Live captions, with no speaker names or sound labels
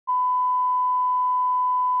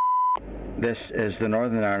This is the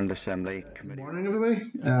Northern Ireland Assembly Good Committee. morning,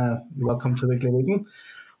 everybody. Welcome to the weekly meeting.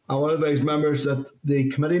 I want to advise members that the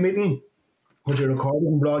committee meeting, which is recorded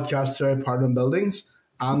and broadcast throughout Parliament buildings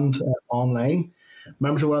and online,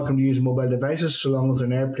 members are welcome to use mobile devices so long as they're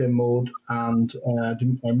in airplane mode and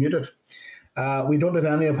are muted. We don't have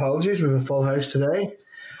any apologies. We have a full house today.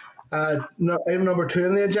 Item number 2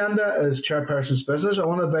 on the agenda is chairperson's business. I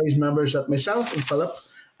want to advise members that myself and Philip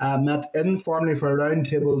met informally for a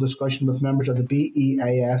roundtable discussion with members of the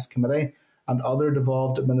BEIS committee and other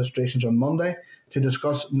devolved administrations on Monday to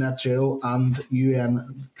discuss net zero and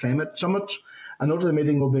UN climate summits. A note of the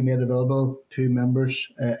meeting will be made available to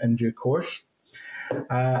members in due course.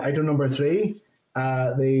 Item number 3,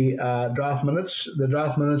 the draft minutes. The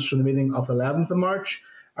draft minutes from the meeting of the 11th of March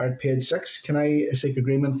are at page 6. Can I seek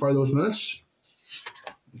agreement for those minutes?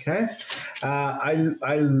 Okay,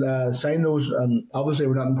 I'll sign those, and obviously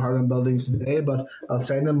we're not in Parliament buildings today, but I'll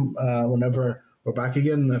sign them whenever we're back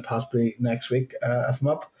again, possibly next week if I'm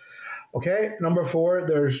up. Okay, number 4,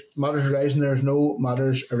 there's matters arising. There's no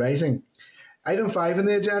matters arising. Item 5 on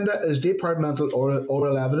the agenda is departmental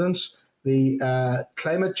oral evidence, the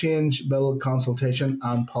climate change bill consultation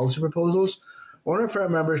and policy proposals. I want to refer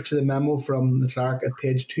members to the memo from the clerk at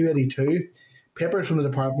page 282, papers from the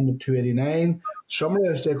department at 289, summary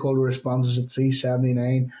of stakeholder responses at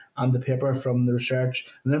 379, and the paper from the Research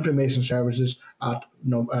and Information Services at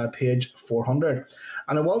page 400.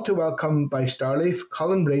 And I want to welcome by Starleaf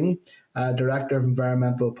Colin Breen, Director of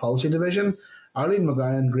Environmental Policy Division, Arlene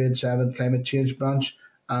McGowan, Grade 7 Climate Change Branch,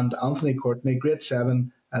 and Anthony Courtney, Grade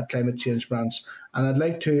 7 Climate Change Branch. And I'd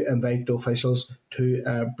like to invite the officials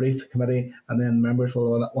to brief the committee, and then members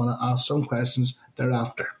will want to ask some questions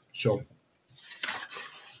thereafter. So,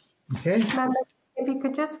 okay. If you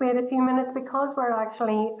could just wait a few minutes, because we're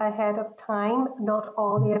actually ahead of time, not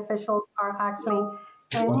all the officials are actually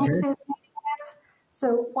into the meeting yet.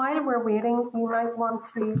 So while we're waiting, you might want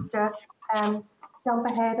to just jump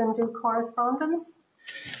ahead and do correspondence.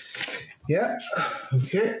 Yeah,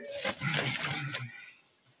 okay.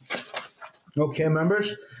 Okay,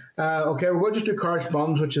 members. Okay, we're going to just do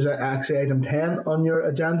correspondence, which is actually item 10 on your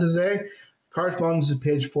agenda today. Correspondence is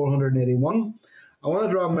page 481. I want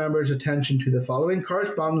to draw members' attention to the following.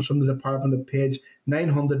 Correspondence from the Department at page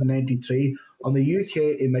 993 on the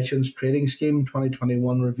UK Emissions Trading Scheme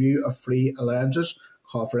 2021 review of free allowances,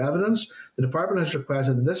 call for evidence. The Department has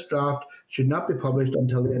requested that this draft should not be published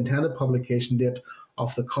until the intended publication date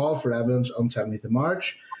of the call for evidence on 17th of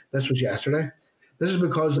March. This was yesterday. This is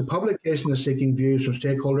because the publication is seeking views from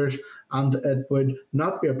stakeholders, and it would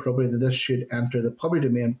not be appropriate that this should enter the public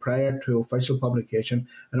domain prior to official publication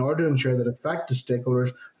in order to ensure that affected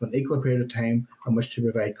stakeholders have an equal period of time in which to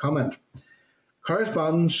provide comment.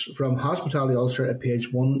 Correspondence from Hospitality Ulster at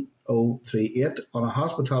page 1038 on a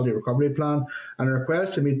hospitality recovery plan and a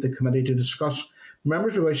request to meet the committee to discuss.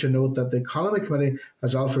 Members wish to note that the Economy Committee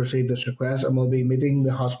has also received this request and will be meeting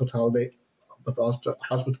the Hospitality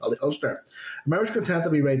Ulster. Members content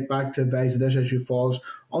that we write back to advise that this issue falls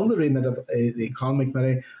on the remit of the Economy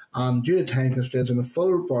Committee, and due to time constraints and a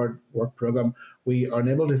full forward work programme, we are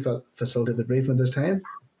unable to facilitate the briefing at this time.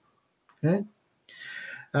 Okay.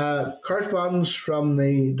 Correspondence from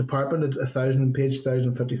the Department at page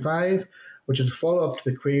 1055, which is a follow-up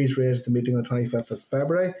to the queries raised at the meeting on the 25th of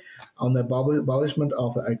February on the abolishment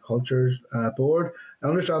of the Agriculture Board. I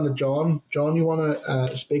understand that John, you want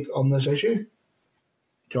to speak on this issue?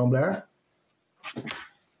 John Blair?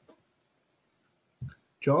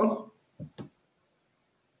 John?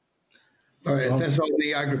 Is this on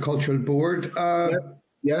the Agricultural Board?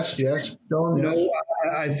 Yes, John. Yes. No,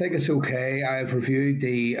 I think it's okay. I've reviewed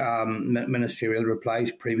the ministerial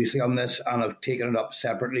replies previously on this, and I've taken it up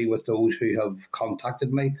separately with those who have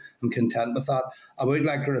contacted me. I'm content with that. I would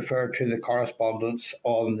like to refer to the correspondence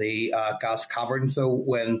on the gas caverns, though,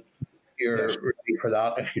 when you're ready for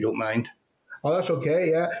that, if you don't mind. Oh, that's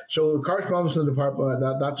okay, yeah. So correspondence to the department,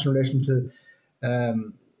 that's in relation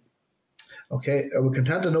to... Okay, we're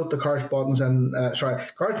content to note the correspondence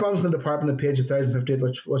correspondence in the department at page 1058,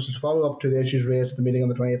 which was a follow-up to the issues raised at the meeting on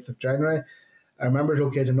the 20th of January. Are members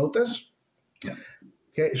okay to note this? Yeah.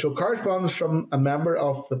 Okay, so correspondence from a member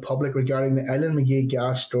of the public regarding the Island McGee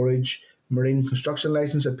gas storage marine construction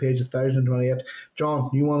licence at page 1028.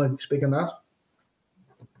 John, you want to speak on that?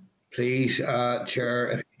 Please, Chair,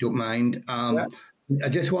 if you don't mind. I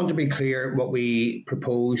just want to be clear what we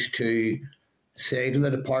propose to say to the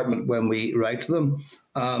department when we write to them.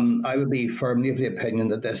 I would be firmly of the opinion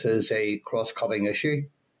that this is a cross-cutting issue.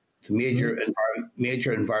 It's a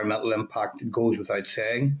major environmental impact, it goes without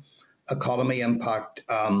saying. Economy impact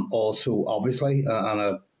also, obviously, and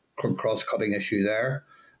a cross-cutting issue there.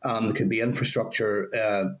 There could be infrastructure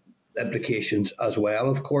implications as well,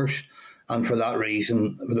 of course. And for that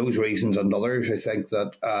reason, for those reasons and others, I think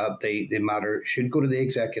that the matter should go to the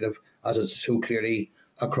executive, as it's so clearly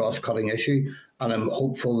a cross-cutting issue. And I'm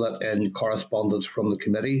hopeful that in correspondence from the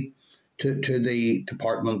committee to the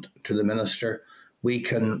department, to the minister, we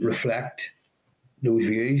can reflect those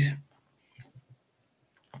views.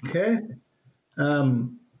 Okay.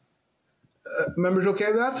 Members okay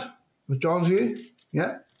with that? With John's view?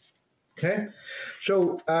 Yeah. Okay.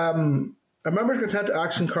 So, are members content to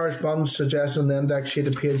action correspondence suggested on the index sheet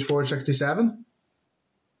at page 467?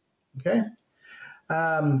 Okay.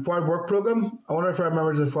 Forward work programme. I wonder if our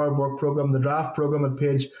members of the forward work programme, the draft programme at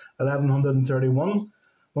page 1131.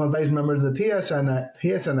 One advise members of the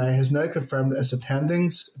PSNI has now confirmed its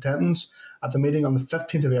attendance at the meeting on the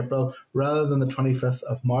 15th of April rather than the 25th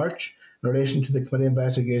of March in relation to the committee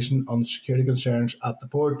investigation on security concerns at the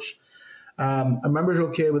ports. Are members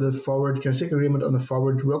okay with the forward? Can I seek agreement on the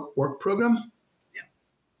forward work programme?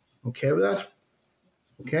 Yeah. Okay with that?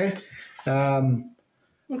 Okay.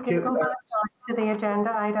 You can go back to the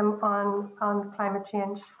agenda item on climate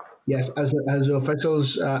change. Yes, as the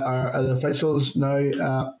officials are the officials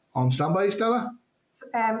now on standby, Stella?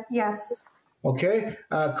 Yes. Okay.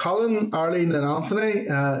 Colin, Arlene and Anthony,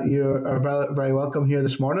 you are very, very welcome here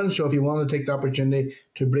this morning. So if you want to take the opportunity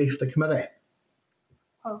to brief the committee.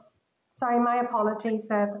 Oh, sorry, my apologies.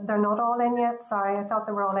 They're not all in yet. Sorry, I thought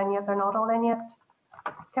they were all in yet. They're not all in yet.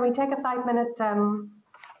 Can we take a 5-minute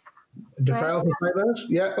deferral for 5 minutes?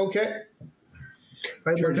 Yeah, okay.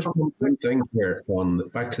 Right, sure, just one thing here on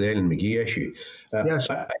back to the Ellen McGee issue. Yes.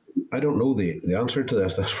 I don't know the answer to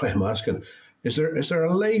this. That's why I'm asking. Is there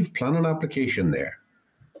a live planning application there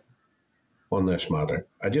on this matter?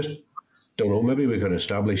 I just don't know. Maybe we could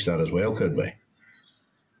establish that as well, could we?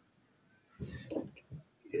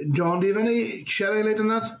 John, do you have any shed any light on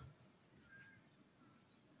that?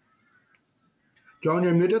 John,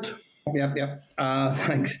 you're muted. Yep.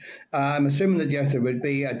 Thanks. I'm assuming that yes, there would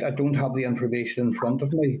be. I don't have the information in front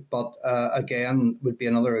of me, but again, would be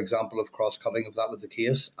another example of cross-cutting if that was the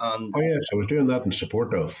case. And oh yes, I was doing that in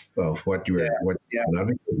support of what you were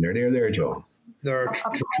advocating earlier there, John. There are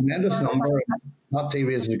a tremendous number. Nancy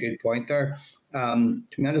raises a good point there.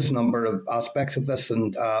 Tremendous number of aspects of this,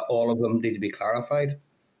 and all of them need to be clarified.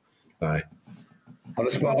 Aye. But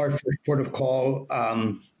as well, our first port of call,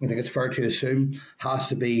 I think it's fair to assume, has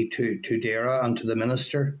to be to DAERA and to the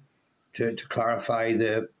Minister to clarify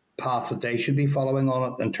the path that they should be following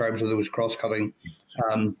on it in terms of those cross-cutting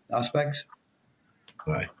aspects.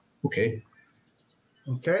 Right. Okay.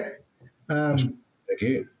 Okay. Thank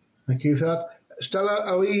you. Thank you for that. Stella,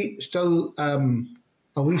 are we still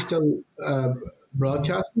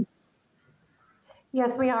broadcasting?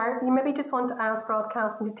 Yes, we are. You maybe just want to ask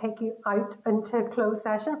broadcasting to take you out into closed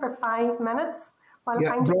session for 5 minutes while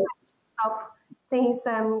I'm just up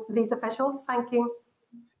these officials. Thank you.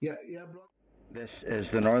 Yeah. This is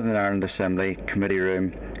the Northern Ireland Assembly Committee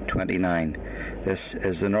Room 29. This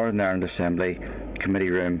is the Northern Ireland Assembly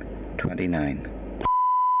Committee Room 29.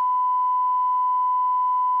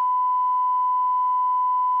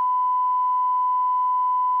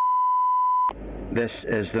 This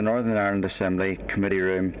is the Northern Ireland Assembly Committee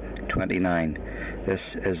Room 29. This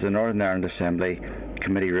is the Northern Ireland Assembly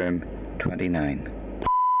Committee Room 29.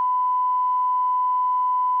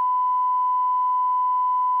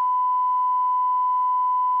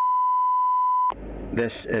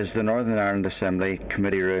 This is the Northern Ireland Assembly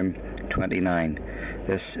Committee Room 29.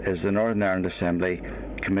 This is the Northern Ireland Assembly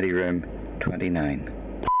Committee Room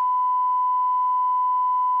 29.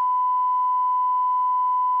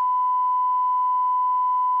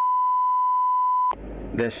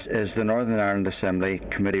 This is the Northern Ireland Assembly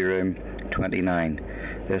Committee Room 29.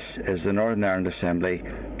 This is the Northern Ireland Assembly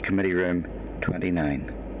Committee Room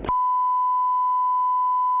 29.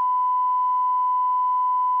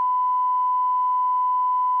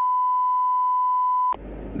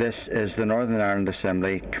 This is the Northern Ireland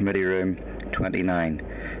Assembly Committee Room 29.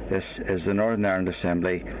 This is the Northern Ireland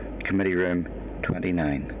Assembly Committee Room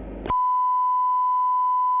 29.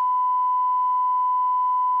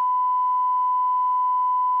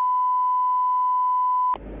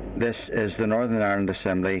 This is the Northern Ireland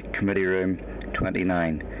Assembly Committee Room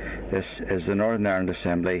 29. This is the Northern Ireland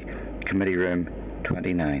Assembly Committee Room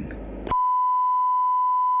 29.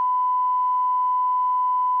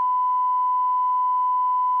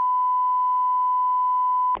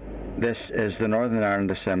 This is the Northern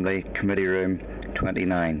Ireland Assembly Committee Room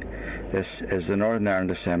 29. This is the Northern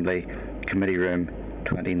Ireland Assembly Committee Room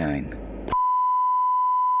 29.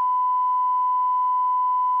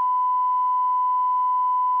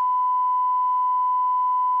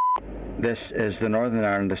 This is the Northern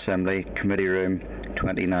Ireland Assembly Committee Room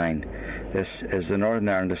 29. This is the Northern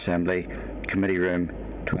Ireland Assembly Committee Room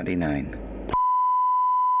 29.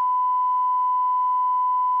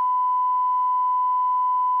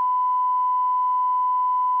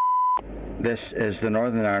 This is the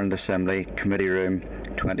Northern Ireland Assembly Committee Room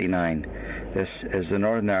 29. This is the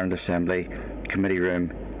Northern Ireland Assembly Committee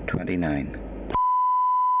Room 29.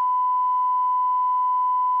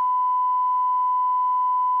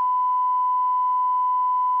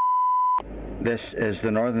 This is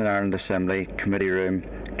the Northern Ireland Assembly Committee Room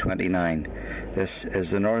 29. This is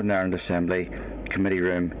the Northern Ireland Assembly Committee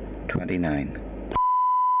Room 29.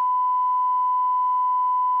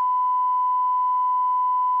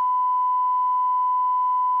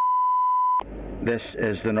 This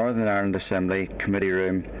is the Northern Ireland Assembly Committee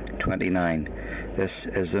Room 29. This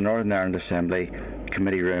is the Northern Ireland Assembly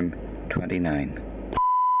Committee Room 29.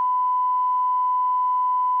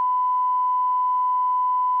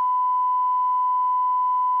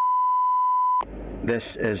 This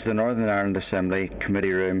is the Northern Ireland Assembly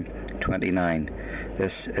Committee Room 29.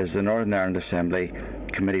 This is the Northern Ireland Assembly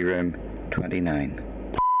Committee Room 29.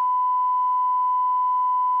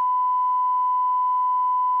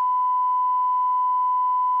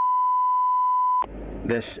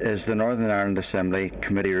 This is the Northern Ireland Assembly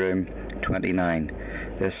Committee Room 29.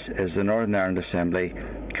 This is the Northern Ireland Assembly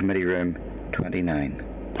Committee Room 29.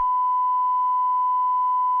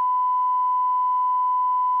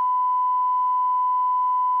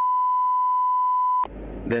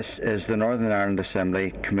 This is the Northern Ireland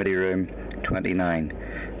Assembly Committee Room 29.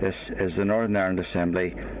 This is the Northern Ireland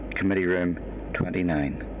Assembly Committee Room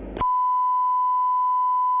 29.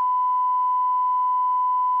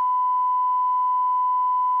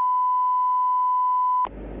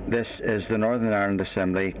 This is the Northern Ireland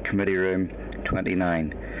Assembly Committee Room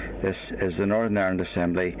 29. This is the Northern Ireland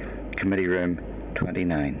Assembly Committee Room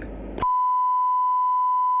 29.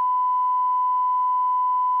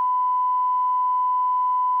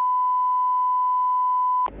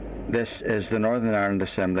 This is the Northern Ireland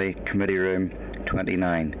Assembly Committee Room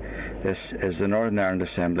 29. This is the Northern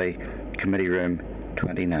Ireland Assembly Committee Room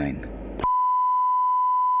 29.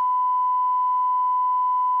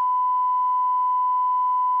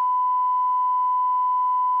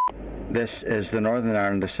 This is the Northern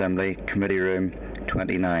Ireland Assembly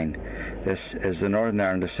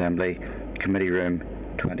Committee Room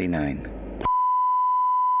 29.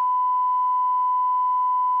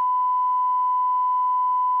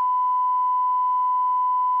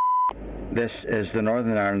 This is the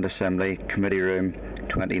Northern Ireland Assembly Committee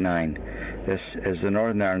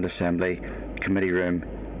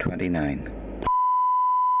Room 29.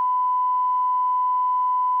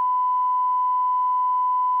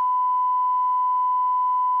 This is the Northern Ireland Assembly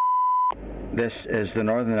Committee Room 29. This is the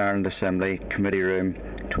Northern Ireland Assembly Committee Room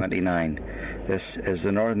 29. This is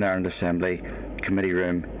the Northern Ireland Assembly Committee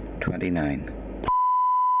Room 29.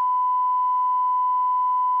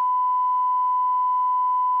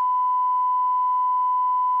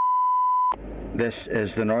 This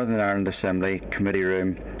is the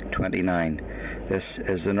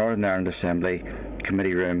Northern Ireland Assembly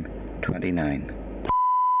Committee Room 29. This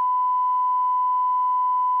is the Northern Ireland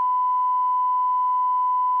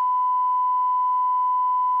Assembly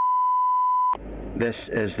Committee Room 29. This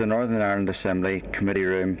is the Northern Ireland Assembly Committee Room 29. This is the Northern Ireland Assembly Committee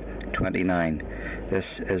Room 29.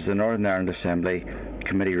 This is the Northern Ireland Assembly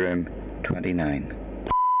Committee Room 29.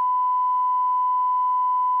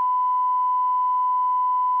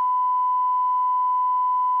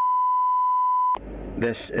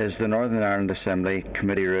 This is the Northern Ireland Assembly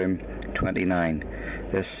Committee Room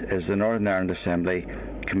 29. This is the Northern Ireland Assembly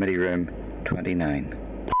Committee Room 29.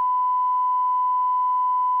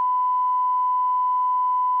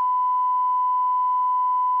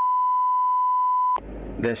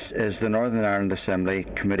 This is the Northern Ireland Assembly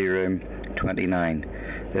Committee Room 29.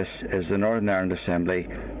 This is the Northern Ireland Assembly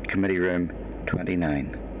Committee Room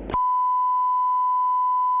 29.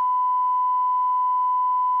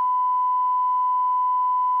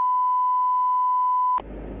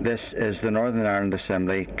 This is the Northern Ireland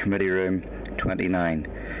Assembly Committee Room 29.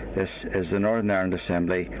 This is the Northern Ireland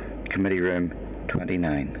Assembly Committee Room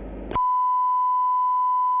 29.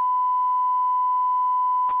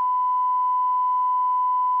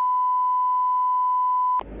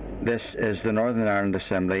 This is the Northern Ireland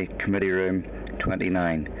Assembly Committee Room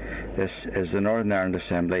 29. This is the Northern Ireland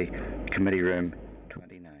Assembly Committee Room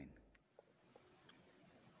 29.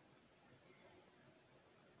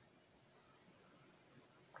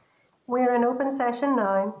 We're in open session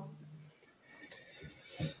now.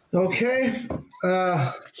 Okay.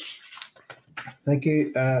 Thank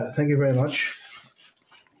you. Thank you very much.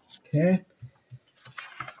 Okay.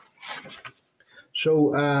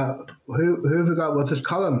 So who have we got with us?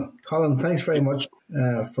 Colin. Colin, thanks very much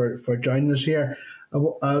for joining us here. I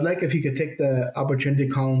would like if you could take the opportunity,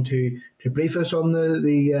 Colin, to brief us on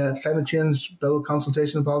the climate change bill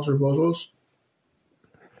consultation and policy proposals.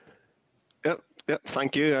 Yep.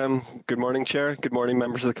 Thank you. Good morning, Chair. Good morning,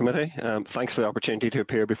 members of the committee. Thanks for the opportunity to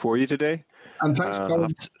appear before you today. And thanks,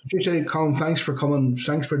 Colin. Colin, thanks for coming.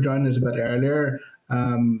 Thanks for joining us a bit earlier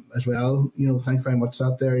as well. Thanks very much for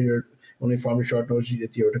that there. You're only from a short notice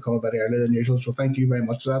that you were to come a bit earlier than usual. So thank you very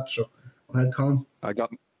much for that. So go ahead, Colin.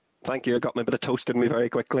 Thank you. I got my bit of toast in me very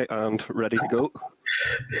quickly and ready to go.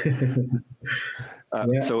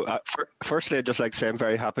 Firstly, I'd just like to say I'm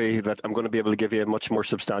very happy that I'm going to be able to give you a much more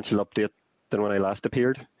substantial update than when I last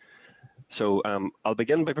appeared. So I'll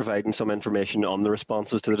begin by providing some information on the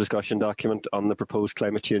responses to the discussion document on the proposed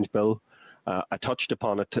climate change bill. I touched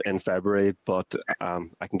upon it in February, but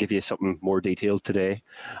I can give you something more detailed today.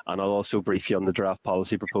 And I'll also brief you on the draft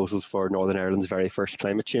policy proposals for Northern Ireland's very first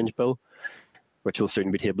climate change bill, which will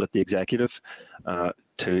soon be tabled at the Executive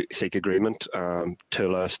to seek agreement to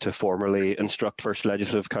allow us to formally instruct First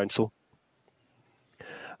Legislative Council.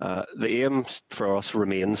 The aim for us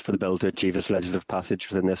remains for the bill to achieve its legislative passage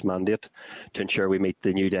within this mandate to ensure we meet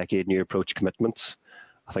the New Decade, New Approach commitments.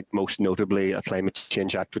 I think most notably a Climate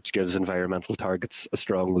Change Act which gives environmental targets a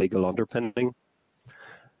strong legal underpinning.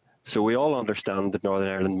 So we all understand that Northern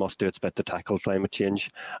Ireland must do its bit to tackle climate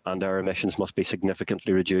change and our emissions must be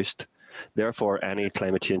significantly reduced. Therefore, any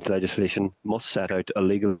climate change legislation must set out a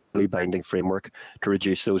legally binding framework to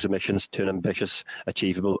reduce those emissions to an ambitious,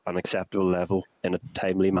 achievable and acceptable level in a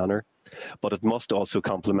timely manner. But it must also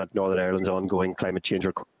complement Northern Ireland's ongoing climate change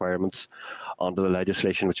requirements under the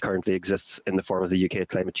legislation which currently exists in the form of the UK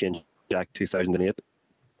Climate Change Act 2008.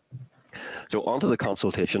 So on to the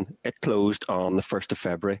consultation. It closed on the 1st of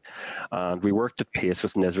February and we worked at pace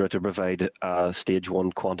with NISRA to provide a stage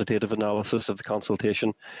 1 quantitative analysis of the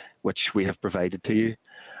consultation, which we have provided to you.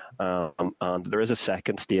 And there is a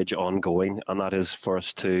second stage ongoing, and that is for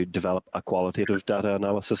us to develop a qualitative data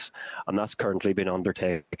analysis, and that's currently been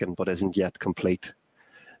undertaken but isn't yet complete.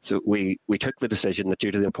 So we took the decision that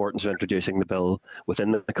due to the importance of introducing the bill within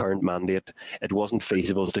the current mandate, it wasn't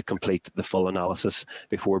feasible to complete the full analysis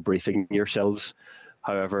before briefing yourselves.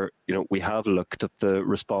 However, we have looked at the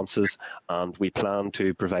responses and we plan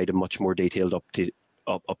to provide a much more detailed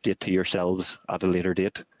update to yourselves at a later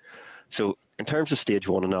date. So in terms of stage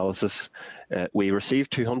 1 analysis, we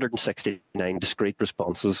received 269 discrete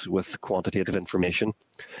responses with quantitative information.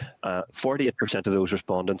 48% of those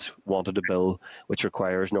respondents wanted a bill which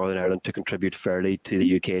requires Northern Ireland to contribute fairly to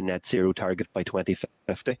the UK net zero target by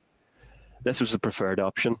 2050. This was the preferred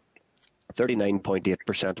option.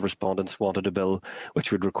 39.8% of respondents wanted a bill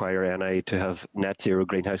which would require NI to have net zero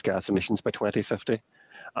greenhouse gas emissions by 2050,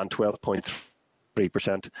 and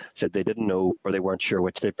 12.3% said they didn't know or they weren't sure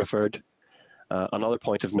which they preferred. Another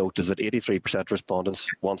point of note is that 83% of respondents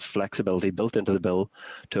wants flexibility built into the bill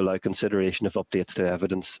to allow consideration of updates to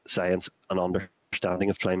evidence, science and understanding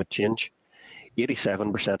of climate change.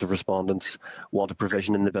 87% of respondents want a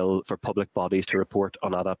provision in the bill for public bodies to report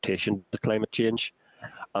on adaptation to climate change.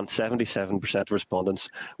 And 77% of respondents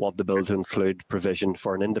want the bill to include provision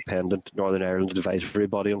for an independent Northern Ireland advisory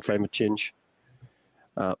body on climate change.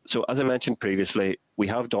 So as I mentioned previously, we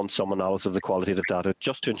have done some analysis of the qualitative data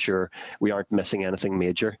just to ensure we aren't missing anything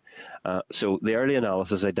major. So the early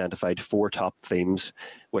analysis identified 4 top themes,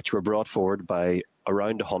 which were brought forward by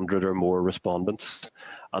around 100 or more respondents.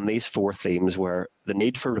 And these 4 themes were the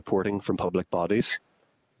need for reporting from public bodies,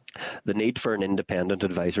 the need for an independent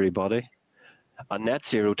advisory body, a net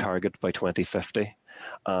zero target by 2050,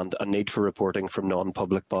 and a need for reporting from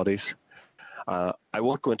non-public bodies. I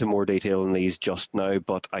won't go into more detail on these just now,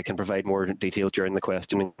 but I can provide more detail during the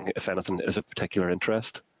questioning if anything is of particular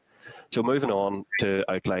interest. So moving on to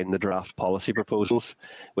outline the draft policy proposals,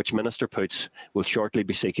 which Minister Poots will shortly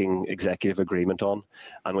be seeking executive agreement on,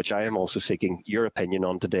 and which I am also seeking your opinion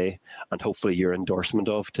on today, and hopefully your endorsement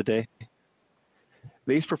of today.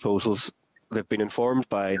 These proposals, they've been informed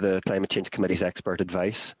by the Climate Change Committee's expert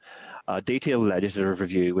advice, a detailed legislative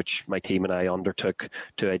review which my team and I undertook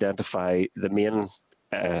to identify the main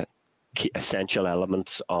key essential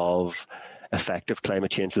elements of effective climate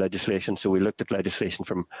change legislation. So we looked at legislation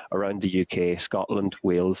from around the UK, Scotland,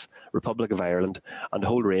 Wales, Republic of Ireland, and a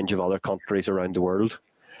whole range of other countries around the world.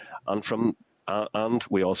 And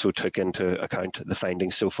we also took into account the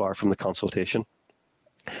findings so far from the consultation,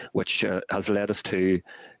 which has led us to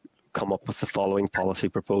come up with the following policy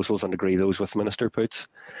proposals and agree those with Minister Poots.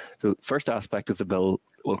 The first aspect of the bill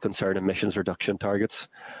will concern emissions reduction targets,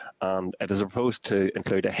 and it is proposed to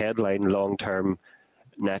include a headline long-term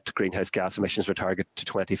net greenhouse gas emissions target to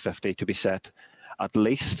 2050 to be set at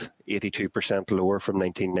least 82% lower from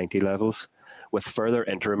 1990 levels, with further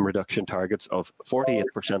interim reduction targets of 48%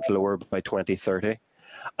 lower by 2030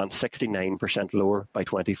 and 69% lower by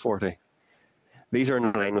 2040. These are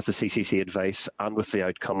in line with the CCC advice and with the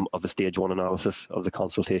outcome of the Stage 1 analysis of the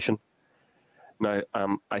consultation. Now,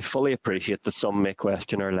 I fully appreciate that some may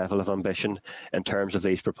question our level of ambition in terms of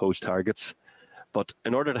these proposed targets, but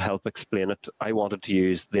in order to help explain it, I wanted to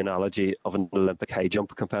use the analogy of an Olympic high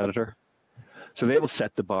jump competitor. So they will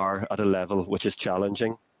set the bar at a level which is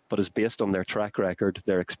challenging, but is based on their track record,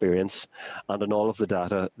 their experience, and on all of the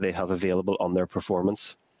data they have available on their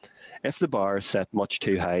performance. If the bar is set much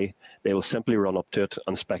too high, they will simply run up to it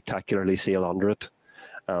and spectacularly sail under it.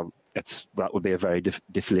 That would be a very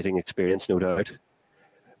deflating experience, no doubt.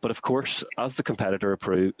 But of course, as the competitor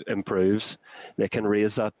improves, they can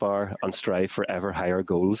raise that bar and strive for ever higher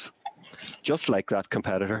goals. Just like that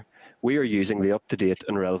competitor, we are using the up-to-date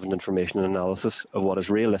and relevant information and analysis of what is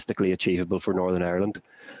realistically achievable for Northern Ireland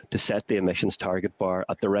to set the emissions target bar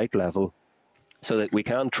at the right level so that we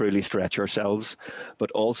can truly stretch ourselves, but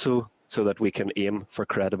also so that we can aim for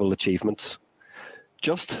credible achievements.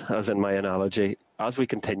 Just as in my analogy, as we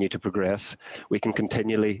continue to progress, we can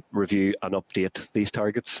continually review and update these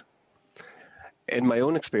targets. In my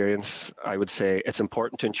own experience, I would say it's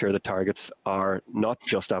important to ensure that targets are not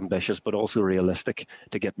just ambitious, but also realistic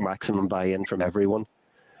to get maximum buy-in from everyone.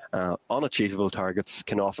 Unachievable targets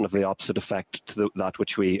can often have the opposite effect to that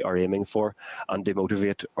which we are aiming for and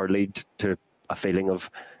demotivate or lead to a feeling of,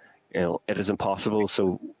 it is impossible,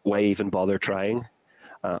 so why even bother trying?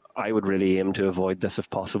 I would really aim to avoid this if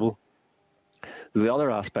possible. The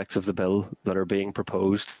other aspects of the bill that are being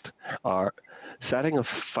proposed are setting of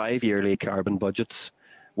 5-yearly carbon budgets,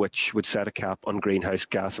 which would set a cap on greenhouse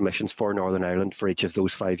gas emissions for Northern Ireland for each of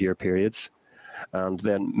those 5-year periods, and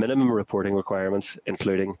then minimum reporting requirements,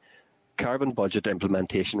 including carbon budget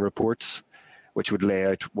implementation reports, which would lay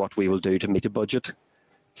out what we will do to meet a budget,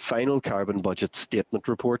 final carbon budget statement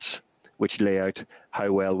reports, which lay out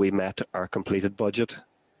how well we met our completed budget,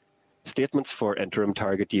 statements for interim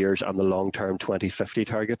target years and the long-term 2050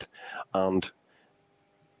 target, and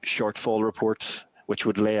shortfall reports, which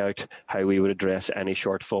would lay out how we would address any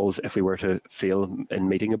shortfalls if we were to fail in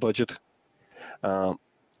meeting a budget.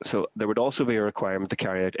 So there would also be a requirement to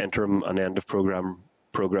carry out interim and end of programme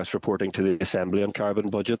progress reporting to the Assembly on carbon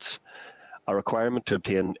budgets, a requirement to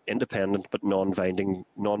obtain independent but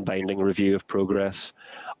non-binding review of progress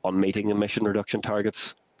on meeting emission reduction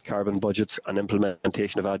targets, carbon budgets and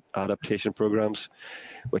implementation of adaptation programmes,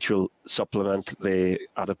 which will supplement the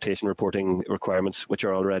adaptation reporting requirements which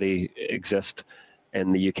already exist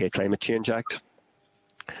in the UK Climate Change Act.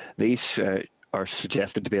 These are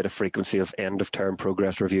suggested to be at a frequency of end-of-term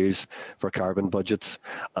progress reviews for carbon budgets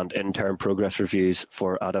and in-term progress reviews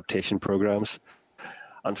for adaptation programmes.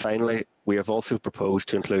 And finally, we have also proposed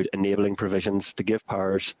to include enabling provisions to give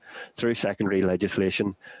powers through secondary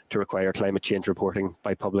legislation to require climate change reporting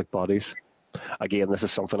by public bodies. Again, this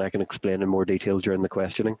is something I can explain in more detail during the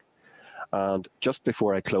questioning. And just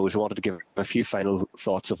before I close, I wanted to give a few final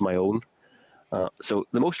thoughts of my own. So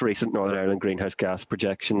the most recent Northern Ireland greenhouse gas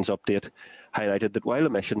projections update highlighted that while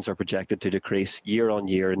emissions are projected to decrease year on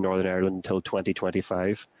year in Northern Ireland until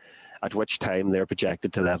 2025, at which time they are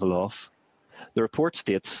projected to level off, the report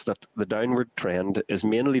states that the downward trend is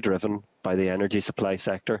mainly driven by the energy supply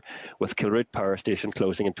sector, with Kilroot Power Station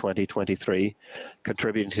closing in 2023,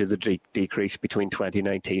 contributing to the decrease between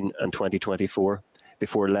 2019 and 2024,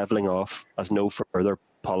 before levelling off as no further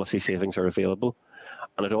policy savings are available.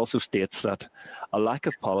 And it also states that a lack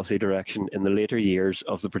of policy direction in the later years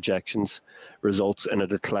of the projections results in a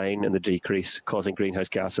decline in the decrease, causing greenhouse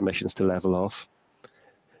gas emissions to level off.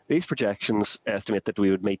 These projections estimate that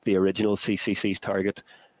we would meet the original CCC's target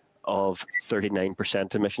of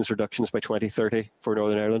 39% emissions reductions by 2030 for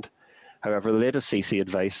Northern Ireland. However, the latest CC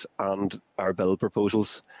advice and our bill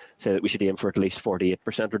proposals say that we should aim for at least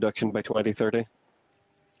 48% reduction by 2030.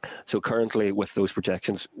 So currently, with those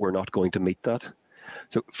projections, we're not going to meet that.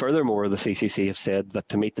 So furthermore, the CCC have said that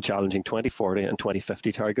to meet the challenging 2040 and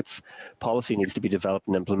 2050 targets, policy needs to be developed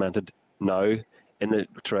and implemented now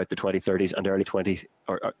throughout the 2030s and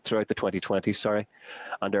throughout the 2020s,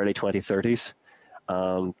 and early 2030s,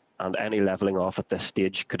 and any levelling off at this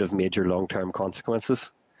stage could have major long-term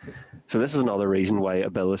consequences. So this is another reason why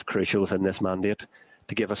a bill is crucial within this mandate,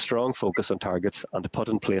 to give a strong focus on targets and to put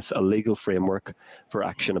in place a legal framework for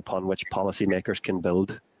action upon which policymakers can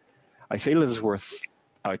build. I feel it is worth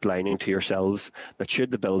outlining to yourselves that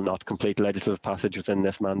should the bill not complete legislative passage within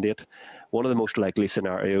this mandate, one of the most likely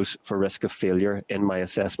scenarios for risk of failure, in my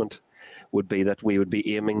assessment, would be that we would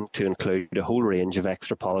be aiming to include a whole range of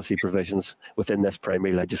extra policy provisions within this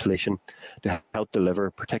primary legislation to help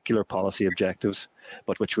deliver particular policy objectives,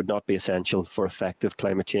 but which would not be essential for effective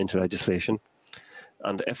climate change legislation.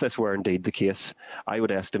 And if this were indeed the case, I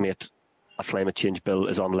would estimate a climate change bill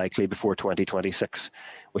is unlikely before 2026,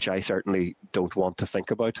 which I certainly don't want to think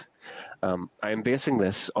about. I am basing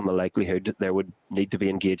this on the likelihood there would need to be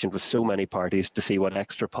engagement with so many parties to see what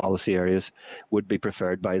extra policy areas would be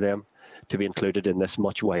preferred by them to be included in this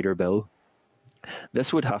much wider bill.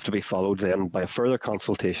 This would have to be followed then by a further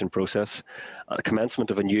consultation process, a commencement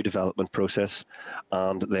of a new development process,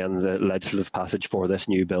 and then the legislative passage for this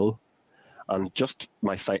new bill. And just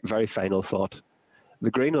my very final thought. The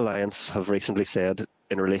Green Alliance have recently said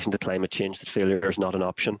in relation to climate change that failure is not an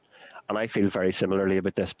option, and I feel very similarly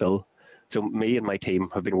about this bill. So me and my team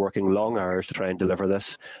have been working long hours to try and deliver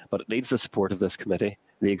this, but it needs the support of this committee,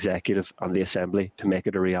 the Executive and the Assembly to make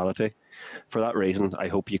it a reality. For that reason, I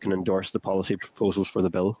hope you can endorse the policy proposals for the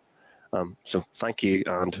bill. So thank you,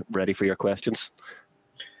 and ready for your questions.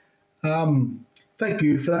 Thank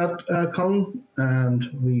you for that, Colin. And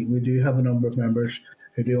we do have a number of members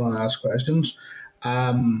who do want to ask questions.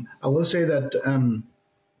 I will say that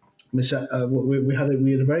we had a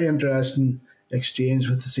very interesting exchange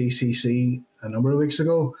with the CCC a number of weeks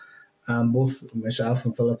ago. Both myself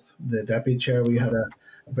and Philip, the deputy chair, we had a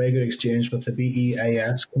very good exchange with the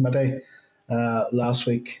BEIS committee this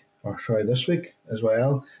week as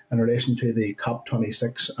well, in relation to the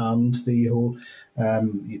COP26 and the whole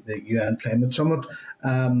the UN Climate Summit.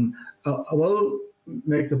 I will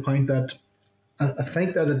make the point that I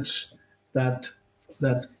think that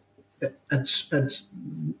it's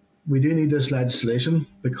we do need this legislation,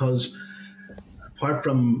 because apart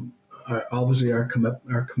from our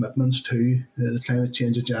commitments to the climate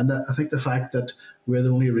change agenda, I think the fact that we're the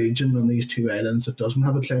only region on these two islands that doesn't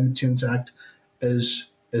have a climate change act is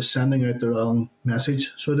sending out the wrong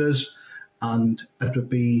message. So it is, and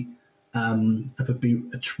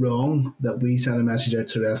it's wrong that we send a message out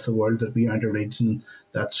to the rest of the world that we aren't a region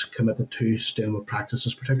that's committed to sustainable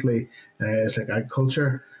practices, particularly in areas like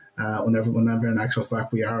agriculture. Whenever in actual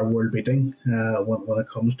fact we are world beating when it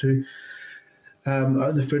comes to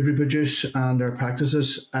the food we produce and our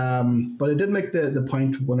practices. But I did make the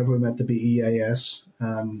point whenever we met the BEIS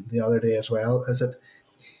the other day as well, is that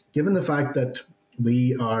given the fact that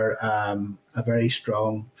we are a very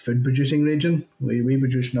strong food producing region, we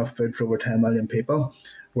produce enough food for over 10 million people,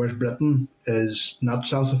 whereas Britain is not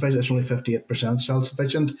self-sufficient, it's only 58%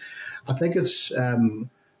 self-sufficient. I think it's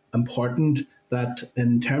important that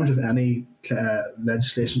in terms of any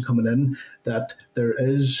legislation coming in, that there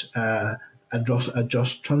is a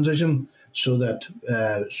just transition, so that,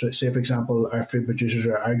 say for example, our food producers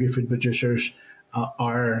or agri-food producers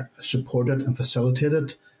are supported and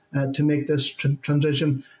facilitated to make this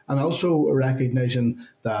transition, and also recognising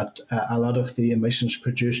that a lot of the emissions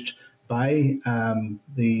produced by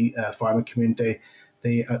the farming community,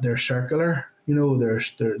 they're circular. You know,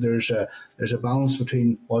 there's a balance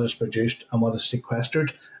between what is produced and what is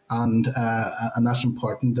sequestered, and that's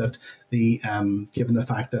important that given the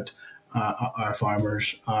fact that our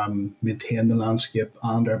farmers maintain the landscape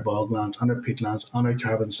and our boglands and our peatlands and our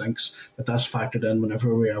carbon sinks, that's factored in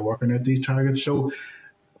whenever we are working out these targets. So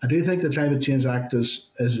I do think the Climate Change Act is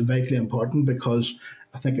vitally important, because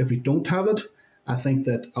I think if we don't have it, I think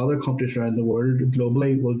that other countries around the world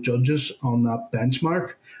globally will judge us on that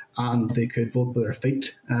benchmark, and they could vote with their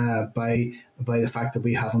feet by the fact that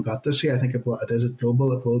we haven't got this here. I think it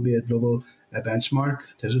will be a global benchmark.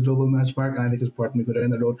 It is a global benchmark, and I think it's important we go down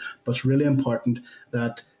the road. But it's really important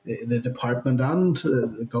that the department and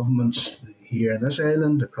the governments here in this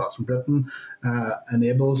island, across in Britain,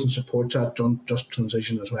 enables and supports that just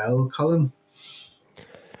transition as well. Colin?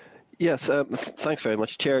 Yes, thanks very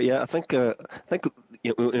much, Chair. Yeah, I think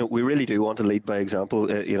we really do want to lead by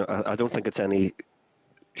example. I don't think it's any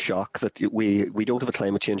shock that we don't have a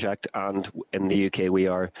Climate Change Act, and in the UK we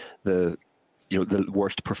are the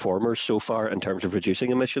worst performers so far in terms of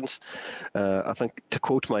reducing emissions. I think, to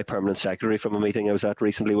quote my permanent secretary from a meeting I was at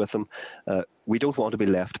recently with him, we don't want to be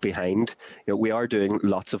left behind. We are doing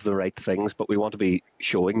lots of the right things, but we want to be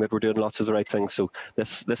showing that we're doing lots of the right things. So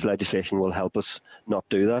this legislation will help us not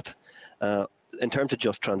do that. In terms of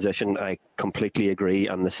just transition, I completely agree,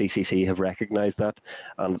 and the CCC have recognised that,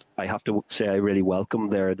 and I have to say I really welcome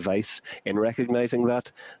their advice in recognising that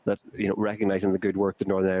recognising the good work that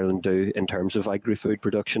Northern Ireland do in terms of agri-food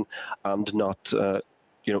production, and not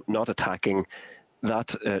attacking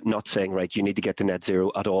that not saying, right, you need to get to net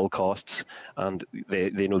zero at all costs, and they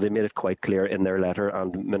made it quite clear in their letter,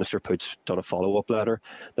 and Minister Poots done a follow-up letter,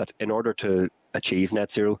 that in order to achieve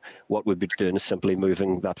net zero, what we'd be doing is simply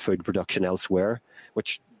moving that food production elsewhere,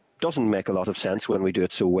 which doesn't make a lot of sense when we do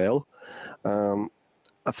it so well.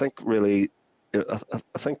 I think really,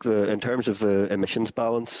 I think in terms of the emissions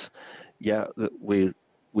balance, yeah, we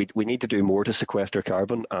need to do more to sequester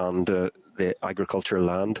carbon, and the agricultural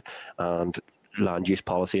land and land use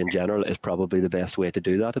policy in general is probably the best way to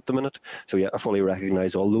do that at the minute. So yeah, I fully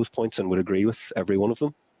recognise all those points and would agree with every one of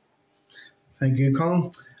them. Thank you,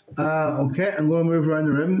 Colin. Okay, I'm going to move around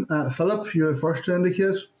the room. Philip, you're first to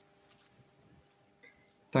indicate.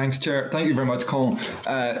 Thanks, Chair. Thank you very much, Colin.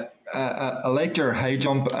 I liked your high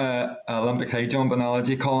jump, Olympic high jump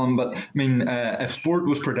analogy, Colin, but I mean, if sport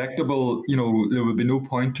was predictable, there would be no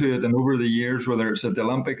point to it. And over the years, whether it's at the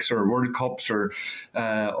Olympics or World Cups or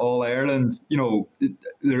All Ireland,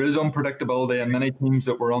 there is unpredictability, and many teams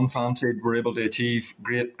that were unfancied were able to achieve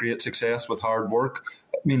great success with hard work.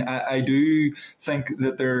 I mean, I do think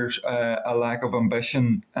that there's a lack of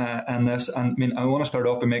ambition in this. And I mean, I want to start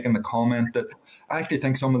off by making the comment that I actually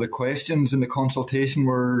think some of the questions in the consultation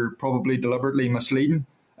were probably deliberately misleading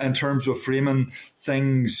in terms of framing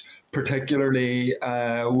things, particularly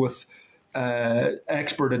with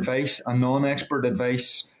expert advice and non-expert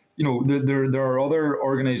advice. There are other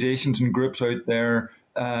organisations and groups out there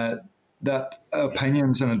that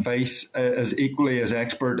opinions and advice is equally as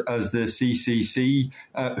expert as the CCC,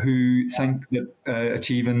 who think that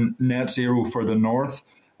achieving net zero for the North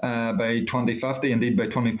by 2050, indeed by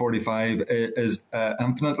 2045, is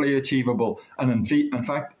infinitely achievable. And in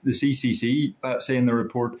fact, the CCC say in the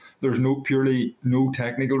report, there's no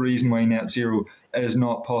technical reason why net zero is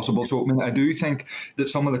not possible. So I mean, I do think that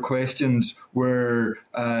some of the questions were,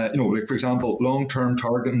 like for example, long-term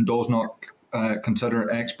targeting does not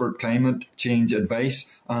consider expert climate change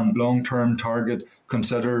advice, and long-term target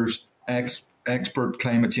considers expert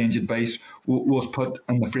climate change advice was put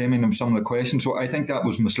in the framing of some of the questions. So I think that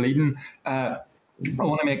was misleading. I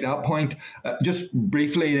want to make that point. Just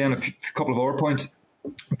briefly then, a couple of other points.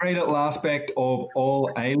 Very little aspect of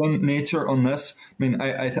all island nature on this. I mean,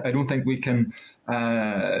 I don't think we can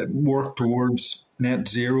work towards net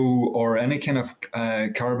zero or any kind of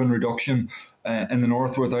carbon reduction in the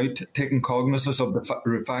North without taking cognizance of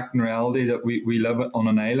the fact and reality that we live on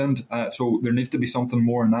an island. So there needs to be something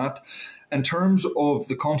more in that. In terms of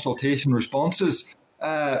the consultation responses,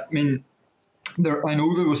 I mean, I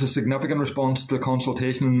know there was a significant response to the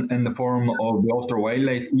consultation in the form of the Ulster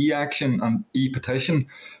Wildlife e-action and e-petition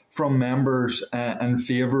from members in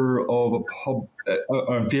favour of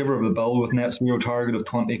the bill with net zero target of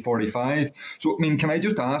 2045. So, I mean, can I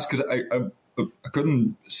just ask, because I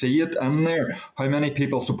couldn't see it in there, how many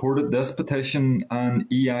people supported this petition and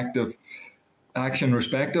e-active action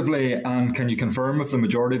respectively, and can you confirm if the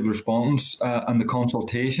majority of the respondents and the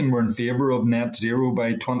consultation were in favour of net zero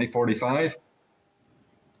by 2045?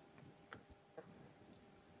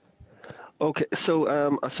 Okay,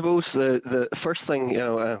 so I suppose the first thing,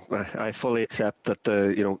 I fully accept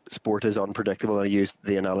that sport is unpredictable. I used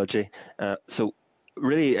the analogy. So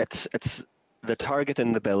really, it's the target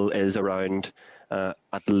in the bill is around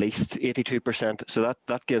at least 82%. So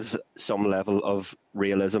that gives some level of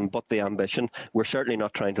realism, but the ambition, we're certainly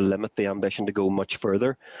not trying to limit the ambition to go much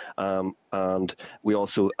further. And we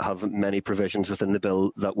also have many provisions within the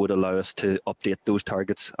bill that would allow us to update those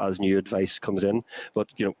targets as new advice comes in. But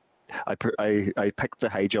I picked the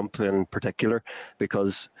high jump in particular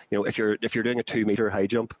because if you're doing a 2-meter high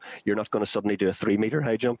jump, you're not going to suddenly do a 3-meter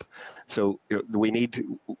high jump. So we need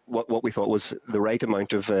what we thought was the right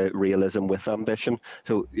amount of realism with ambition.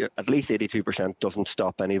 So at least 82% doesn't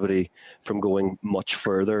stop anybody from going much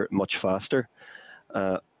further, much faster.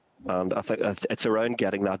 And I think it's around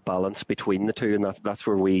getting that balance between the two, and that's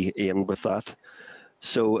where we aim with that.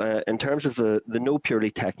 So in terms of the no purely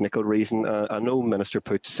technical reason, I know Minister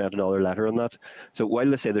Poots sent another letter on that. So while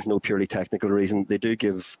they say there's no purely technical reason, they do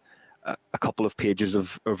give a couple of pages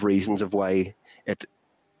of reasons of why it,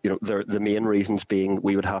 the main reasons being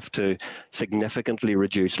we would have to significantly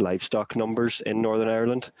reduce livestock numbers in Northern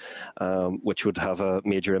Ireland, which would have a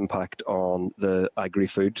major impact on the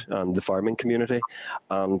agri-food and the farming community.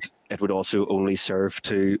 And it would also only serve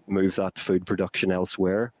to move that food production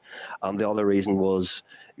elsewhere. And the other reason was,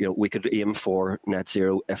 we could aim for net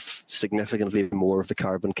zero if significantly more of the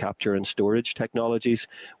carbon capture and storage technologies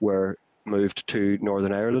were moved to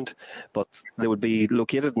Northern Ireland, but they would be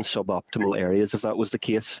located in suboptimal areas if that was the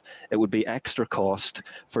case. It would be extra cost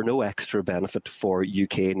for no extra benefit for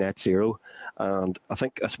UK net zero. And I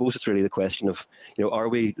suppose it's really the question of, are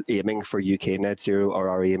we aiming for UK net zero, or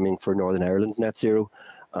are we aiming for Northern Ireland net zero?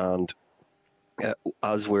 And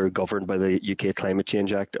as we're governed by the UK Climate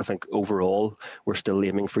Change Act, I think overall we're still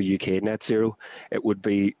aiming for UK net zero. It would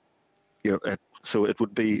be,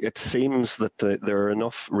 it seems that there are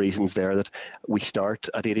enough reasons there that we start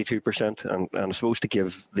at 82%. And I'm supposed to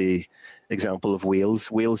give the example of Wales.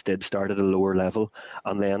 Wales did start at a lower level,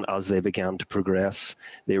 and then as they began to progress,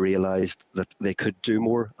 they realised that they could do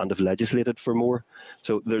more and have legislated for more.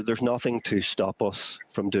 So there's nothing to stop us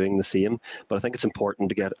from doing the same. But I think it's important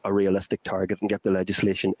to get a realistic target and get the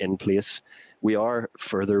legislation in place. We are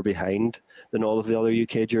further behind than all of the other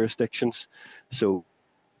UK jurisdictions. So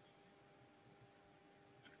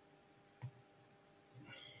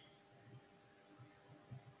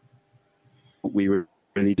we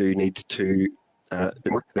really do need to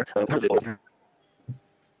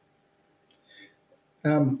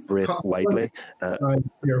widely.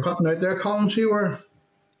 You're cutting out there, Colin. So you were.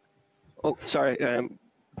 Oh, sorry.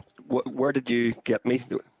 Where did you get me?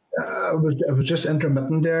 It was just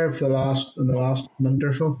intermittent there in the last minute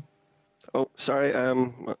or so. Oh, sorry.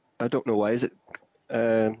 I don't know why. Is it?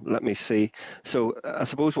 Let me see. So I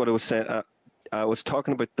suppose what I was saying. I was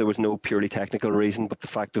talking about there was no purely technical reason, but the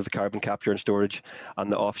fact of the carbon capture and storage and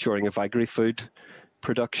the offshoring of agri-food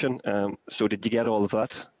production. So did you get all of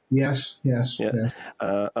that? Yes. Yeah. Yes.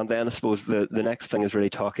 And then I suppose the next thing is really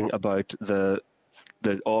talking about the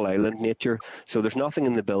all-island nature. So there's nothing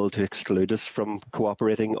in the bill to exclude us from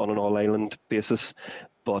cooperating on an all-island basis,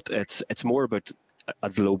 but it's more about a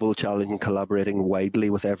global challenge and collaborating widely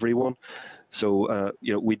with everyone. So,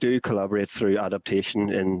 we do collaborate through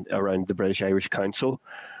adaptation around the British-Irish Council,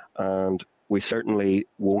 and we certainly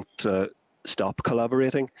won't stop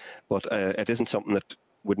collaborating, but it isn't something that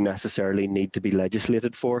would necessarily need to be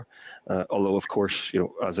legislated for, although, of course,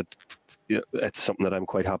 it's something that I'm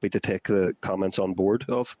quite happy to take the comments on board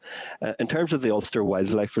of. In terms of the Ulster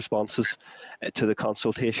wildlife responses to the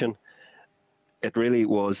consultation, it really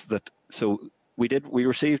was that, so we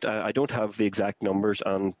received, I don't have the exact numbers,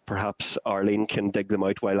 and perhaps Arlene can dig them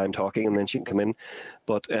out while I'm talking and then she can come in,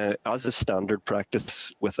 but as a standard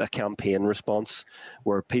practice with a campaign response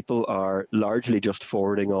where people are largely just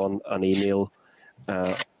forwarding on an email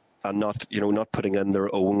and not putting in their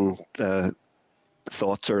own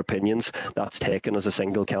thoughts or opinions, that's taken as a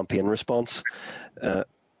single campaign response.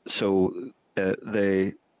 So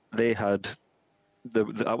they had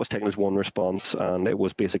that was taken as one response, and it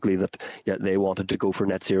was basically that they wanted to go for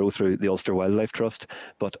net zero through the Ulster Wildlife Trust.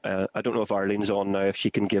 But I don't know if Arlene's on now, if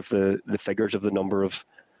she can give the figures of the number of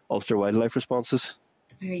Ulster wildlife responses.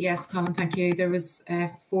 Yes, Colin, thank you. There was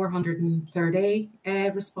 430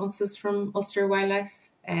 responses from Ulster Wildlife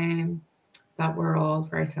that were all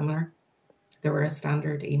very similar. They were a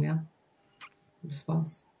standard email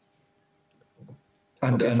response.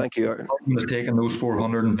 And thank you. Was taking those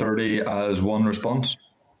 430 as one response?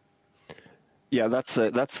 Yeah, that's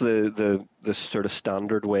the sort of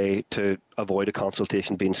standard way to avoid a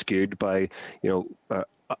consultation being skewed by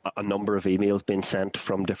a number of emails being sent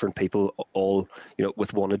from different people, all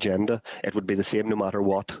with one agenda. It would be the same no matter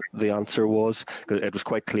what the answer was, because it was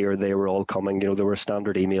quite clear they were all coming. They were a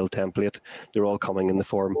standard email template. They're all coming in the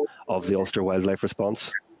form of the Ulster Wildlife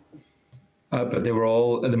Response. But they were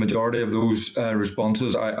all, the majority of those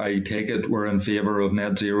responses, I take it, were in favour of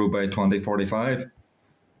net zero by 2045.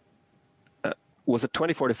 Was it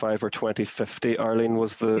 2045 or 2050, Arlene?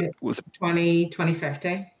 Was it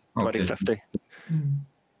 2050? 2050.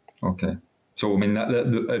 Okay. So, I mean,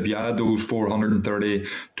 if you add those 430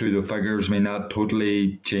 to the figures, I mean, that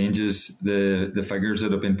totally changes the figures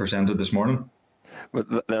that have been presented this morning.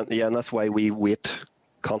 Yeah, and that's why we wait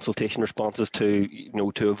consultation responses to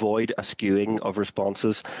avoid a skewing of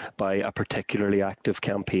responses by a particularly active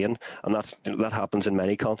campaign, and that happens in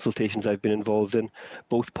many consultations I've been involved in,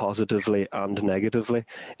 both positively and negatively.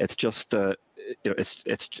 It's just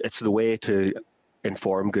it's the way to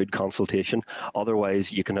inform good consultation.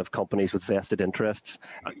 Otherwise, you can have companies with vested interests.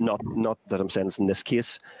 Not that I'm saying it's in this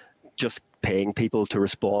case, just paying people to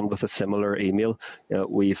respond with a similar email.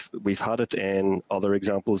 We've had it in other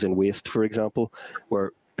examples, in waste, for example,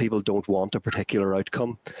 where people don't want a particular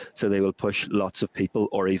outcome, so they will push lots of people,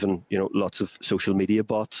 or even lots of social media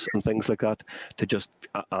bots and things like that, to just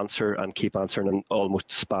answer and keep answering and almost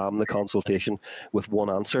spam the consultation with one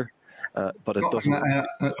answer. but it doesn't.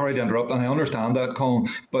 Sorry to interrupt, and I understand that, Colin.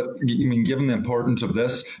 But I mean, given the importance of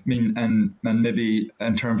this, I mean, and maybe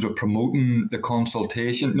in terms of promoting the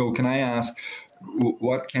consultation, can I ask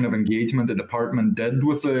what kind of engagement the department did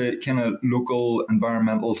with the kind of local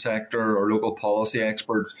environmental sector or local policy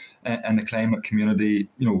experts and the climate community,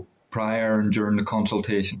 prior and during the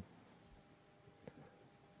consultation?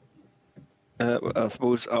 I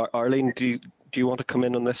suppose, Arlene, do you want to come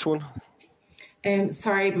in on this one?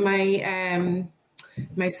 Sorry,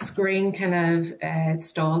 my screen kind of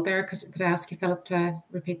stalled there. Could I ask you, Philip, to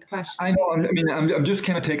repeat the question? I know. I mean, I'm just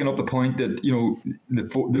kind of taking up the point that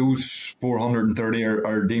those 430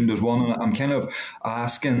 are deemed as one, and I'm kind of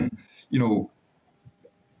asking,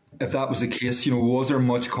 if that was the case, was there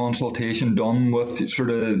much consultation done with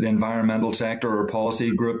sort of the environmental sector or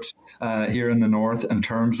policy groups here in the north in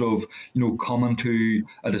terms of coming to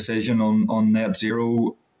a decision on net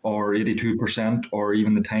zero or 82%, or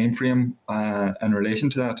even the time frame in relation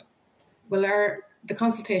to that? Well, the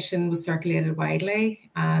consultation was circulated widely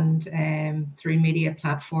and through media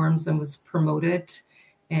platforms, and was promoted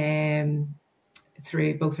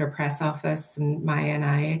through both our press office and my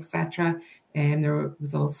NI, etc. And there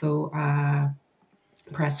was also a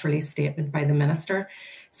press release statement by the minister.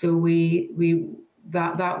 So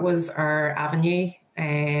that was our avenue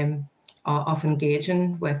of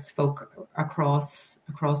engaging with folk across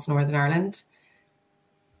Northern Ireland.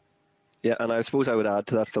 Yeah, and I suppose I would add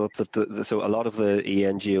to that, Philip, that so a lot of the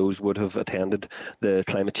ENGOs would have attended the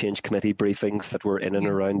Climate Change Committee briefings that were in and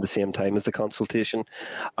around the same time as the consultation.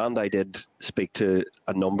 And I did speak to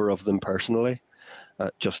a number of them personally,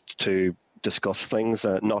 just to discuss things,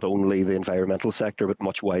 not only the environmental sector, but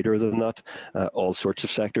much wider than that, all sorts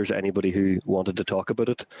of sectors, anybody who wanted to talk about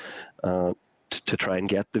it, to try and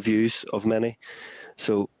get the views of many.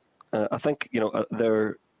 So I think,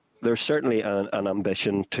 there's certainly an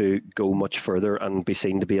ambition to go much further and be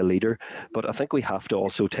seen to be a leader, but I think we have to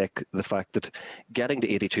also take the fact that getting to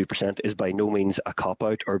 82% is by no means a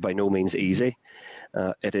cop-out or by no means easy.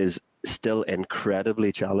 It is still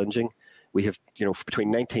incredibly challenging. We have, between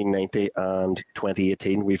 1990 and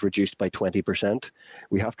 2018, we've reduced by 20%.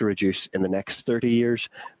 We have to reduce in the next 30 years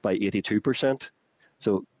by 82%.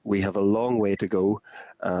 So we have a long way to go.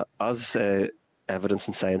 As evidence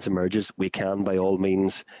and science emerges, we can by all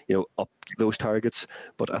means, up those targets.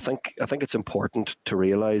 But I think it's important to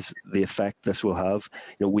realise the effect this will have.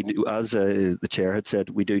 We, as the chair had said,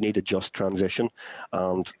 we do need a just transition,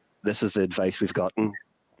 and this is the advice we've gotten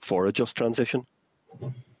for a just transition.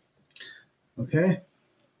 Okay.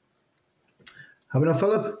 Have enough,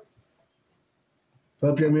 Philip?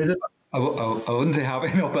 Philip, you're muted. I wouldn't say have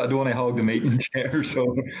enough, but I don't want to hog the meeting, Chair,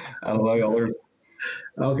 so I'll allow others.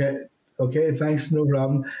 Okay, thanks, no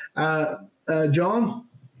problem. John?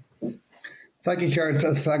 Thank you, Chair.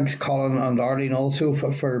 Thanks, Colin and Arlene, also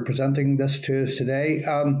for presenting this to us today.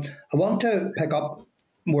 I want to pick up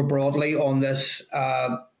more broadly on this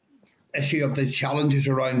issue of the challenges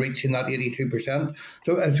around reaching that 82%.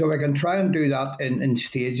 So I can try and do that in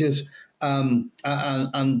stages and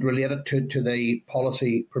relate it to the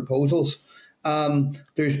policy proposals.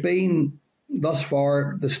 There's been, thus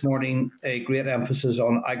far this morning, a great emphasis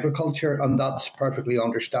on agriculture, and that's perfectly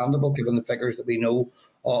understandable given the figures that we know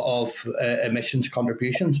of emissions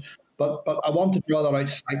contributions. But I want to draw that out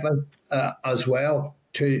slightly as well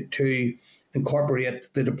to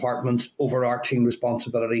incorporate the department's overarching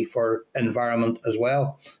responsibility for environment as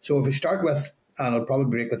well. So if we start with, and I'll probably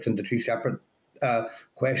break this into two separate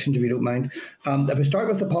questions if you don't mind. If we start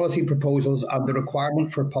with the policy proposals and the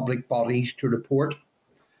requirement for public bodies to report,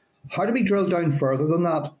 how do we drill down further than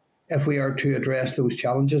that if we are to address those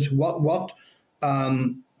challenges? What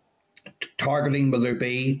targeting will there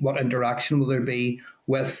be? What interaction will there be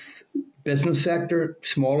with business sector,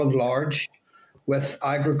 small and large, with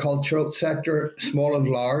agricultural sector, small and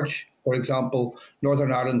large? For example,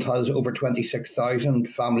 Northern Ireland has over 26,000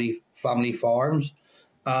 family farms.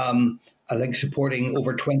 I think supporting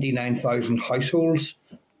over 29,000 households,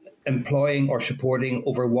 employing or supporting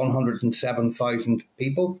over 107,000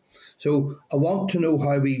 people. So I want to know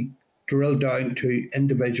how we drill down to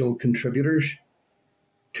individual contributors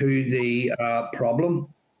to the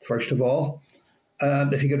problem, first of all.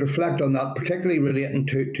 If you could reflect on that, particularly relating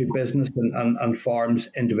to business and farms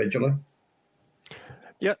individually.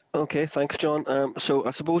 Yeah, okay, thanks, John. So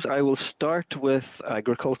I suppose I will start with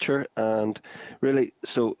agriculture, and really,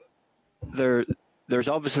 so there is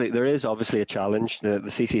obviously a challenge. The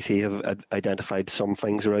CCC have identified some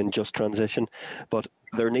things around just transition, but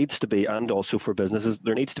there needs to be, and also for businesses,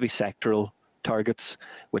 there needs to be sectoral targets,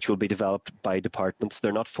 which will be developed by departments.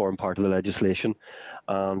 They're not form part of the legislation,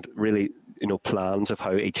 and really, plans of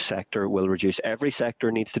how each sector will reduce. Every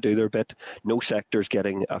sector needs to do their bit. No sector is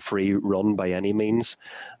getting a free run by any means.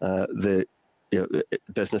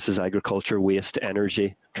 Businesses, agriculture, waste,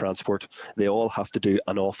 energy, transport, they all have to do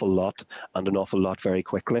an awful lot, and an awful lot very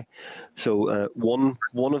quickly. So one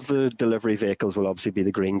of the delivery vehicles will obviously be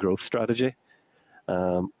the green growth strategy.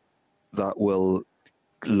 That will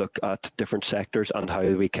look at different sectors and how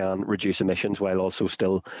we can reduce emissions while also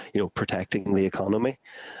still, protecting the economy.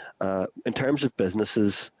 In terms of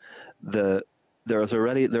businesses, there are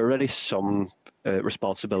already some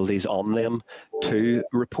responsibilities on them to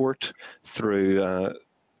report through a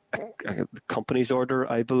company's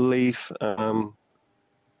order, I believe. I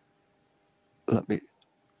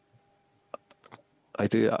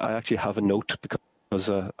actually have a note because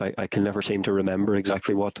I can never seem to remember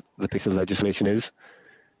exactly what the piece of legislation is.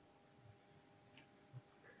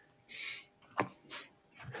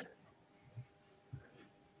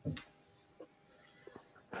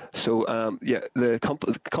 So, the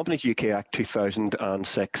Companies UK Act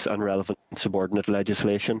 2006 and relevant subordinate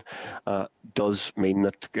legislation does mean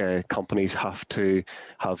that companies have to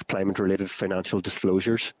have climate-related financial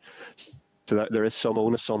disclosures. So that there is some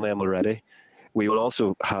onus on them already. We will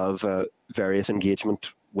also have various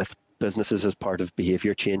engagement with businesses as part of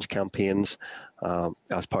behaviour change campaigns,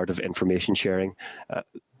 as part of information sharing.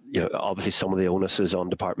 Obviously some of the onus is on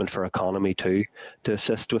Department for Economy too, to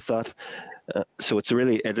assist with that. So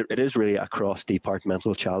it is really a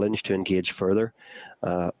cross-departmental challenge to engage further.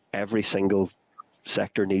 Every single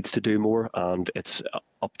sector needs to do more, and it's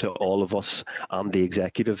up to all of us and the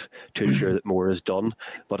executive to ensure that more is done.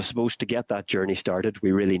 But I suppose to get that journey started,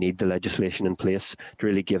 we really need the legislation in place to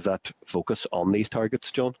really give that focus on these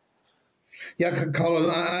targets, John. Yeah, Colin,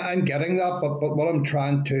 I'm getting that, but what I'm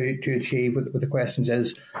trying to achieve with the questions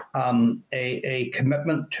is a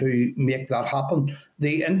commitment to make that happen.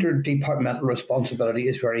 The interdepartmental responsibility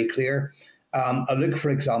is very clear. I look, for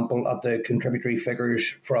example, at the contributory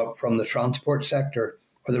figures from the transport sector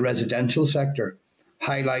or the residential sector,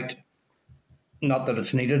 highlight, not that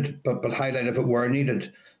it's needed, but highlight if it were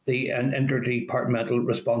needed, the interdepartmental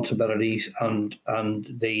responsibilities and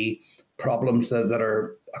the problems that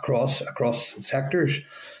are across sectors.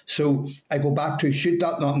 So I go back to, should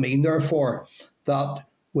that not mean, therefore, that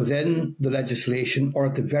within the legislation, or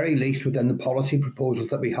at the very least within the policy proposals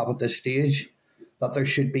that we have at this stage, that there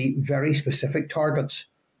should be very specific targets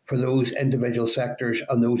for those individual sectors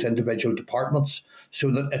and those individual departments, so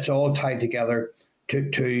that it's all tied together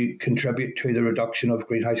to contribute to the reduction of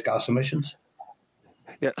greenhouse gas emissions?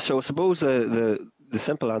 Yeah, so I suppose the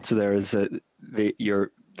simple answer there is that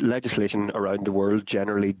your legislation around the world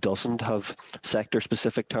generally doesn't have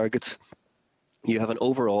sector-specific targets. You have an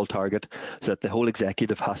overall target, so that the whole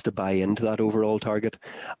executive has to buy into that overall target,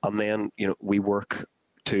 and then we work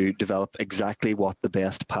to develop exactly what the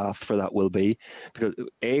best path for that will be. Because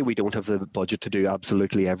A, we don't have the budget to do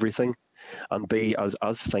absolutely everything, and B,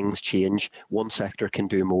 as things change, one sector can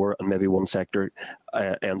do more, and maybe one sector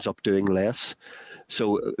ends up doing less.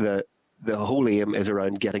 So the whole aim is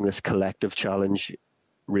around getting this collective challenge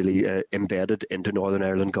really embedded into Northern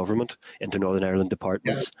Ireland government, into Northern Ireland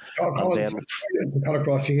departments. Yeah. Cut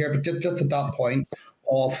across you here, but just at that point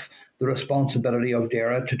of the responsibility of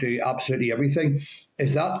DAERA to do absolutely everything,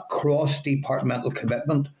 is that cross-departmental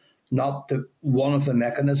commitment not one of the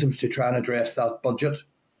mechanisms to try and address that budget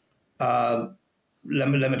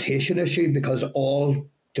limitation issue? Because all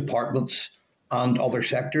departments and other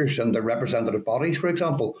sectors and their representative bodies, for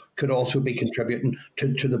example, could also be contributing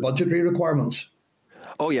to the budgetary requirements.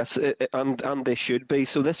 Oh yes, and they should be.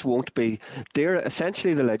 So this won't be DAERA.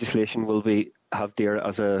 Essentially, the legislation will have DAERA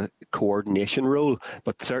as a coordination role,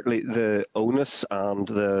 but certainly the onus and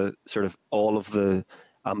the sort of all of the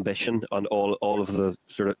ambition and all of the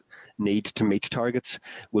sort of need to meet targets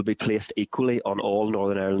will be placed equally on all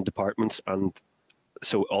Northern Ireland departments, and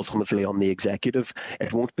so ultimately on the executive.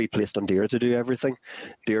 It won't be placed on DAERA to do everything.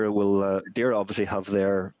 DAERA obviously have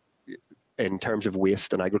their, in terms of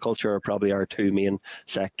waste and agriculture, are probably our two main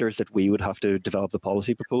sectors that we would have to develop the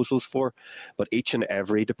policy proposals for. But each and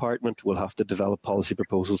every department will have to develop policy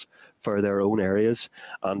proposals for their own areas,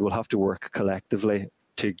 and will have to work collectively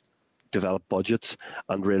to develop budgets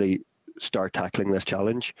and really start tackling this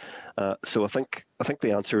challenge. So I think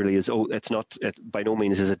the answer really is, by no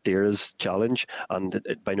means is it DAERA's challenge, and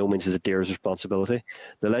by no means is it DAERA's responsibility.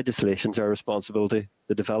 The legislation's our responsibility.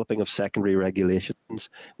 The developing of secondary regulations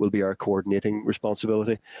will be our coordinating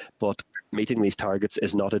responsibility. But meeting these targets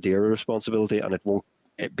is not a DAERA responsibility, and it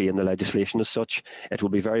it be in the legislation as such. It will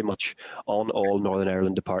be very much on all Northern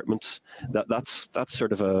Ireland departments. That's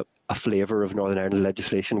sort of a flavour of Northern Ireland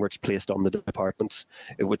legislation where it's placed on the departments,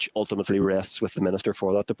 which ultimately rests with the minister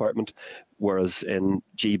for that department. Whereas in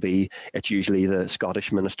GB, it's usually the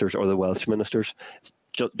Scottish ministers or the Welsh ministers.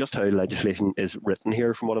 Just how legislation is written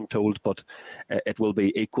here, from what I'm told, but it will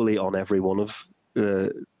be equally on every one of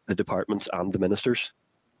the departments and the ministers.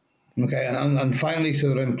 Okay, and finally, so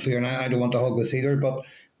that I'm clear, and I don't want to hog this either, but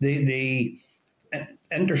the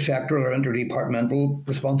intersectoral or interdepartmental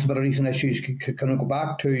responsibilities and issues, can I go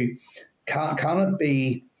back to, can it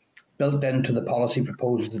be built into the policy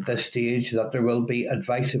proposals at this stage that there will be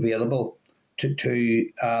advice available to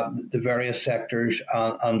the various sectors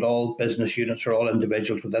and all business units or all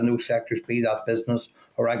individuals within those sectors, be that business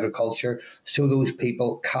or agriculture, so those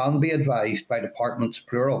people can be advised by departments,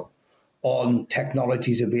 plural, on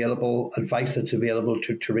technologies available, advice that's available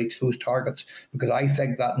to reach those targets? Because I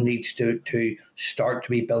think that needs to start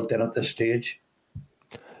to be built in at this stage.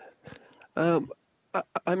 I'm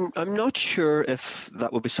not sure if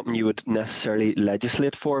that would be something you would necessarily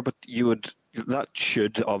legislate for, but that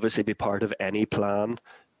should obviously be part of any plan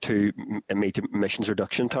to meet emissions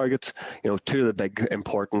reduction targets. Two of the big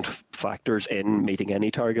important factors in meeting any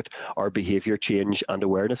target are behaviour change and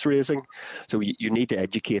awareness raising. So you need to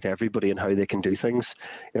educate everybody on how they can do things.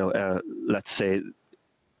 Let's say,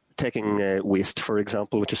 taking waste, for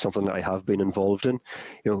example, which is something that I have been involved in.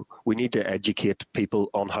 We need to educate people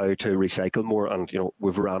on how to recycle more, and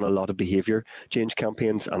we've ran a lot of behaviour change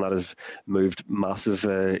campaigns, and that has moved massive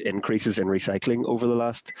increases in recycling over the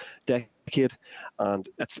last decade. And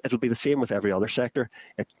it'll be the same with every other sector.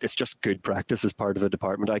 It's just good practice as part of a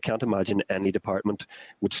department. I can't imagine any department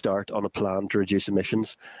would start on a plan to reduce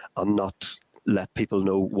emissions and not let people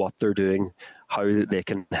know what they're doing, how they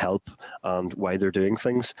can help, and why they're doing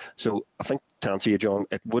things. So I think, to answer you, John,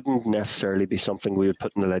 it wouldn't necessarily be something we would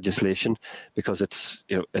put in the legislation, because it's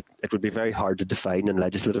it would be very hard to define in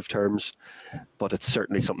legislative terms, but it's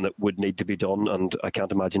certainly something that would need to be done, and I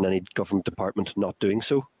can't imagine any government department not doing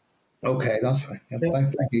so. Okay, that's fine.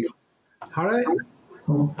 Thank you. All right.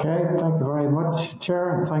 Okay, thank you very much,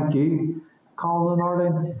 Chair, and thank you, Colin and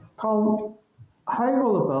Arlene. Colin, how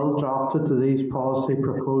will the bill drafted to these policy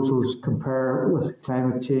proposals compare with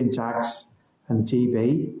Climate Change Acts and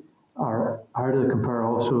GB? Or how do they compare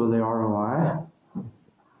also with the ROI?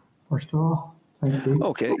 First of all, thank you.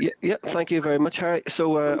 Okay, yeah, thank you very much, Harry.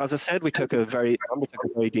 So, as I said, we took a very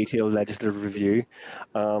detailed legislative review,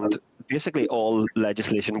 and basically all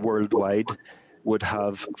legislation worldwide would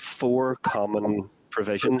have four common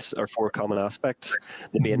provisions or four common aspects.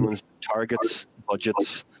 The main ones: targets,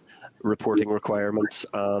 budgets, reporting requirements,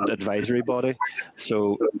 and advisory body.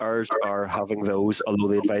 So ours are having those, although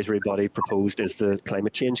the advisory body proposed is the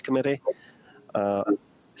Climate Change Committee.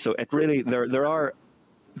 So it really, there are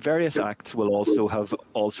various acts will also have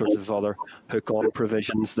all sorts of other hook-on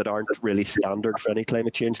provisions that aren't really standard for any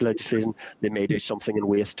climate change legislation. They may do something in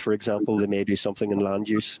waste, for example, they may do something in land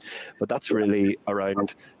use, but that's really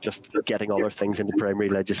around just getting other things into primary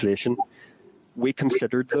legislation. We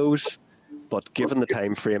considered those, but given the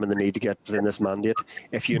time frame and the need to get within this mandate,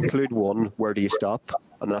 if you include one, where do you stop?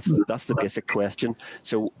 And that's the basic question.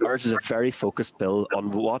 So ours is a very focused bill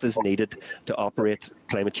on what is needed to operate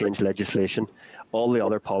climate change legislation. All the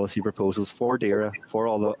other policy proposals for DAERA, for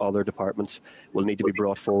all the other departments, will need to be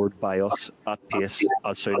brought forward by us at pace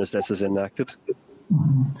as soon as this is enacted.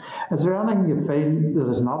 Is there anything you feel that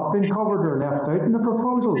has not been covered or left out in the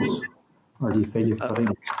proposals? Or do you feel you've got it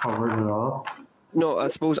covered at all? No, I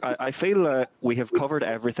suppose I feel we have covered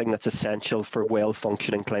everything that's essential for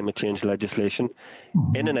well-functioning climate change legislation.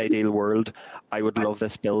 In an ideal world, I would love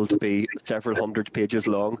this bill to be several hundred pages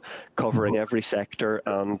long, covering every sector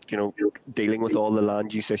and dealing with all the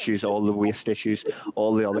land use issues, all the waste issues,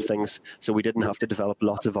 all the other things, so we didn't have to develop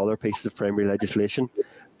lots of other pieces of primary legislation.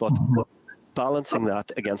 But balancing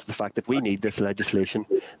that against the fact that we need this legislation,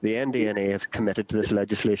 the NDNA have committed to this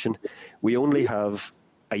legislation. We only have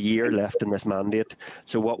a year left in this mandate,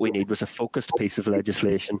 so what we need was a focused piece of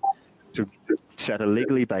legislation to set a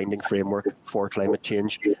legally binding framework for climate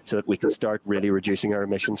change so that we can start really reducing our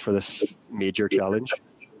emissions for this major challenge.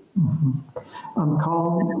 And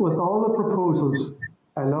Colin, with all the proposals,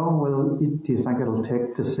 how long do you think it'll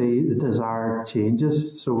take to see the desired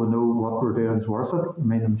changes so we know what we're doing is worth it? I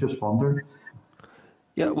mean, I'm just wondering.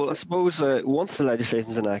 Yeah, well, I suppose once the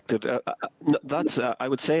legislation is enacted, that's I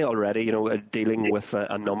would say already, dealing with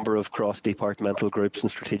a number of cross-departmental groups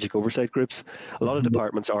and strategic oversight groups. A lot of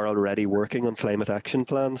departments are already working on climate action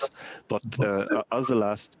plans, but as the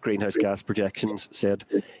last greenhouse gas projections said,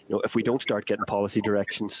 if we don't start getting policy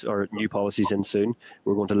directions or new policies in soon,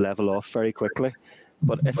 we're going to level off very quickly.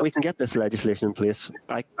 But if we can get this legislation in place,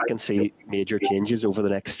 I can see major changes over the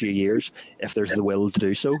next few years if there's the will to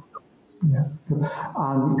do so. Yeah.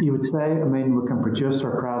 And you would say, I mean, we can produce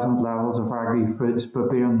our present levels of agri-foods by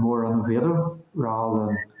being more innovative rather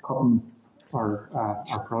than cutting our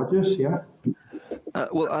produce, yeah?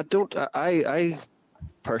 Well, I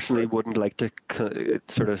personally wouldn't like to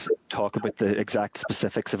sort of talk about the exact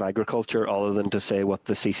specifics of agriculture other than to say what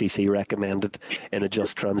the CCC recommended in a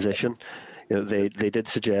just transition. They did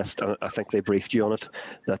suggest, I think they briefed you on it,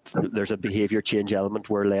 that there's a behaviour change element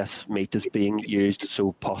where less meat is being used,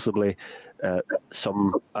 so possibly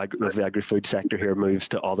some of the agri-food sector here moves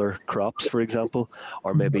to other crops, for example,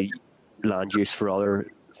 or maybe land use for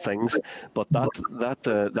other things. But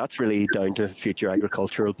that's really down to future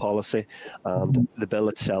agricultural policy, and the bill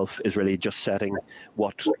itself is really just setting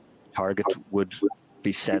what target would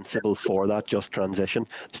be sensible for that just transition.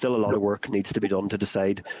 Still a lot of work needs to be done to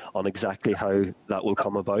decide on exactly how that will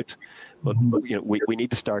come about, but we need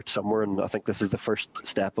to start somewhere, and I think this is the first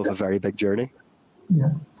step of a very big journey.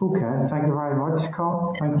 Yeah, okay, thank you very much,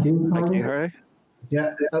 Colin. Thank you. Thank you, Harry.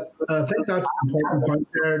 Yeah, I think that's an important point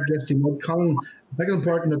there, just Colin. I think it's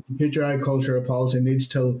important that the future agricultural policy needs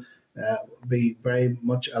to be very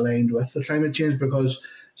much aligned with the climate change, because,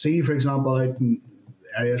 see, for example, out in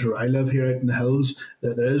areas where I live here out in the hills,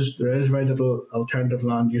 there is very little alternative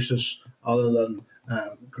land uses other than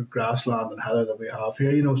grassland and heather that we have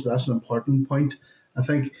here, so that's an important point, I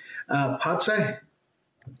think. Patsy?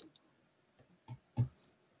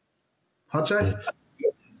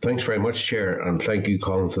 Thanks very much, Chair, and thank you,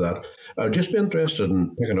 Colin, for that. I'd just be interested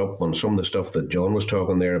in picking up on some of the stuff that John was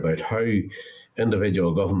talking there about how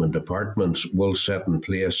individual government departments will set in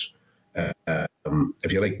place,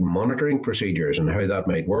 if you like, monitoring procedures and how that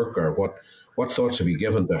might work, or what thoughts have you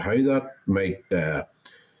given to how that might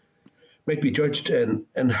be judged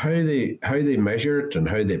and how they measure it and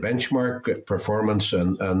how they benchmark performance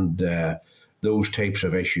and those types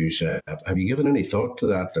of issues. Have you given any thought to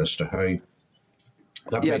that as to how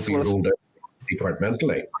that might be rolled out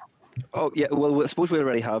departmentally? Oh yeah, well, I suppose we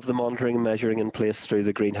already have the monitoring and measuring in place through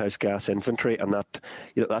the greenhouse gas inventory, and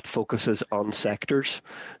that focuses on sectors.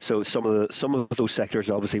 So some of those sectors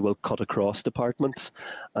obviously will cut across departments,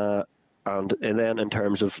 and then in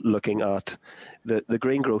terms of looking at the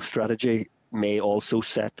green growth strategy may also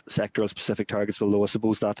set sectoral specific targets, although I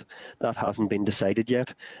suppose that hasn't been decided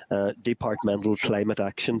yet. Departmental climate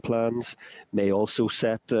action plans may also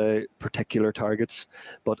set particular targets,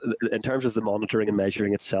 but in terms of the monitoring and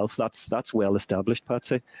measuring itself, that's well established,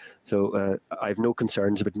 Patsy. So I have no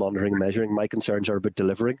concerns about monitoring and measuring. My concerns are about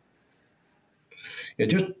delivering. Yeah,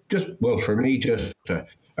 well, for me, just a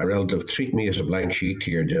relative, treat me as a blank sheet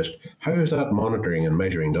here. Just how is that monitoring and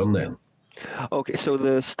measuring done then? Okay, so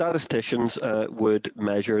the statisticians would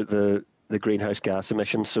measure the greenhouse gas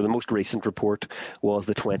emissions. So the most recent report was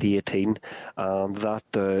the 2018, and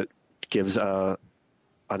that gives an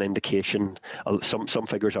indication. Some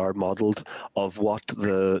figures are modelled of what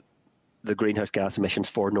the greenhouse gas emissions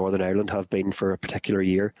for Northern Ireland have been for a particular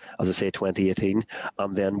year, as I say, 2018,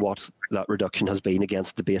 and then what that reduction has been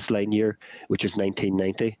against the baseline year, which is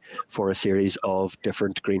 1990, for a series of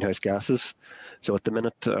different greenhouse gases. So at the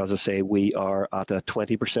minute, as I say, we are at a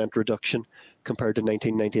 20% reduction compared to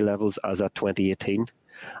 1990 levels as at 2018.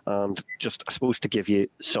 And just, I suppose, to give you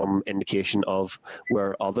some indication of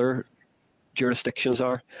where other jurisdictions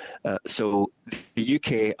are. So the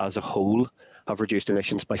UK as a whole have reduced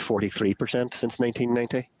emissions by 43% since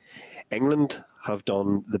 1990. England have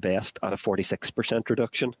done the best at a 46%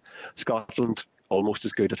 reduction. Scotland almost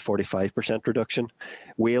as good at 45% reduction.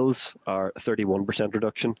 Wales are 31%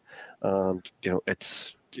 reduction, and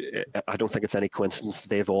I don't think it's any coincidence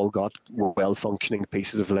they've all got well-functioning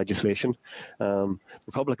pieces of legislation. The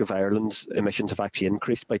Republic of Ireland's emissions have actually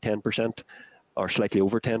increased by 10%, or slightly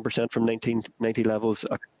over 10% from 1990 levels,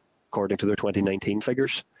 according to their 2019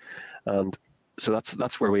 figures. And so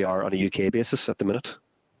that's where we are on a UK basis at the minute.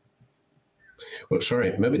 Well,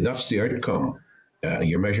 sorry, maybe that's the outcome.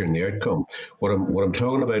 You're measuring the outcome. What I'm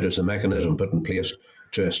talking about is the mechanism put in place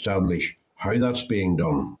to establish how that's being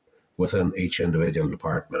done within each individual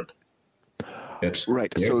department. It's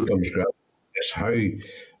right. So it's how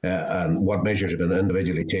and what measures have been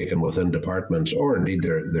individually taken within departments, or indeed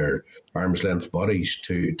their arm's length bodies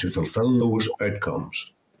to fulfil those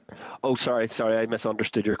outcomes. Oh, sorry, I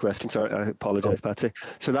misunderstood your question. Sorry, I apologise, Patsy.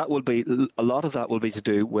 So that will be, a lot of that will be to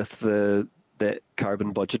do with the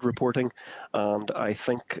carbon budget reporting, and I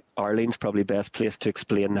think Arlene's probably best placed to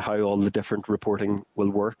explain how all the different reporting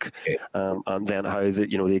will work, and then how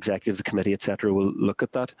the executive, the committee, etc., will look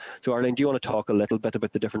at that. So Arlene, do you want to talk a little bit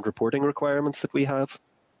about the different reporting requirements that we have?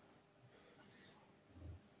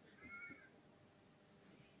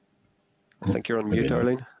 I think you're on mute,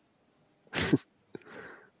 Arlene.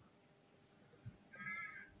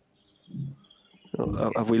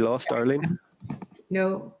 Have we lost Arlene?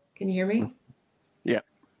 No, can you hear me?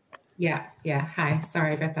 Yeah. Hi,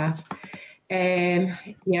 sorry about that.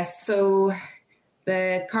 Yes, so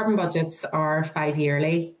the carbon budgets are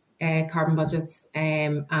 5-yearly carbon budgets,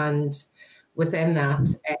 and within that,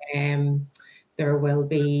 there will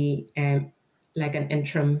be like an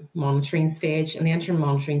interim monitoring stage, and the interim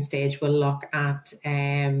monitoring stage will look at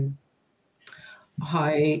how,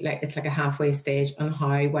 it's like a halfway stage on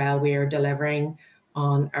how well we are delivering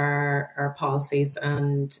on our policies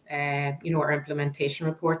and our implementation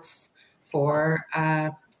reports for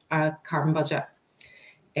a carbon budget.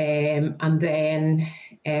 And then,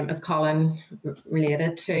 as Colin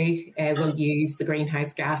related to, we'll use the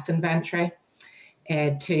greenhouse gas inventory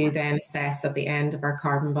to then assess at the end of our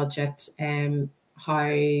carbon budget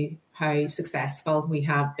how successful we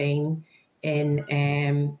have been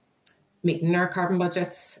in meeting our carbon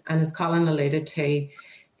budgets. And as Colin alluded to,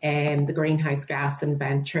 the greenhouse gas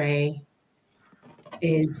inventory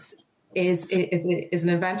is an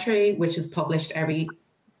inventory which is published every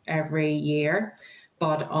year,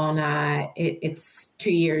 but it's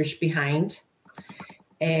 2 years behind.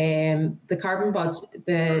 The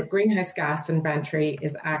greenhouse gas inventory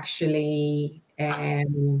is actually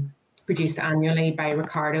produced annually by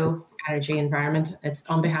Ricardo Energy Environment. It's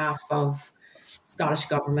on behalf of Scottish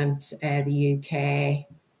Government, the UK,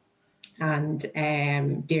 and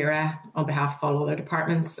DERA on behalf of all other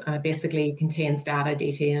departments. And it basically contains data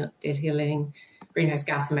detailing greenhouse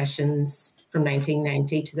gas emissions from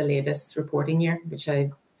 1990 to the latest reporting year, which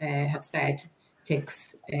I have said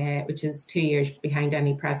takes, which is 2 years behind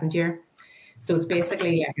any present year. So it's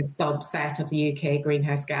basically like a subset of the UK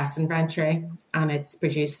greenhouse gas inventory, and it's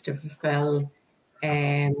produced to fulfil,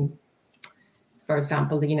 for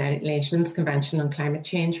example, the United Nations Convention on Climate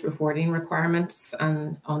Change reporting requirements,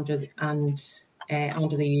 and under the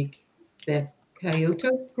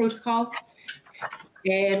Kyoto Protocol.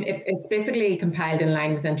 It's basically compiled in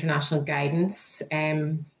line with international guidance,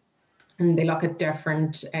 and they look at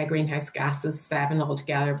different greenhouse gases, 7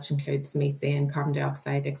 altogether, which includes methane, carbon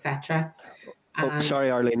dioxide, etc. Sorry,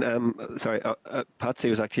 Arlene. Patsy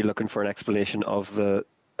was actually looking for an explanation of the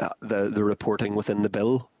reporting within the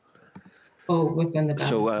bill. Oh, within the bill.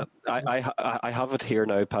 So I have it here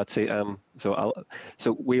now, Patsy.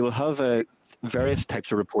 So we will have various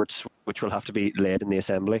types of reports which will have to be led in the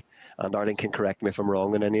Assembly, and Arlene can correct me if I'm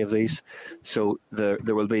wrong in any of these. So there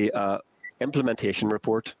will be an implementation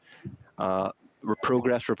report, a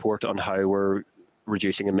progress report on how we're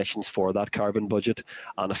reducing emissions for that carbon budget,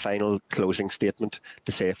 and a final closing statement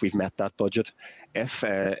to say if we've met that budget. If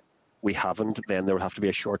we haven't, then there will have to be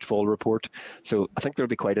a shortfall report. So I think there will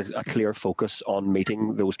be quite a clear focus on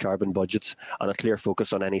meeting those carbon budgets, and a clear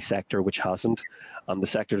focus on any sector which hasn't. And the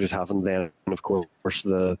sectors that haven't, then of course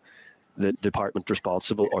the department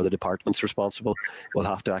responsible or the departments responsible will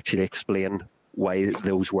have to actually explain why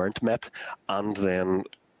those weren't met, and then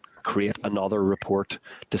create another report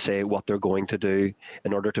to say what they're going to do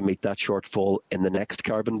in order to meet that shortfall in the next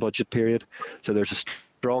carbon budget period. So there's a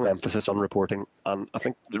strong emphasis on reporting, and I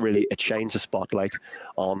think really it shines a spotlight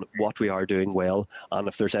on what we are doing well, and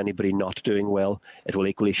if there's anybody not doing well, it will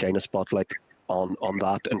equally shine a spotlight on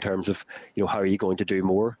that in terms of, how are you going to do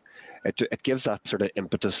more. It gives that sort of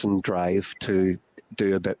impetus and drive to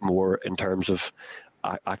do a bit more in terms of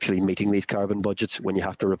actually meeting these carbon budgets when you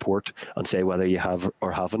have to report and say whether you have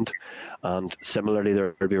or haven't. And similarly,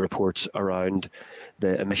 there will be reports around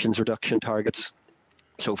the emissions reduction targets.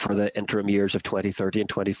 So for the interim years of 2030 and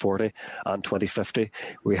 2040 and 2050,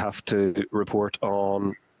 we have to report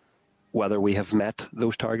on whether we have met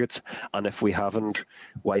those targets, and if we haven't,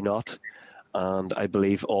 why not. And I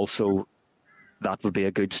believe also that will be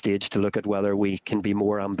a good stage to look at whether we can be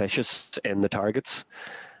more ambitious in the targets.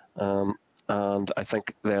 And I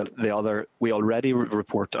think we already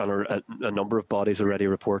report, and a number of bodies already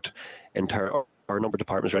report or a number of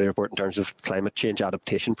departments already report in terms of climate change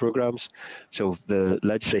adaptation programs. So the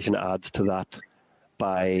legislation adds to that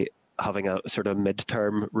by having a sort of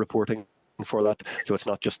mid-term reporting for that. So it's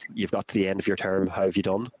not just you've got to the end of your term, how have you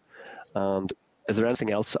done? And is there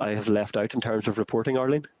anything else I have left out in terms of reporting,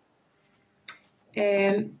 Arlene?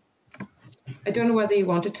 I don't know whether you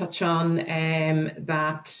want to touch on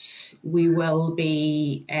that we will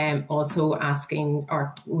be also asking,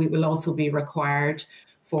 or we will also be required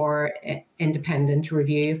for independent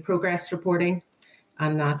review of progress reporting,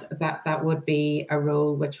 and that would be a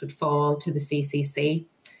role which would fall to the CCC.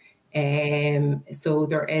 So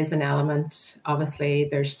there is an element, obviously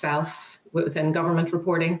there's self within government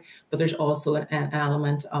reporting, but there's also an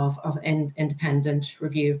element of independent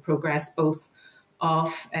review of progress, both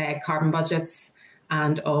of carbon budgets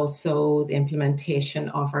and also the implementation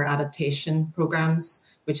of our adaptation programs,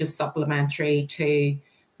 which is supplementary to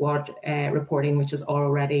what reporting which is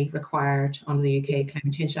already required under the UK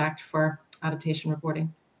Climate Change Act for adaptation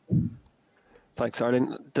reporting. Thanks,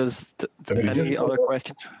 Arlene. Any other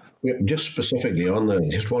questions? Just specifically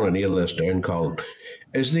on just want to nail this down, Colin.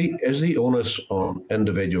 Is the onus on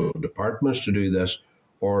individual departments to do this,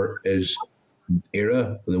 or is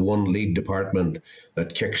ERA the one lead department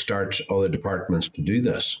that kickstarts other departments to do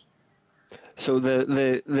this? So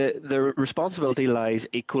the responsibility lies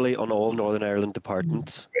equally on all Northern Ireland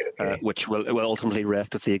departments, which will ultimately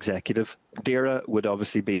rest with the executive. DERA would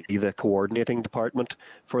obviously be the coordinating department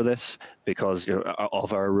for this because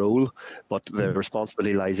of our role, but the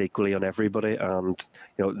responsibility lies equally on everybody, and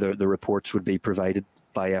the reports would be provided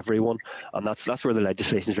by everyone, and that's where the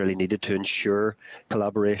legislation is really needed to ensure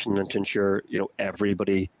collaboration and to ensure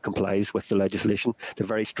everybody complies with the legislation. It's a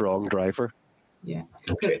very strong driver. Yeah.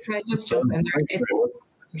 Okay. Can I just jump in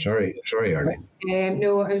there? Sorry, Arlene.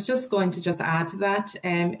 No, I was just going to add to that.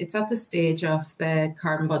 It's at the stage of the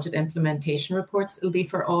carbon budget implementation reports. It'll be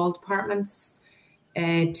for all departments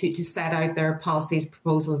to set out their policies,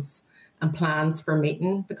 proposals and plans for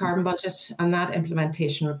meeting the carbon budget, and that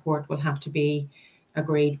implementation report will have to be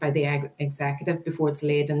agreed by the executive before it's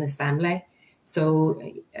laid in the Assembly. So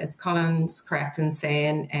as Colin's correct in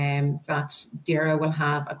saying that DERA will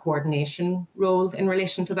have a coordination role in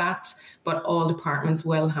relation to that, but all departments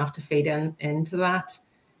will have to feed into that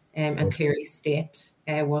and clearly state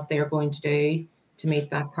what they're going to do to meet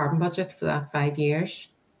that carbon budget for that 5 years.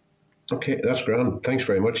 Okay, that's grand. Thanks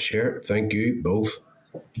very much, Chair. Thank you both.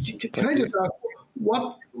 Can I just ask,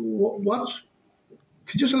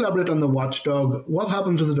 could you just elaborate on the watchdog? What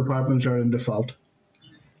happens if the departments are in default?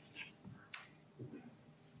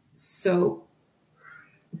 So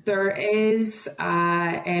there is,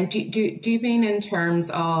 do you mean in terms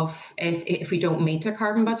of if we don't meet a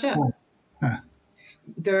carbon budget?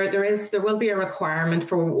 There will be a requirement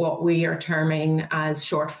for what we are terming as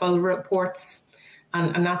shortfall reports.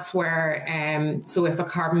 And that's where, so if a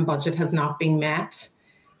carbon budget has not been met,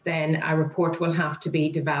 then a report will have to be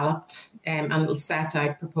developed and it'll set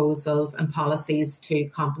out proposals and policies to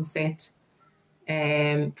compensate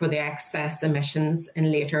for the excess emissions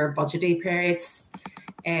in later budgetary periods.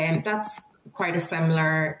 That's quite a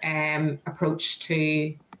similar approach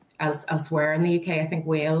to elsewhere in the UK. I think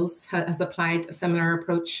Wales has applied a similar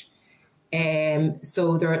approach.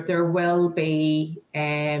 So there will be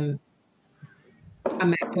a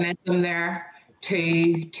mechanism there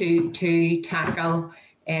to tackle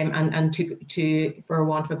and to, for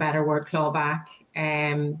want of a better word, claw back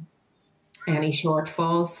any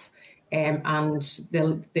shortfalls. And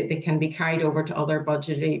they can be carried over to other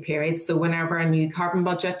budgetary periods. So whenever a new carbon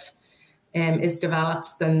budget is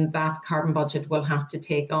developed, then that carbon budget will have to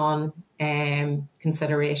take on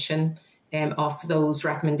consideration of those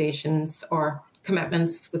recommendations or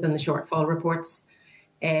commitments within the shortfall reports.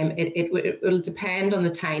 It will depend on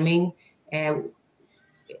the timing.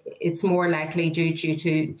 It's more likely due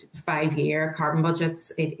to 5-year carbon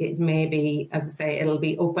budgets. It may be, as I say, it'll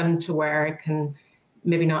be open to where it can,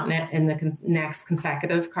 maybe not in the next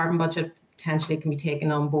consecutive carbon budget, potentially can be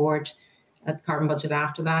taken on board at the carbon budget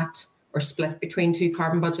after that, or split between 2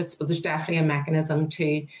 carbon budgets, but there's definitely a mechanism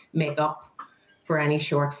to make up for any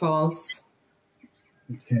shortfalls.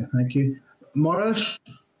 Okay, thank you. Morris?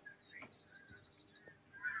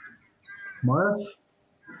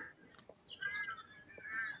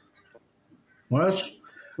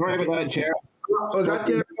 Sorry about that, Chair. Was that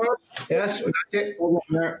you, Morris? Yes,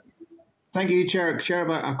 thank you, Chair. Chair,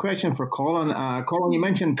 a question for Colin. Colin, you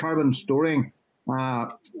mentioned carbon storing.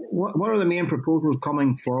 What are the main proposals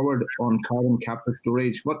coming forward on carbon capture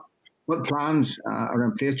storage? What plans are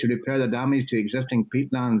in place to repair the damage to existing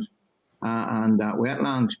peatlands and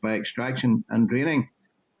wetlands by extraction and draining?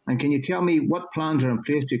 And can you tell me what plans are in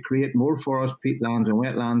place to create more forest, peatlands and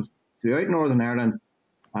wetlands throughout Northern Ireland?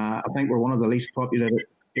 I think we're one of the least populated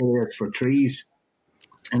areas for trees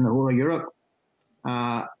in the whole of Europe.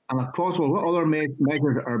 And if possible, what other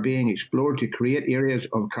measures are being explored to create areas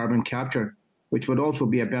of carbon capture, which would also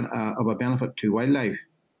be of a benefit to wildlife?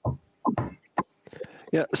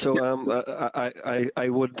 Yeah, so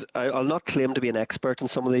I'll not claim to be an expert in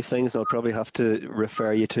some of these things, and I'll probably have to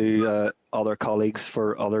refer you to other colleagues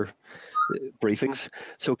for other briefings.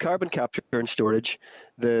 So carbon capture and storage,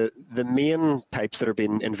 the main types that are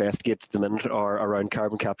being investigated at the minute are around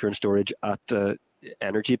carbon capture and storage at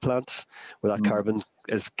energy plants, where that carbon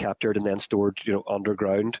is captured and then stored,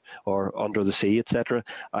 underground or under the sea, etc.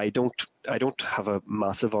 I don't have a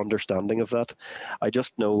massive understanding of that. I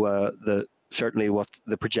just know certainly what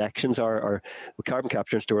the projections are carbon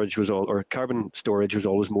capture and storage carbon storage was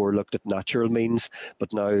always more looked at natural means,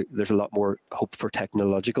 but now there's a lot more hope for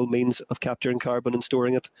technological means of capturing carbon and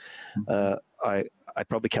storing it. I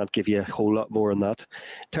probably can't give you a whole lot more on that.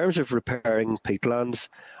 In terms of repairing peatlands,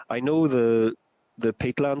 I know the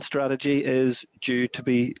peatland strategy is due to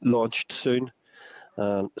be launched soon.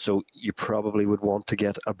 So you probably would want to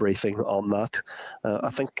get a briefing on that. I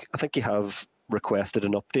think you have requested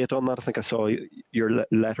an update on that. I think I saw your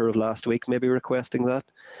letter of last week maybe requesting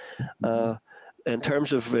that. In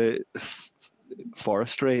terms of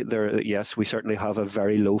forestry, yes, we certainly have a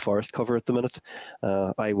very low forest cover at the minute.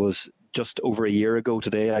 I was just over a year ago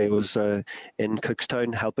today, I was in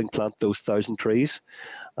Cookstown helping plant those 1,000 trees.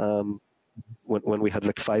 When we had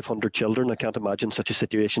like 500 children. I can't imagine such a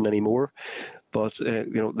situation anymore. But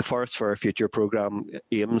the Forests for Our Future programme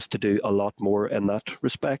aims to do a lot more in that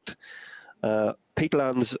respect.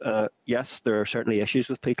 Peatlands, yes, there are certainly issues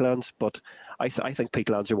with peatlands, but I think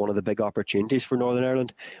peatlands are one of the big opportunities for Northern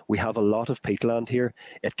Ireland. We have a lot of peatland here.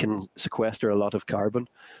 It can sequester a lot of carbon.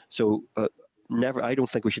 So I don't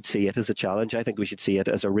think we should see it as a challenge. I think we should see it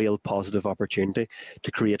as a real positive opportunity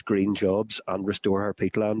to create green jobs and restore our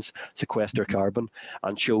peatlands, sequester carbon,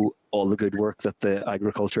 and show all the good work that the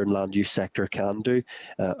agriculture and land use sector can do,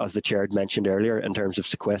 as the chair had mentioned earlier, in terms of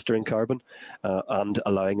sequestering carbon and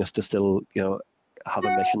allowing us to still, have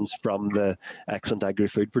emissions from the excellent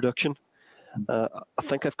agri-food production. I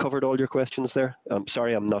think I've covered all your questions there. I'm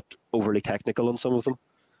sorry I'm not overly technical on some of them.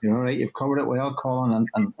 You're all right. You've covered it well, Colin,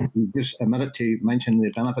 and you just omitted to mention the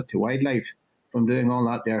benefit to wildlife from doing all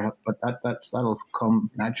that there, but that'll come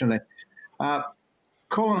naturally.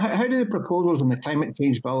 Colin, how do the proposals in the climate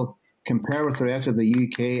change bill compare with the rest of the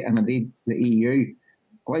UK and indeed the EU?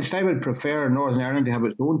 Whilst I would prefer Northern Ireland to have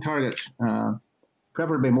its own targets,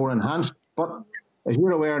 preferably more enhanced, but as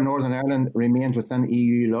you're aware, Northern Ireland remains within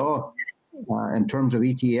EU law in terms of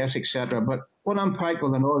ETS, etc. But what impact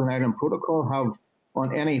will the Northern Ireland Protocol have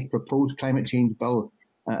on any proposed climate change bill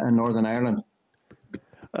in Northern Ireland?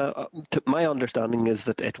 My understanding is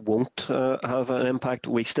that it won't have an impact.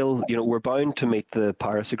 We still, we're bound to meet the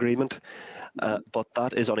Paris Agreement, but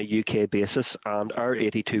that is on a UK basis, and our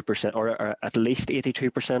 82% or at least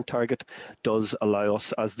 82% target does allow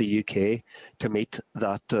us as the UK to meet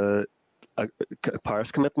that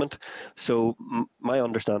Paris commitment. So my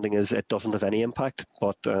understanding is it doesn't have any impact,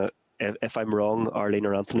 but if I'm wrong, Arlene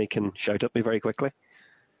or Anthony can shout at me very quickly.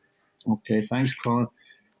 Okay, thanks, Colin.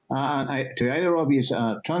 To either of you,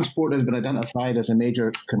 transport has been identified as a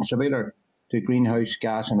major contributor to greenhouse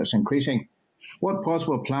gas, and it's increasing. What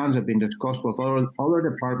possible plans have been discussed with other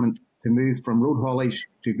departments to move from road haulage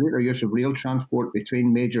to greater use of rail transport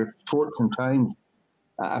between major ports and towns?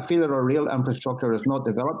 I feel that our rail infrastructure is not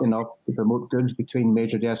developed enough to promote goods between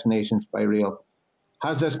major destinations by rail.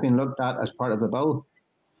 Has this been looked at as part of the bill?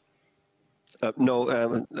 No,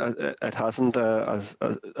 it hasn't. I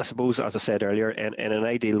suppose, as I said earlier, in an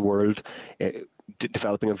ideal world,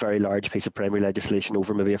 developing a very large piece of primary legislation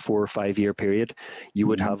over maybe a 4 or 5 year period, you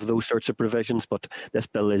would have those sorts of provisions. But this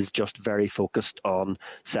bill is just very focused on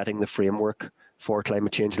setting the framework for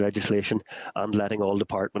climate change legislation and letting all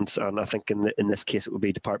departments, and I think in this case it would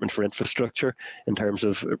be Department for Infrastructure in terms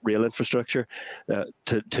of rail infrastructure,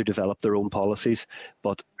 to develop their own policies.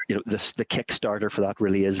 But the kickstarter for that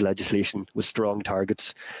really is legislation with strong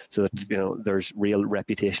targets, so that there's real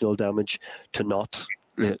reputational damage to not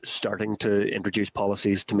starting to introduce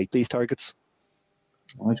policies to meet these targets.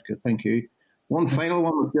 Well, that's good, thank you. One final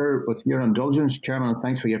one with your indulgence, Chairman, and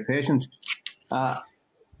thanks for your patience.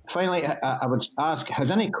 Finally, I would ask,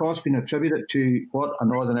 has any cost been attributed to what a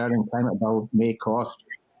Northern Ireland climate bill may cost?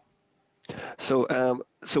 So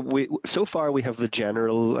far we have the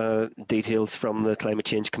general details from the Climate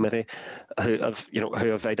Change Committee, who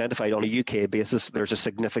have identified on a UK basis there's a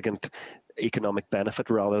significant economic benefit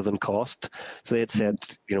rather than cost. So they had said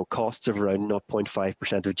costs of around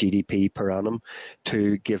 0.5% of GDP per annum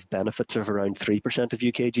to give benefits of around 3% of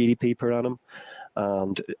UK GDP per annum.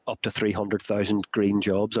 and up to 300,000 green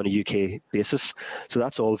jobs on a UK basis. So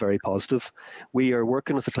that's all very positive. We are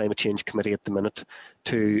working with the Climate Change Committee at the minute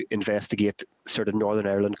to investigate sort of Northern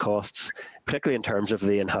Ireland costs, particularly in terms of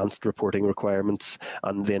the enhanced reporting requirements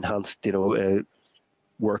and the enhanced,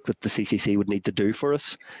 work that the CCC would need to do for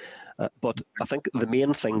us. But I think the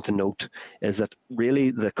main thing to note is that really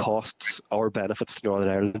the costs or benefits to Northern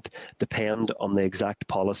Ireland depend on the exact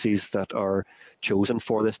policies that are chosen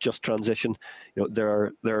for this just transition.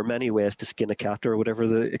 There are many ways to skin a cat, or whatever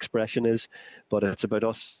the expression is, but it's about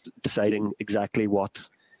us deciding exactly what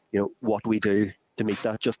we do to meet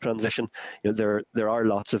that just transition. There are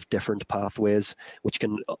lots of different pathways which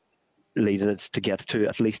can leading us to get to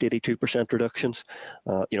at least 82% reductions.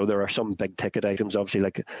 There are some big ticket items, obviously,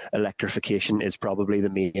 like electrification is probably the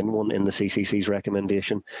main one in the CCC's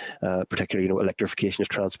recommendation, particularly electrification of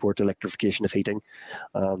transport, electrification of heating.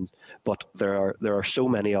 But there are so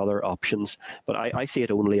many other options. But I see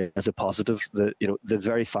it only as a positive. The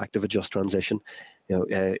very fact of a just transition.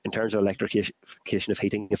 In terms of electrification of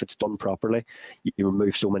heating, if it's done properly, you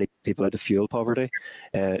remove so many people out of fuel poverty.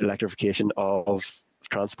 Electrification of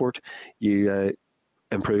transport, you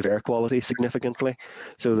improve air quality significantly.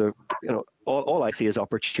 So all I see is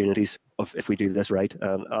opportunities if we do this right.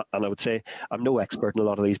 And I would say I'm no expert in a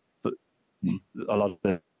lot of these, but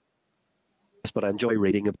I enjoy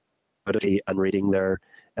reading about it and reading their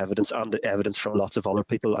evidence and the evidence from lots of other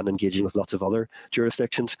people and engaging with lots of other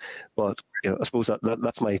jurisdictions. But I suppose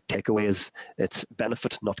that's my takeaway: is it's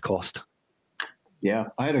benefit, not cost. Yeah,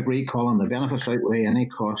 I'd agree, Colin. The benefits outweigh any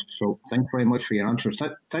cost. So thanks very much for your answers.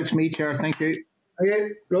 Thanks, me, Chair. Thank you.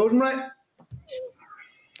 Okay, Rosemary.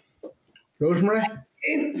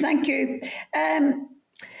 Thank you.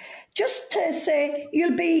 Just to say,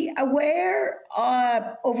 you'll be aware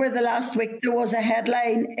over the last week there was a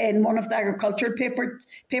headline in one of the agricultural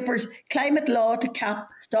papers, Climate Law to Cap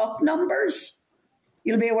Stock Numbers.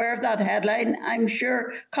 You'll be aware of that headline, I'm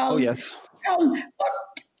sure. Colin, oh, yes. Colin, what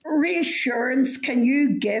reassurance can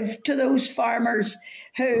you give to those farmers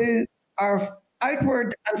who are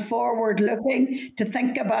outward and forward looking to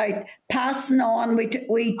think about passing on?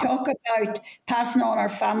 We talk about passing on our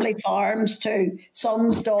family farms to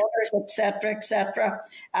sons, daughters, etc.,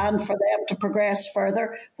 and for them to progress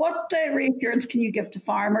further. What reassurance can you give to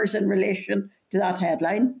farmers in relation to that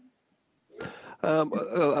headline?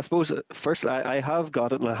 I suppose first I have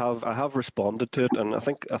got it and I have responded to it, and I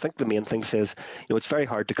think the main thing says it's very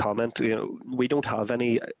hard to comment. We don't have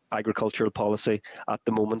any agricultural policy at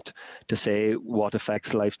the moment to say what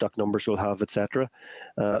effects livestock numbers will have, etc.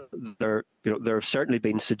 There have certainly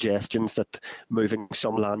been suggestions that moving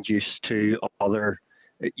some land use to other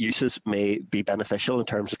uses may be beneficial in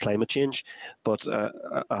terms of climate change, but I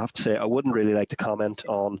have to say I wouldn't really like to comment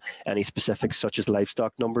on any specifics such as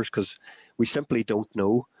livestock numbers, because we simply don't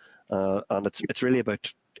know, and it's really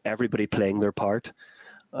about everybody playing their part,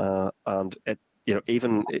 and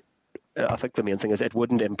I think the main thing is it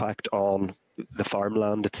wouldn't impact on the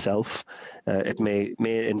farmland itself. It may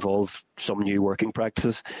involve some new working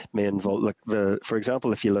practices. It may involve, for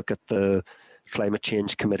example, if you look at the Climate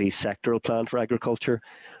Change Committee's sectoral plan for agriculture,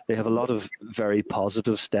 they have a lot of very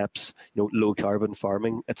positive steps, low carbon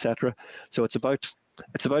farming, etc. So it's about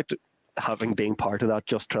being part of that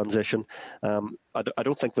just transition. I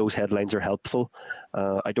don't think those headlines are helpful.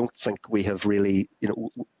 I don't think we have really,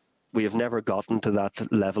 we have never gotten to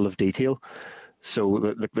that level of detail. So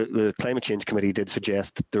the Climate Change Committee did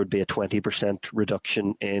suggest that there would be a 20%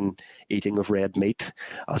 reduction in eating of red meat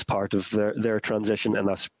as part of their transition, and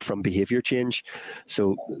that's from behaviour change.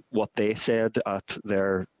 So what they said at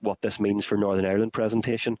their What This Means for Northern Ireland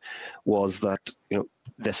presentation was that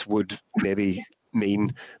this would maybe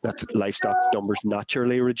mean that livestock numbers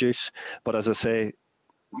naturally reduce. But as I say,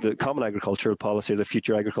 the Common Agricultural Policy, the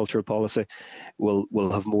future agricultural policy,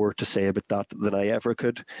 will have more to say about that than I ever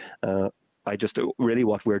could. Really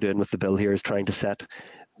what we're doing with the bill here is trying to set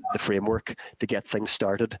the framework to get things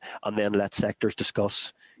started, and then let sectors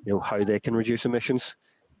discuss, how they can reduce emissions.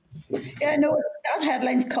 Yeah, no, that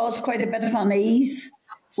headline's caused quite a bit of unease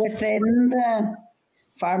within the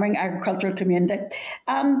farming agricultural community.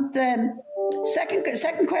 And the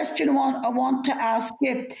second question I want to ask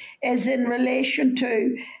you is in relation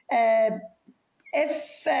to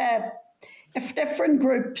if different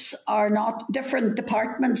groups different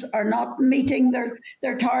departments are not meeting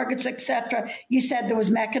their targets, etc. You said there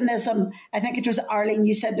was mechanism, I think it was Arlene,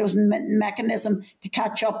 you said there was mechanism to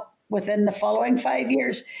catch up within the following 5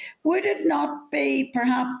 years. Would it not be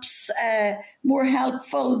perhaps more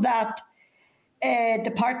helpful that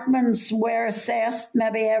departments were assessed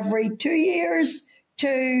maybe every 2 years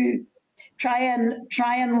to try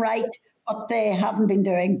and write what they haven't been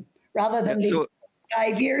doing, rather than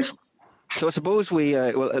 5 years. So I suppose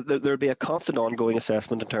there'll be a constant ongoing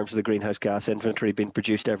assessment in terms of the greenhouse gas inventory being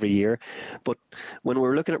produced every year. But when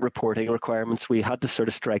we're looking at reporting requirements, we had to sort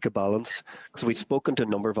of strike a balance, because we've spoken to a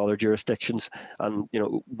number of other jurisdictions, and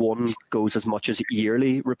one goes as much as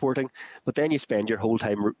yearly reporting, but then you spend your whole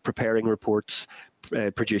time preparing reports,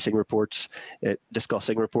 producing reports,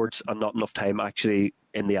 discussing reports, and not enough time actually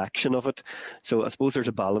in the action of it. So I suppose there's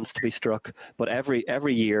a balance to be struck, but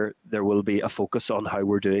every year there will be a focus on how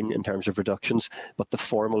we're doing in terms of reductions, but the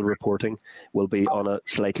formal reporting will be on a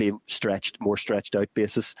slightly more stretched out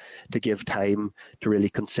basis to give time to really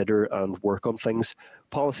consider and work on things.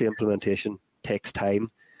 Policy implementation takes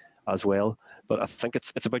time as well, but I think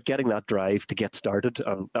it's about getting that drive to get started,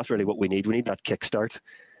 and that's really what we need. We need that kickstart.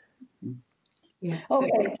 Yeah.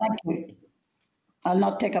 Okay, thank you. I'll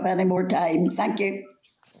not take up any more time. Thank you.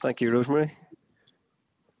 Thank you, Rosemary.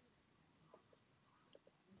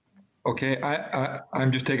 Okay,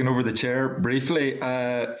 I'm just taking over the chair briefly.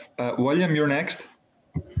 William, you're next.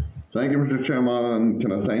 Thank you, Mr. Chairman, and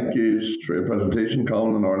can I thank you for your presentation,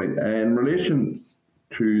 Colin and Arlene. In relation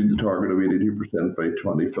to the target of 82% by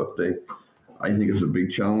 2050, I think it's a big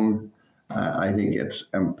challenge. I think it's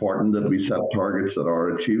important that we set targets that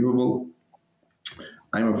are achievable.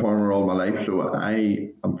 I'm a farmer all my life, so I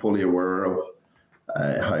am fully aware of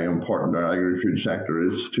how important our agri-food sector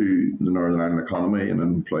is to the Northern Ireland economy, and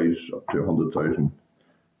employs up to 100,000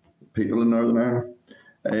 people in Northern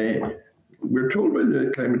Ireland. We're told by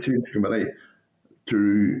the Climate Change Committee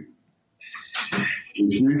to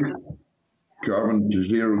reduce carbon to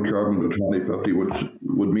zero carbon to 2050, which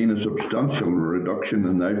would mean a substantial reduction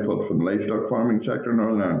in the output from the livestock farming sector in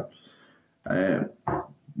Northern Ireland.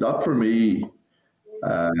 That for me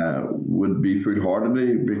would be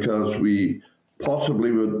foolhardy, because we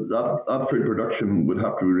possibly would, that food production would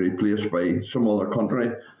have to be replaced by some other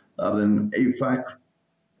country that in fact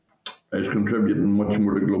is contributing much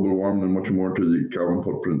more to global warming and much more to the carbon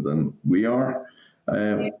footprint than we are.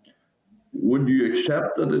 Would you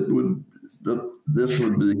accept that this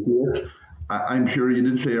would be the case? I'm sure you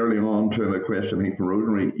did say early on to a question from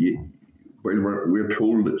Rosemary, we're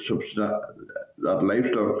told that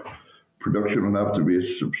livestock production would have to be a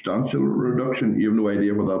substantial reduction. You have no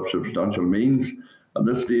idea what that substantial means at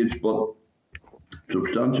this stage, but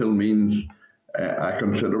substantial means a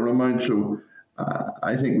considerable amount. So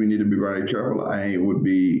I think we need to be very careful. I would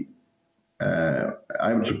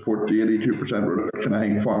support the 82% reduction. I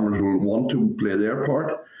think farmers will want to play their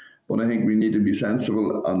part, but I think we need to be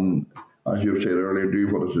sensible and, as you've said earlier, do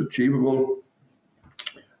what is achievable.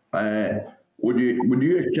 Would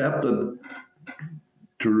you accept that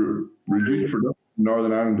to reduce production in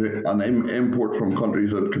Northern Ireland and import from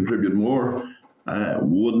countries that contribute more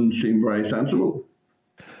wouldn't seem very sensible?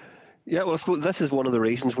 Yeah, well, I suppose this is one of the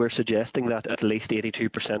reasons we're suggesting that at least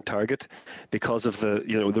 82% target, because of the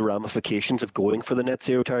the ramifications of going for the net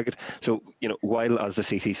zero target. So while, as the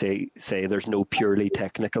CCC say, there's no purely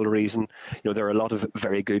technical reason, there are a lot of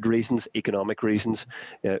very good reasons, economic reasons,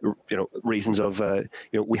 reasons of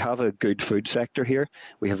we have a good food sector here,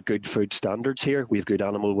 we have good food standards here, we have good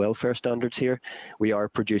animal welfare standards here, we are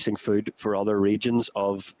producing food for other regions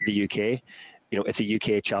of the UK. It's a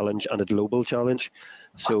UK challenge and a global challenge.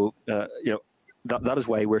 So, that is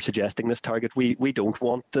why we're suggesting this target. We don't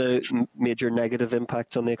want major negative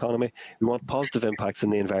impacts on the economy. We want positive impacts in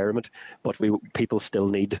the environment, but people still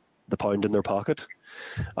need the pound in their pocket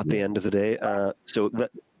at the end of the day. So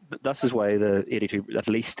this is why the at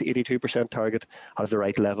least 82% target has the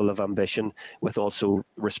right level of ambition, with also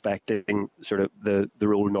respecting sort of the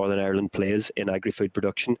role Northern Ireland plays in agri-food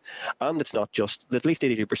production. And it's not just, at least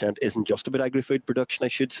 82% isn't just about agri-food production, I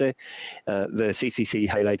should say. The CCC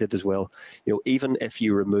highlighted as well, even if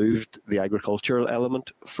you removed the agricultural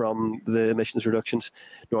element from the emissions reductions,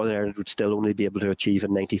 Northern Ireland would still only be able to achieve a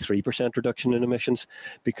 93% reduction in emissions,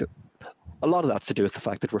 because a lot of that's to do with the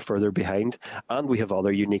fact that we're further behind, and we have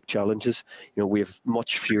other unique challenges. We have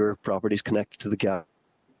much fewer properties connected to the gas.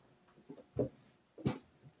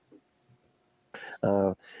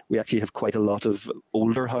 We actually have quite a lot of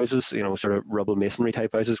older houses, sort of rubble masonry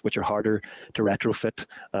type houses, which are harder to retrofit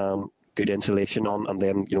good insulation on, and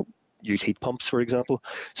then use heat pumps, for example.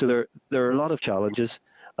 So there are a lot of challenges.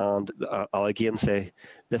 And I'll again say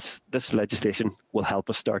this legislation will help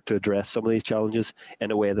us start to address some of these challenges in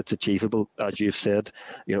a way that's achievable. As you've said,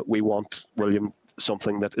 we want, William,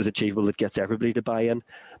 something that is achievable, that gets everybody to buy in.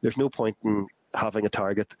 There's no point in having a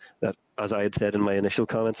target that, as I had said in my initial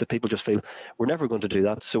comments, that people just feel we're never going to do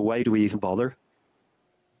that, so why do we even bother?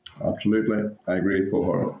 Absolutely. I agree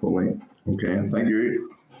fully. Okay, thank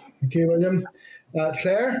you. Thank you, William.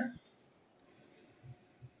 Claire?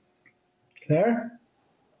 Claire?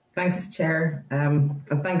 Thanks, Chair. And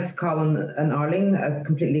thanks, Colin and Arlene. I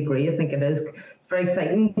completely agree. I think it's very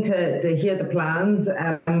exciting to hear the plans,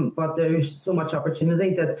 but there's so much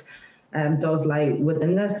opportunity that does lie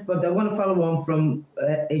within this. But I want to follow on from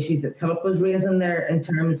issues that Philip was raising there in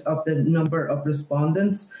terms of the number of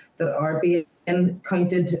respondents that are being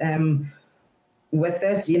counted with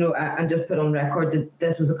this, and just put on record that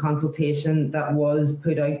this was a consultation that was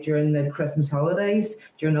put out during the Christmas holidays,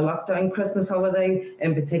 during the lockdown Christmas holiday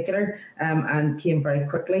in particular, and came very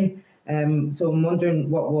quickly. So I'm wondering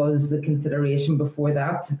what was the consideration before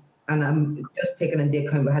that. And I'm just taking into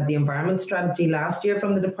account we had the environment strategy last year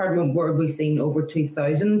from the department where we've seen over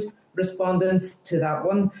 2,000 respondents to that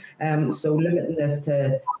one. So limiting this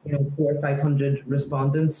to 400 or 500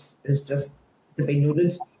 respondents is just to be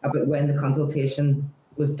noted about when the consultation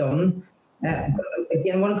was done. But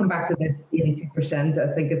again, I want to come back to this 82%.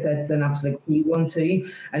 I think it's an absolute key one too.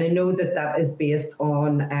 And I know that is based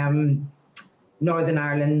on Northern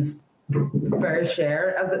Ireland's fair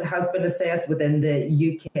share as it has been assessed within the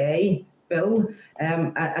UK bill.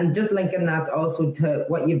 And just linking that also to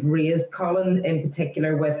what you've raised, Colin, in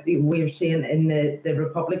particular with, we're seeing in the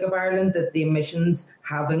Republic of Ireland that the emissions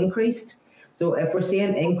have increased. So if we're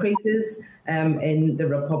seeing increases in the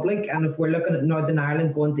Republic, and if we're looking at Northern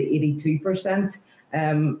Ireland going to 82%,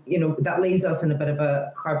 that leaves us in a bit of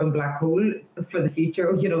a carbon black hole for the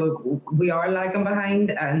future. We are lagging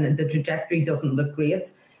behind, and the trajectory doesn't look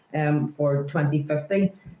great for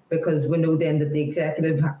 2050, because we know then that the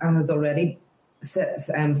executive has already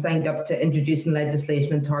signed up to introducing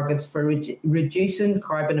legislation and targets for reducing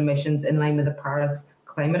carbon emissions in line with the Paris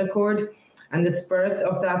Climate Accord. And the spirit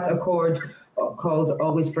of that accord calls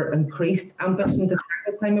always for increased ambition to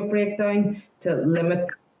tackle climate breakdown, to limit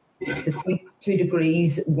to 2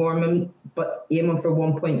 degrees warming, but aiming for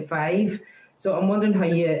 1.5. So I'm wondering how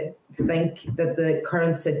you think that the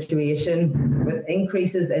current situation with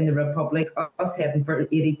increases in the Republic, us heading for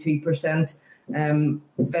 82%,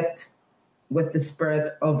 fit with the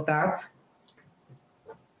spirit of that.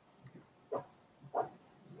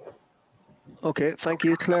 Okay, thank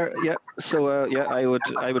you, Claire. Yeah, so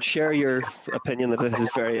I would share your opinion that this is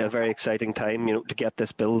a very exciting time, to get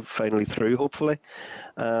this bill finally through, hopefully.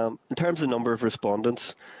 In terms of the number of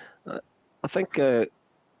respondents, I think,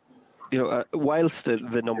 whilst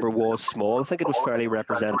the number was small, I think it was fairly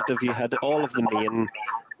representative. You had all of the main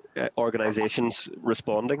organisations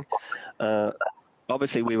responding.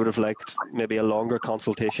 Obviously, we would have liked maybe a longer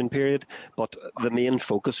consultation period, but the main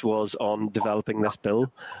focus was on developing this bill,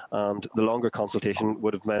 and the longer consultation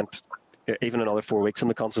would have meant even another 4 weeks in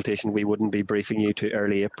the consultation, we wouldn't be briefing you to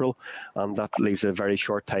early April, and that leaves a very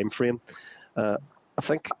short time frame. I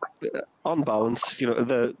think, on balance,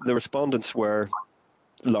 the respondents were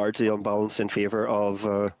largely on balance in favour of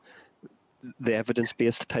the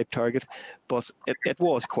evidence-based type target, but it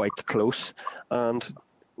was quite close, and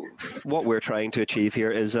what we're trying to achieve here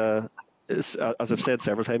is, as I've said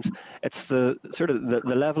several times, it's the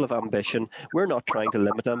level of ambition. We're not trying to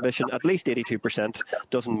limit ambition. At least 82%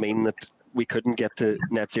 doesn't mean that we couldn't get to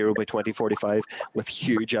net zero by 2045 with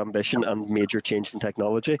huge ambition and major change in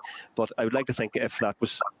technology. But I would like to think if that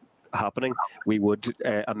was happening, we would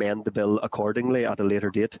amend the bill accordingly at a later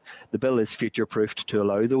date. The bill is future-proofed to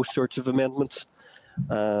allow those sorts of amendments.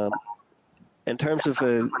 In terms of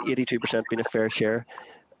 82% being a fair share,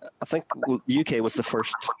 I think the UK was the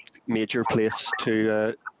first major place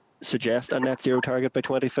to suggest a net zero target by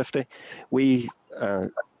 2050. We,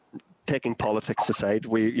 taking politics aside,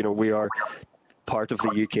 we are part of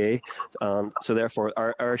the UK, so therefore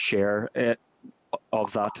our share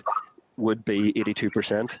of that would be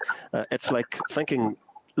 82%. It's like thinking,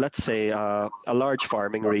 let's say, a large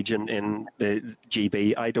farming region in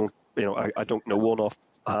GB. I don't know one off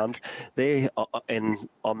hand. They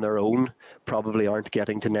on their own probably aren't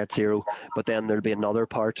getting to net zero, but then there'll be another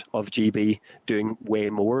part of GB doing way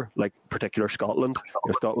more, like particular Scotland.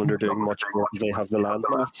 Scotland are doing much more because they have the land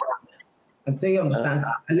mass. I do understand.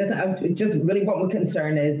 Listen, just really what my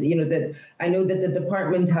concern is, that I know that the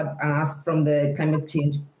department had asked from the Climate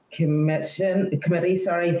Change Committee,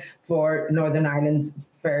 for Northern Ireland's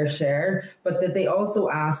fair share, but did they also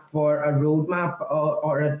ask for a roadmap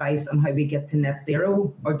or advice on how we get to net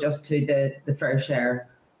zero, or just to the fair share?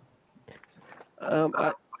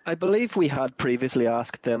 I believe we had previously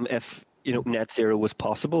asked them if net zero was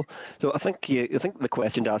possible. So I think the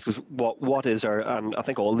question to ask was what is our, and I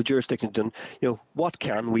think all the jurisdictions done, what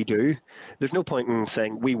can we do? There's no point in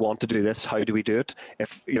saying we want to do this. How do we do it?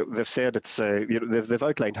 If they've said it's they've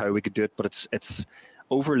outlined how we could do it, but it's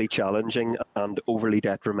overly challenging and overly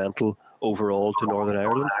detrimental overall to Northern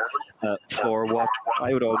Ireland for what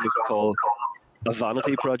I would almost call a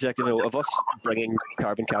vanity project, of us bringing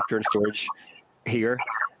carbon capture and storage here.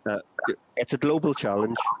 It's a global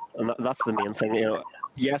challenge, and that's the main thing.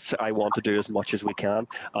 Yes, I want to do as much as we can,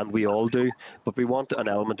 and we all do, but we want an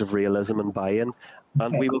element of realism and buy-in,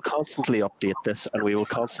 and we will constantly update this, and we will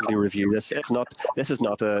constantly review this. This is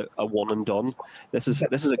not a one and done. This is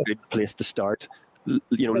a good place to start.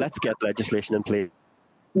 Let's get legislation in place.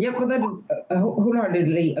 Yeah, well, I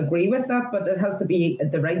wholeheartedly agree with that, but it has to be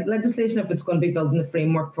the right legislation if it's going to be building the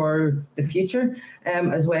framework for the future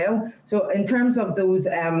as well. So in terms of those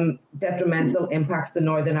detrimental impacts to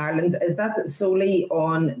Northern Ireland, is that solely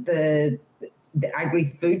on the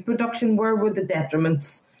agri-food production? Where would the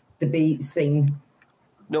detriments to be seen?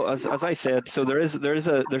 No, as I said, so there's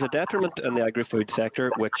a detriment in the agri-food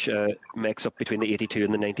sector, which makes up between the 82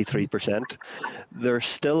 and the 93%. There's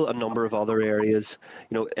still a number of other areas.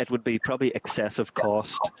 It would be probably excessive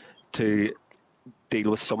cost to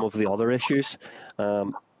deal with some of the other issues.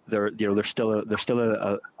 There's still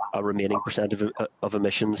a remaining percent of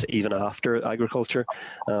emissions even after agriculture.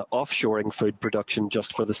 Offshoring food production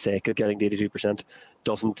just for the sake of getting to 82%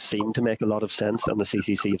 doesn't seem to make a lot of sense, and the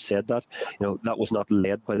CCC have said that. That was not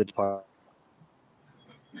led by the department.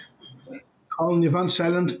 Colin, you've gone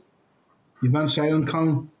silent.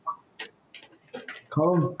 Colin.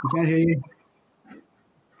 Colin, we can't hear you.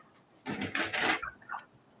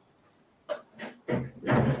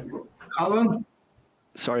 Colin?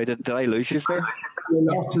 Sorry, did I lose you there? You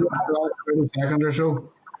lost it about 30 seconds or so.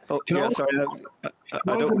 Oh, yeah, sorry. I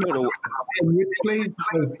don't know. Please,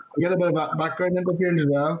 we get a bit of background interference as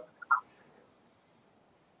well.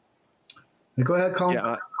 Go ahead,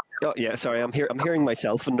 Colin. Yeah, sorry, I'm hearing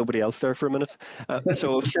myself and nobody else there for a minute.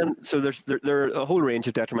 So there are a whole range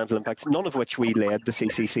of detrimental impacts, none of which we led the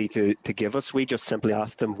CCC to give us. We just simply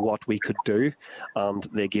asked them what we could do, and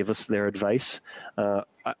they gave us their advice.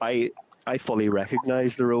 I fully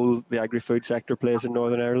recognise the role the agri-food sector plays in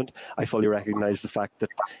Northern Ireland. I fully recognise the fact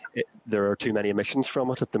that there are too many emissions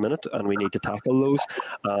from it at the minute, and we need to tackle those.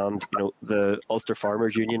 And the Ulster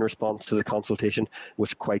Farmers Union response to the consultation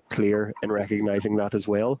was quite clear in recognising that as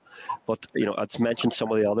well. But I'd mentioned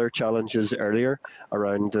some of the other challenges earlier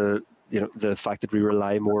around the fact that we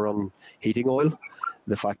rely more on heating oil.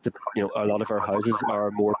 The fact that a lot of our houses are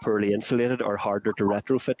more poorly insulated or harder to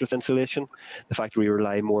retrofit with insulation. The fact that we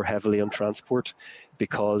rely more heavily on transport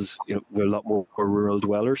because we're a lot more rural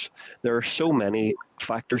dwellers. There are so many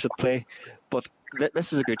factors at play, but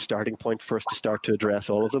this is a good starting point for us to start to address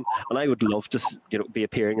all of them. And I would love to be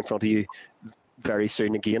appearing in front of you very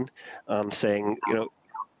soon again and saying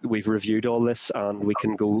we've reviewed all this and we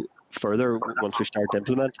can go further once we start to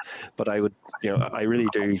implement. But I would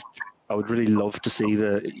I would really love to see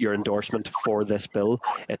your endorsement for this bill.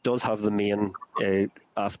 It does have the main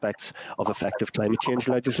aspects of effective climate change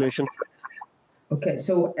legislation. Okay,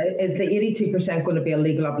 so is the 82% going to be a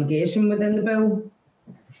legal obligation within the bill?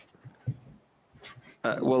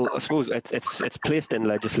 Well, I suppose it's placed in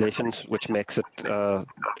legislation, which makes it a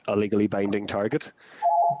legally binding target.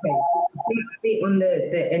 Okay. On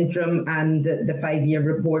the interim and the 5-year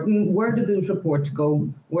reporting, where do those reports go?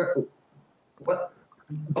 What?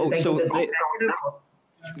 Oh, so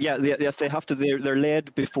yes, they have to. They're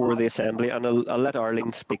led before the Assembly, and I'll let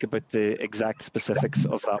Arlene speak about the exact specifics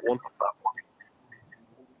of that one.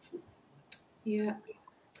 Yeah.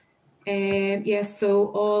 Yes. So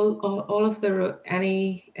all of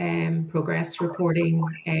any progress reporting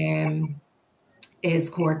is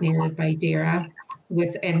coordinated by DAERA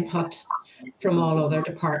with input from all other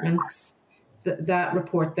departments. That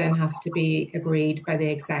report then has to be agreed by the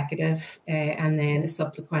executive and then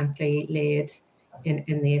subsequently laid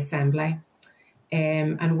in the Assembly.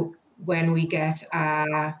 And when we get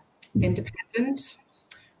an independent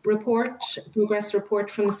report, progress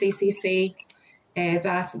report from the CCC,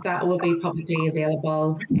 that will be publicly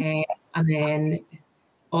available, and then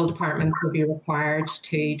all departments will be required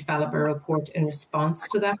to develop a report in response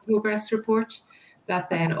to that progress report.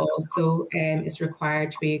 That then also is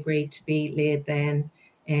required to be agreed to be laid then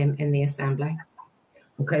in the Assembly.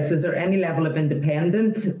 Okay, so is there any level of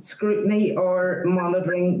independent scrutiny or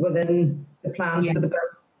monitoring within the plans for the bill?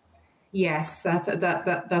 Yes,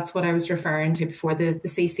 that's what I was referring to before. The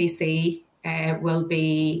CCC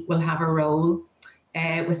will have a role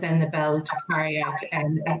within the bill to carry out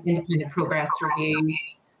an independent progress review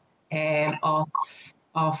of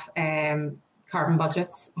carbon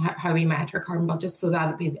budgets, how we measure carbon budgets. So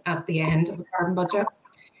that'll be at the end of a carbon budget.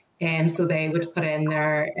 So they would put in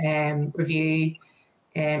their review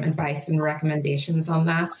advice and recommendations on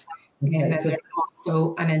that. Okay, and then there's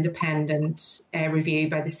also an independent review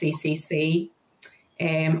by the CCC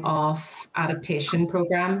of adaptation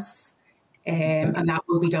programs and that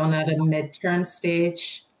will be done at a midterm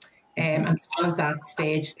stage, and still at that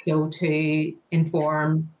stage, so to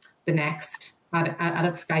inform the next at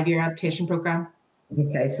a 5-year adaptation programme.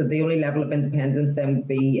 Okay, so the only level of independence then would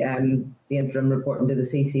be the interim reporting to the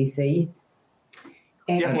CCC.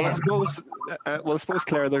 Yeah, well, I suppose,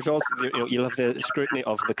 Claire, there's also, you'll have the scrutiny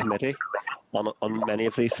of the committee on many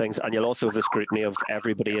of these things, and you'll also have the scrutiny of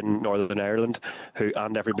everybody in Northern Ireland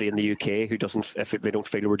and everybody in the UK who doesn't, if they don't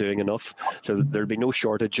feel we're doing enough. So there'll be no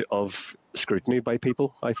shortage of scrutiny by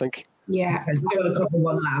people, I think. Yeah. I'm going to cover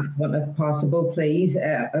one last one, if possible, please,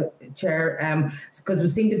 Chair, because we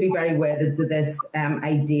seem to be very wedded to this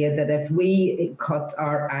idea that if we cut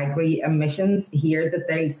our agri emissions here, that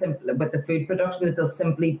they simply, with the food production, that they'll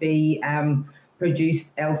simply be produced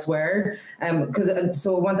elsewhere.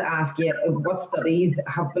 So I want to ask you, what studies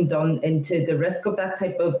have been done into the risk of that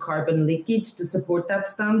type of carbon leakage to support that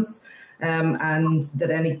stance? And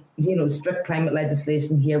that any strict climate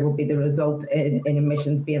legislation here will be the result in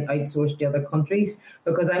emissions being outsourced to other countries.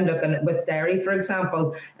 Because I'm looking at, with dairy, for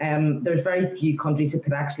example, there's very few countries that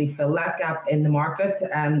could actually fill that gap in the market.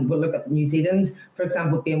 And we'll look at New Zealand, for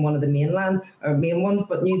example, being one of the main ones,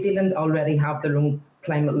 but New Zealand already have their own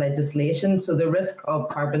climate legislation. So the risk of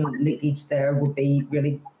carbon leakage there would be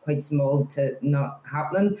really quite small to not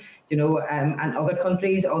happening, and other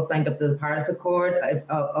countries all signed up to the Paris Accord.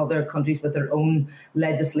 Other countries with their own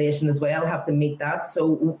legislation as well have to meet that.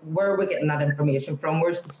 So where are we getting that information from?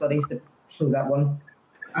 Where's the studies that show that one?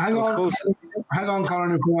 Hang on,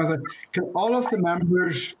 Colin. Can all of the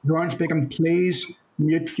members who aren't speaking please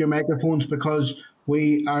mute your microphones, because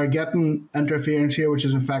we are getting interference here which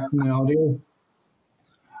is affecting the audio.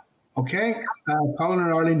 Okay, Colin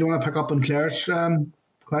or Arlene, do you want to pick up on Claire's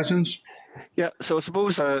questions? Yeah, so I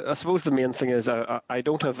suppose the main thing is I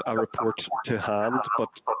don't have a report to hand, but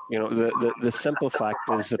the simple fact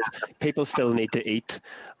is that people still need to eat,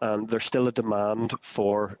 and there's still a demand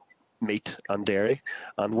for meat and dairy,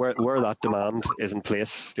 and where that demand is in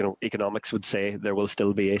place, economics would say there will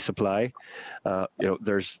still be a supply.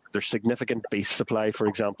 There's significant beef supply, for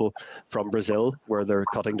example, from Brazil, where they're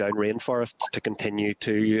cutting down rainforests to continue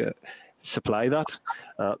to supply that.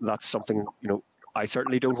 That's something I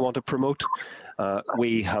certainly don't want to promote.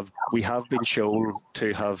 We have been shown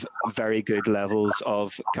to have very good levels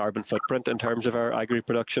of carbon footprint in terms of our agri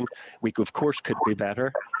production. We of course could be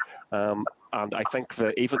better. And I think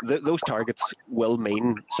that even those targets will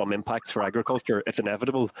mean some impacts for agriculture. It's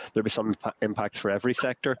inevitable. There'll be some impacts for every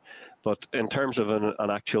sector. But in terms of an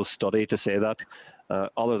actual study to say that,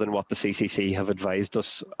 other than what the CCC have advised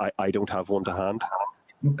us, I don't have one to hand.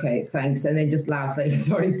 Okay, thanks. And then just lastly,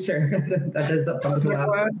 sorry, Chair, that is up on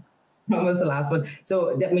the last one.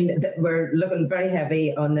 So, I mean, we're looking very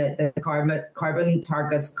heavy on the carbon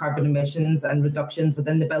targets, carbon emissions and reductions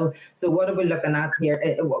within the bill. So what are we looking at here?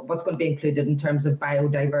 What's going to be included in terms of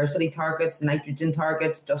biodiversity targets, nitrogen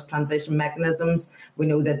targets, just transition mechanisms? We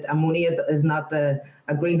know that ammonia is not a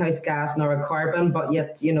greenhouse gas nor a carbon, but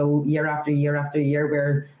yet, year after year after year,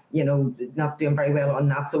 we're not doing very well on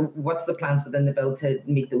that. So what's the plans within the bill to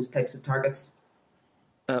meet those types of targets?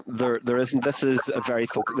 There isn't. This is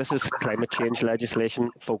this is climate change legislation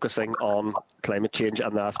focusing on climate change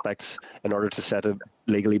and the aspects in order to set a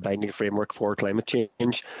legally binding framework for climate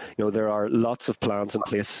change. There are lots of plans in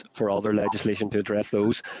place for other legislation to address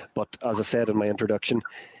those. But as I said in my introduction,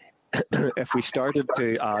 if we started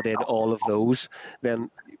to add in all of those, then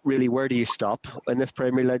really where do you stop in this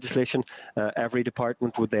primary legislation? Every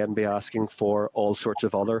department would then be asking for all sorts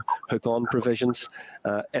of other hook-on provisions.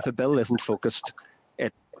 If a bill isn't focused,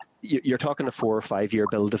 you're talking a 4 or 5 year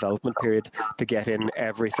bill development period to get in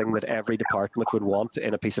everything that every department would want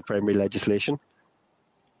in a piece of primary legislation.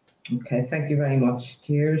 Okay, thank you very much.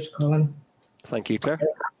 Cheers, Colin. Thank you, Claire.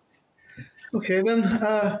 Okay, then,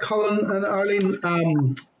 Colin and Arlene,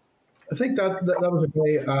 I think that was a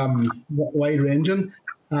very wide-ranging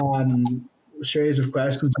series of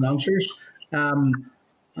questions and answers.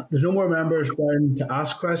 There's no more members going to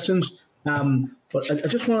ask questions, but I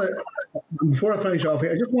just want to, before I finish off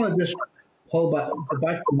here, I just want to go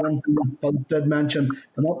back to one thing I did mention,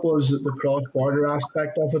 and that was the cross-border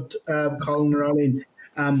aspect of it, Colin and Arlene.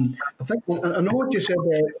 I think I know what you said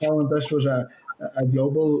there, Colin. This was a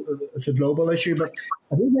global issue, but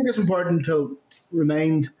I do think it's important to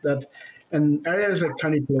remind that in areas like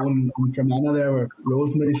County Clone and Fermanagh there, where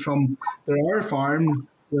Rosemary's from, there are farms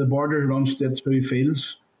where the border runs straight through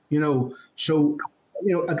fields. So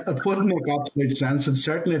it wouldn't make absolute sense, and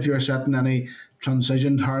certainly if you're setting any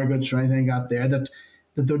transition targets or anything out there, that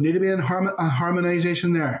there need to be a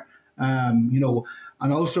harmonisation there.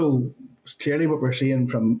 And also clearly what we're hearing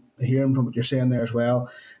from what you're saying there as well,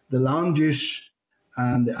 the land use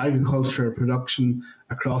and the agriculture production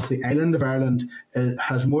across the island of Ireland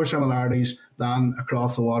has more similarities than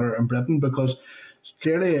across the water in Britain, because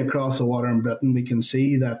clearly across the water in Britain we can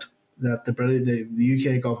see that the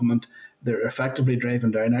UK government, they're effectively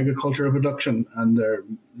driving down agricultural production, and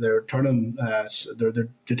they're turning they're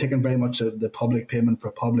taking very much the public payment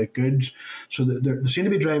for public goods. So they seem to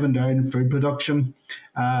be driving down food production,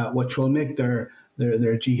 which will make their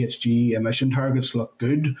GHG emission targets look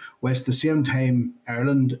good, whilst at the same time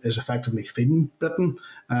Ireland is effectively feeding Britain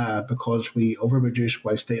because we overproduce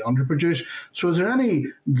whilst they underproduce. So is there any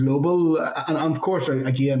global, and of course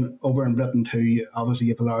again over in Britain too, obviously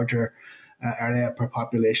you have a larger area per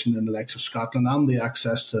population in the likes of Scotland, and the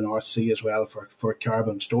access to the North Sea as well for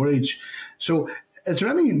carbon storage. So is there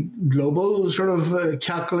any global sort of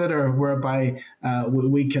calculator whereby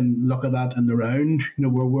we can look at that in the round,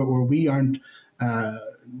 where we aren't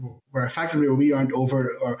where effectively we aren't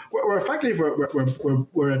over, or where effectively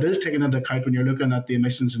where it is taken into account when you're looking at the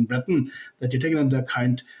emissions in Britain, that you're taking into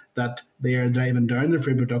account that they are driving down their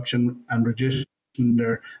food production and reducing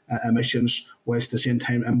their emissions, whilst at the same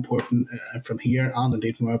time importing from here and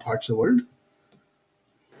indeed from other parts of the world?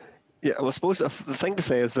 Yeah, well, I suppose the thing to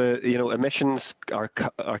say is that emissions are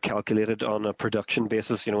calculated on a production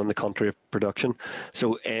basis, in the country of production.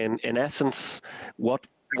 So in essence, what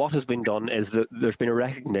has been done is that there's been a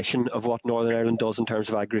recognition of what Northern Ireland does in terms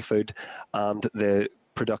of agri-food, and the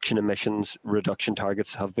production emissions reduction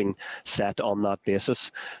targets have been set on that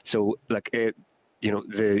basis. So,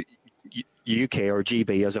 the UK or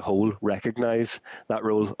GB as a whole recognise that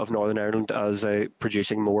role of Northern Ireland as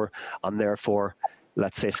producing more, and therefore,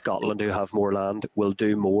 let's say Scotland, who have more land, will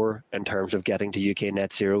do more in terms of getting to UK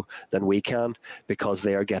net zero than we can, because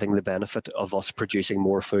they are getting the benefit of us producing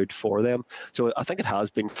more food for them. So I think it has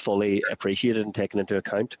been fully appreciated and taken into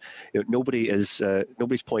account. Nobody's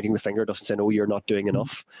pointing the finger, doesn't say, "No, you're not doing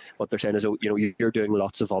enough." What they're saying is, "Oh, you're doing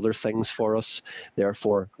lots of other things for us.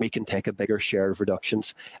 Therefore, we can take a bigger share of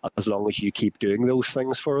reductions as long as you keep doing those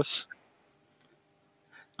things for us."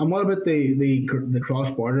 And what about the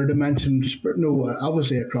cross-border dimension?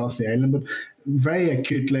 Obviously across the island, but very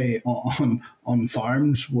acutely on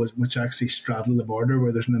farms which actually straddle the border,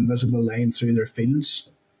 where there's an invisible line through their fields.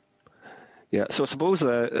 Yeah, so I suppose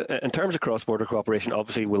in terms of cross-border cooperation,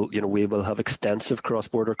 obviously we will have extensive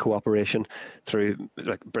cross-border cooperation through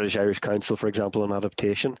British Irish Council, for example, on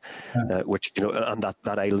adaptation, which and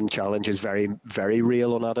that island challenge is very, very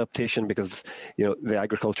real on adaptation, because the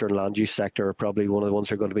agriculture and land use sector are probably one of the ones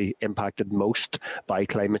who are going to be impacted most by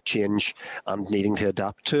climate change and needing to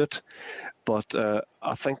adapt to it. But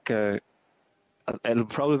I think it'll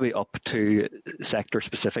probably be up to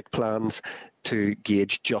sector-specific plans to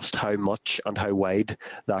gauge just how much and how wide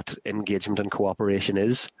that engagement and cooperation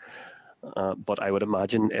is. But I would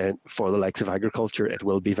imagine for the likes of agriculture, it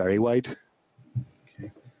will be very wide.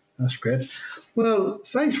 Okay, that's great. Well,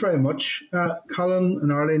 thanks very much, Colin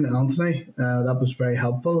and Arlene and Anthony. That was very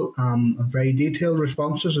helpful and very detailed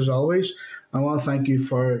responses as always. I want to thank you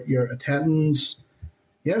for your attendance.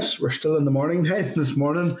 Yes, we're still in the morning time this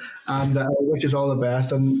morning, and I wish you all the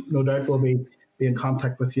best, and no doubt we'll be in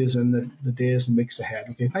contact with you in the days and weeks ahead.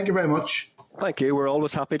 Okay, thank you very much. Thank you. We're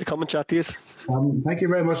always happy to come and chat to you. Thank you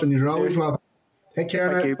very much, and you're always welcome. Take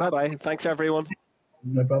care. Thank you. Bye-bye. Thanks, everyone.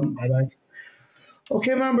 No problem. Bye-bye.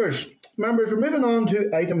 Okay, members, we're moving on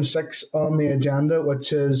to item 6 on the agenda,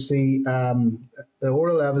 which is the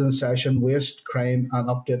oral evidence session, waste, crime, and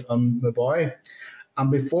update on Mobuoy. And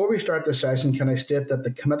before we start the session, can I state that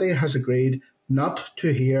the committee has agreed not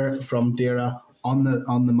to hear from DAERA on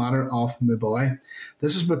the matter of Mobuoy.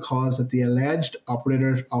 This is because that the alleged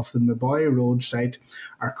operators of the Mobuoy Road site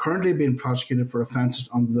are currently being prosecuted for offences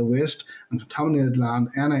under the Waste and Contaminated Land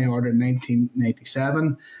NI Order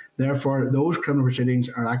 1997. Therefore, those criminal proceedings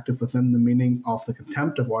are active within the meaning of the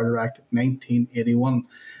Contempt of Order Act 1981.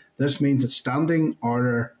 This means that Standing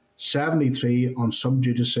Order 73 on sub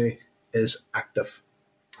judice is active.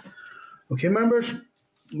 Okay, members,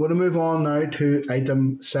 I'm going to move on now to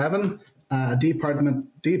item 7,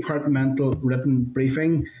 departmental written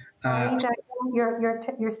briefing.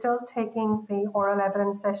 You're still taking the oral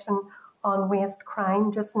evidence session on waste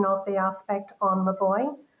crime, just not the aspect on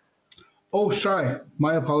Mobuoy. Oh, sorry.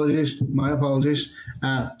 My apologies.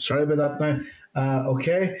 Sorry about that now.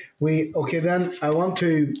 Okay, then I want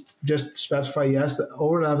to just specify, yes, the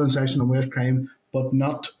oral evidence session on waste crime, but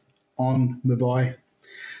not on Mobuoy.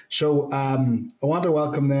 So I want to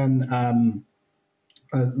welcome then,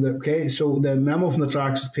 so the memo from the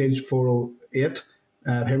tracks is page 408,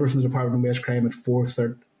 paper from the Department of Waste Crime at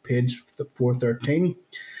page 413.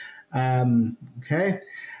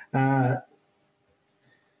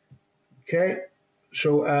 Okay.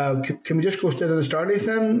 So can we just go straight to the Starleaf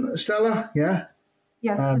then, Stella? Yeah?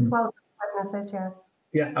 Yes, just welcome witnesses, yes.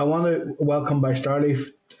 Yeah, I want to welcome by Starleaf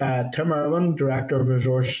Tim Irwin, Director of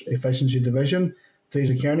Resource Efficiency Division,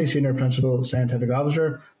 Theresa Kearney, Senior Principal Scientific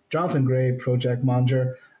Officer, Jonathan Gray, Project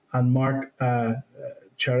Manager, and Mark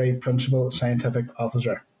Cherry, Principal Scientific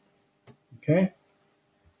Officer. Okay.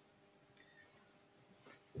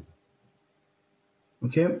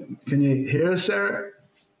 Okay, can you hear us, Sarah?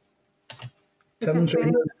 Just waiting for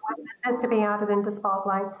witnesses to be added into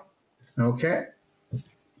Spotlight. Okay.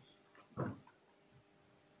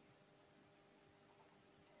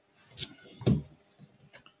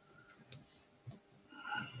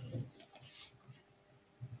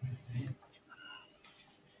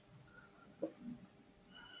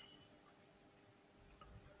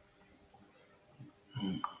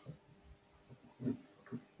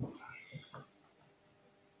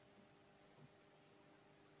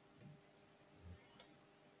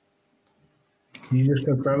 Can you just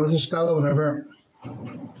confirm with us, Stella, whenever?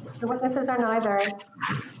 The witnesses are now there.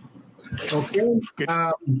 Okay. Tim,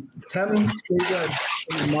 I'd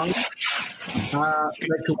like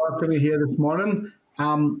to welcome you here this morning.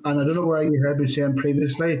 And I don't know where you heard me saying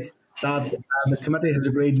previously that the committee has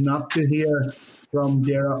agreed not to hear from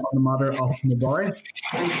DAERA on the matter of Mobuoy.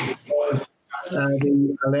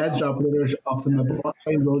 The alleged operators of the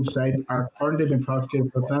Mobuoy roadside are currently being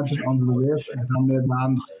prosecuted for offences under the Waste and Contaminated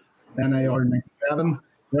Land NIR 97.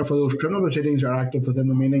 Therefore, those criminal proceedings are active within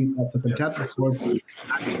the meaning of the Contempt of Court Act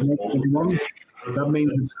 1981. That means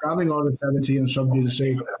that standing order 70 and sub judice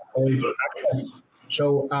is active.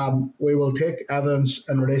 So we will take evidence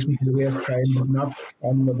in relation to the waste crime, but not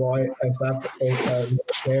on the boy, if that is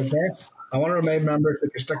okay. I want to remind members that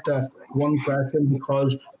you stick to one question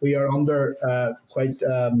because we are under quite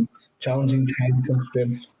challenging time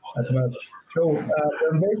constraints at the moment. So we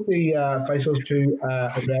invite the officials to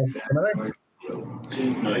address the committee.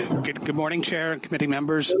 Good morning, Chair and committee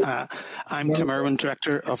members. I'm Tim Irwin,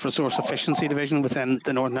 Director of Resource Efficiency Division within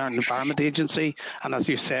the Northern Ireland Environment Agency. And as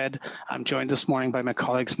you said, I'm joined this morning by my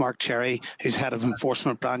colleagues Mark Cherry, who's Head of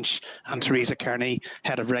Enforcement Branch, and Theresa Kearney,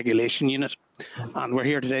 Head of Regulation Unit. And we're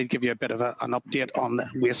here today to give you a bit of an update on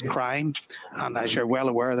waste crime. And as you're well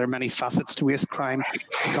aware, there are many facets to waste crime. It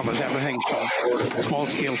covers everything from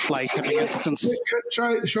small-scale fly tipping incidents.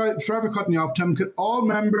 Sorry for cutting you off, Tim. Could all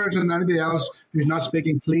members and anybody else who's not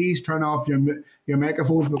speaking please turn off your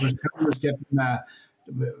microphones because Tim is getting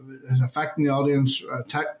is affecting the audience,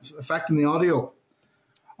 affecting the audio.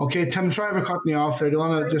 Okay, Tim, sorry for cutting you off there. Do you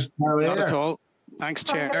want to just Not at all. Thanks,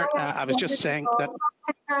 Chair. I was just saying that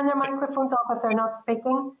turn their microphones off if they're not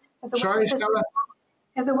speaking. Sorry, Stella.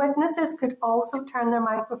 If the witnesses could also turn their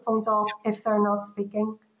microphones off if they're not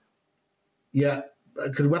speaking. Yeah.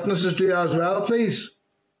 Could witnesses do that as well, please?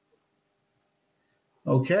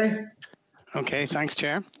 Okay. Okay, thanks,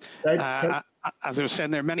 Chair. Right. As I was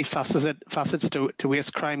saying, there are many facets to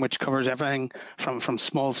waste crime, which covers everything from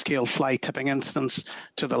small-scale fly tipping incidents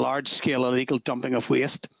to the large-scale illegal dumping of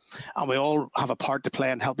waste. And we all have a part to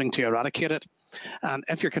play in helping to eradicate it. And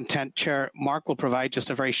if you're content, Chair, Mark will provide just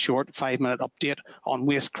a very short 5-minute update on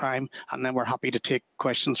waste crime, and then we're happy to take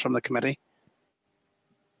questions from the committee.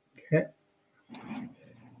 Okay.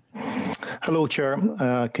 Hello, Chair.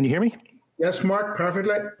 Can you hear me? Yes, Mark,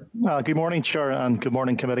 perfectly. Good morning, Chair, and good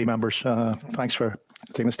morning, committee members. Thanks for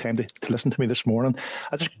taking this time to listen to me this morning.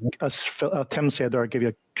 As Tim said there, I'll give you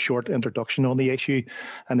a short introduction on the issue,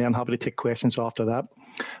 and then I'm happy to take questions after that.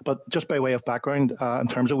 But just by way of background, in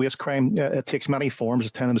terms of waste crime, it takes many forms,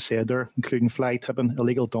 as Tim said there, including fly tipping,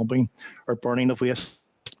 illegal dumping or burning of waste,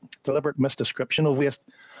 deliberate misdescription of waste,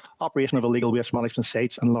 operation of illegal waste management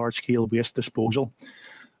sites, and large-scale waste disposal.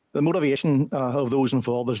 The motivation of those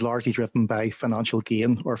involved is largely driven by financial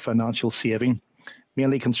gain or financial saving,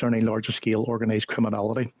 mainly concerning larger scale organised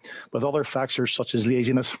criminality, with other factors such as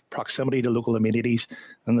laziness, proximity to local amenities,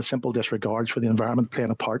 and the simple disregards for the environment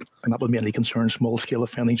playing a part, and that would mainly concern small scale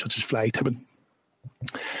offending such as fly tipping.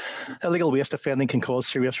 Illegal waste offending can cause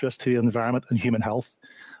serious risk to the environment and human health.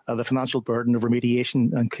 The financial burden of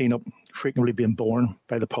remediation and clean-up frequently being borne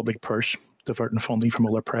by the public purse, diverting funding from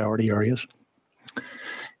other priority areas.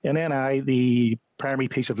 In NI, the primary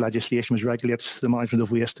piece of legislation which regulates the management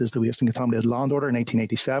of waste is the Waste and Contaminated Land Order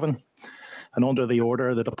 1987. And under the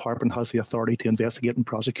order, the Department has the authority to investigate and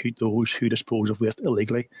prosecute those who dispose of waste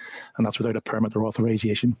illegally, and that's without a permit or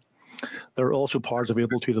authorisation. There are also powers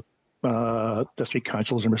available to the district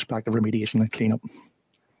councils in respect of remediation and clean-up.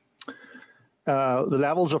 The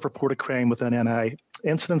levels of reported crime within NI,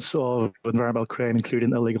 incidents of environmental crime,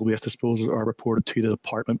 including illegal waste disposal, are reported to the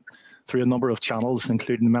Department. through a number of channels,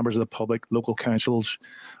 including members of the public, local councils,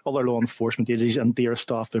 other law enforcement agencies, and DARE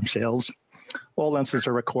staff themselves. All incidents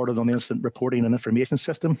are recorded on the Incident Reporting and Information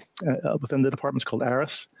System within the departments called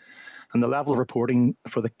IRIS, and the level of reporting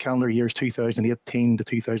for the calendar years 2018 to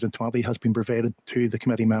 2020 has been provided to the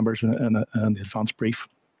committee members in the advance brief.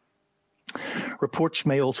 Reports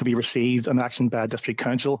may also be received and actioned by a district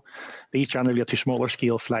council. These generally relate to smaller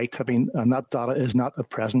scale flight tipping, and that data is not at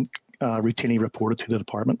present routinely reported to the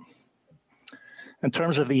department. In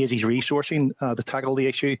terms of the AG's resourcing to tackle the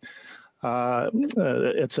issue,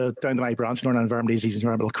 it's down to my branch, Northern Environment Agency's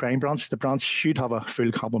Environmental Crime Branch. The branch should have a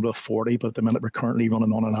full complement of 40, but at the minute we're currently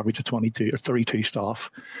running on an average of 22 or 32 staff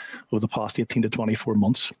over the past 18 to 24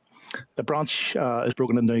 months. The branch is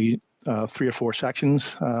broken into 3 or 4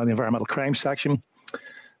 sections. The Environmental Crime section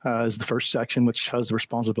is the first section, which has the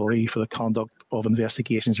responsibility for the conduct of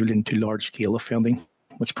investigations relating to large-scale offending,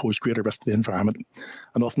 which pose greater risk to the environment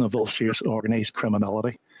and often involve serious organised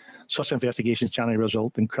criminality. Such investigations generally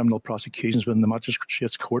result in criminal prosecutions within the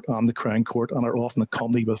Magistrates Court and the Crown Court and are often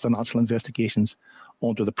accompanied with financial investigations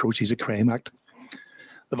under the Proceeds of Crime Act.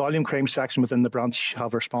 The volume crime section within the branch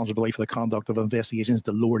have responsibility for the conduct of investigations at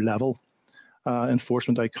the lower level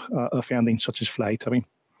enforcement offending such as fly tipping.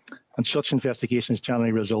 And such investigations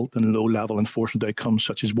generally result in low-level enforcement outcomes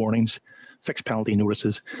such as warnings, fixed penalty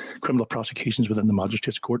notices, criminal prosecutions within the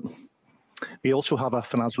Magistrates Court. We also have a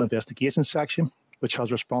financial investigations section, which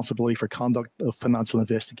has responsibility for conduct of financial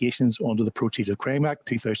investigations under the Proceeds of Crime Act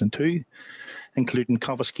 2002, including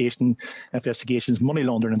confiscation investigations, money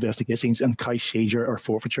laundering investigations, and cash seizure or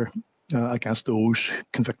forfeiture against those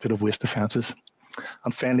convicted of waste offences.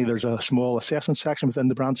 And finally, there's a small assessment section within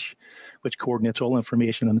the branch, which coordinates all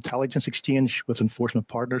information and intelligence exchange with enforcement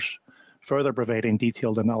partners, further providing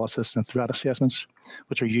detailed analysis and threat assessments,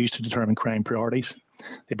 which are used to determine crime priorities.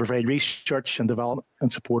 They provide research and development in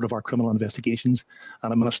support of our criminal investigations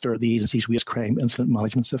and administer the agency's waste crime incident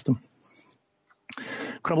management system.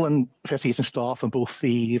 Criminal investigation staff in both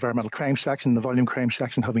the environmental crime section and the volume crime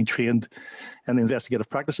section have been trained in the investigative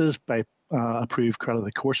practices by approved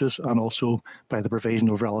credited courses and also by the provision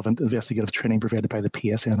of relevant investigative training provided by the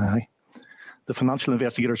PSNI. The financial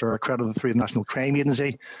investigators are accredited through the National Crime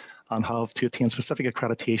Agency and have to attain specific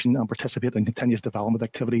accreditation and participate in continuous development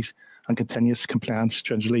activities and continuous compliance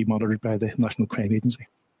stringently monitored by the National Crime Agency.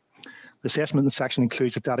 The assessment section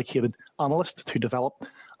includes a dedicated analyst to develop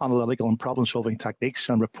analytical and problem-solving techniques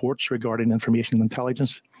and reports regarding information and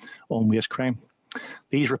intelligence on waste crime.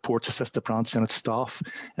 These reports assist the branch and its staff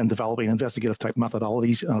in developing investigative type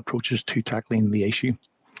methodologies and approaches to tackling the issue.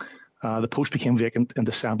 The post became vacant in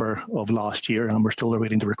December of last year, and we're still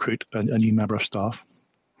waiting to recruit a new member of staff.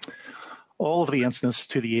 All of the incidents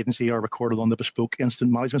to the agency are recorded on the bespoke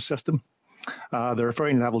incident management system. There are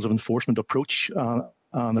varying levels of enforcement approach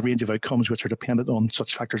and the range of outcomes which are dependent on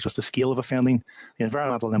such factors as the scale of offending, the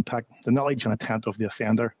environmental impact, the knowledge and intent of the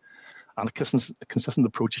offender, and a consistent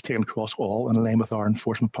approach is taken across all in line with our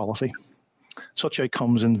enforcement policy. Such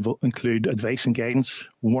outcomes include advice and guidance,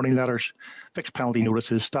 warning letters, fixed penalty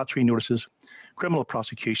notices, statutory notices, criminal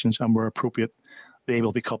prosecutions, and where appropriate, they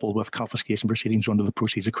will be coupled with confiscation proceedings under the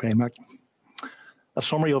Proceeds of Crime Act. A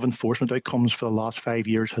summary of enforcement outcomes for the last 5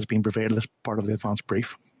 years has been provided as part of the advance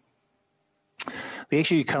brief. The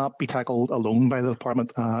issue cannot be tackled alone by the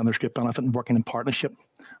department, and there's great benefit in working in partnership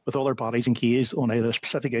with other bodies engaged on either a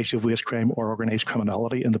specific issue of waste crime or organised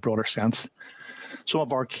criminality in the broader sense. Some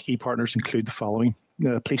of our key partners include the following: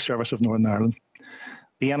 the Police Service of Northern Ireland.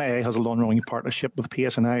 The NIA has a long-running partnership with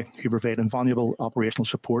PSNI, who provide invaluable operational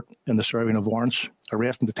support in the serving of warrants,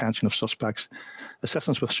 arrest and detention of suspects,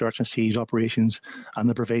 assistance with search and seize operations, and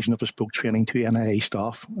the provision of bespoke training to NIA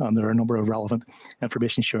staff. And there are a number of relevant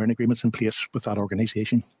information sharing agreements in place with that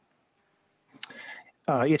organisation.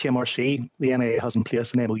 HMRC, the NIA has in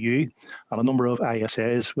place an MOU and a number of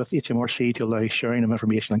ISAs with HMRC to allow sharing of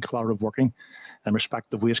information and collaborative working in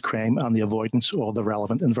respect of waste crime and the avoidance of the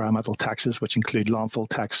relevant environmental taxes, which include landfill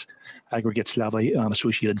tax, aggregates levy and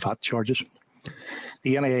associated VAT charges.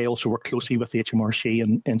 The NIA also work closely with the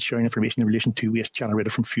HMRC in sharing information in relation to waste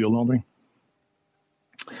generated from fuel laundering.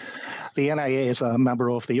 The NIA is a member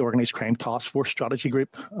of the Organised Crime Task Force Strategy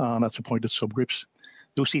Group and its appointed subgroups.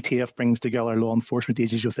 The OCTF brings together law enforcement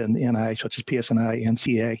agencies within the NI, such as PSNI,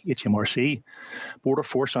 NCA, HMRC, Border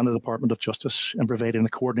Force and the Department of Justice, in providing a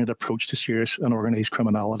coordinated approach to serious and organised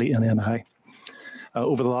criminality in NI.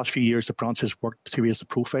 Over the last few years, the branch has worked to raise the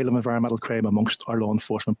profile of environmental crime amongst our law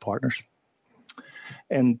enforcement partners.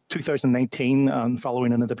 In 2019, and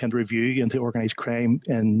following an independent review into organised crime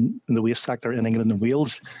in the waste sector in England and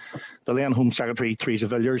Wales, the then Home Secretary Theresa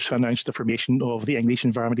Villiers announced the formation of the English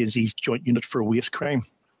Environment Agency's Joint Unit for Waste Crime.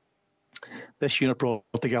 This unit brought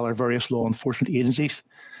together various law enforcement agencies,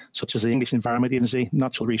 such as the English Environment Agency,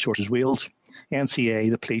 Natural Resources Wales,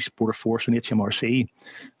 NCA, the Police, Border Force and HMRC,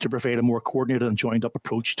 to provide a more coordinated and joined-up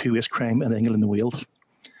approach to waste crime in England and Wales.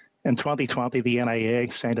 In 2020, the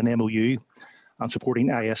NIA signed an MOU on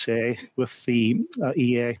supporting ISA with the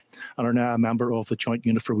EA and are now a member of the Joint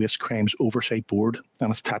Unit for Waste Crimes Oversight Board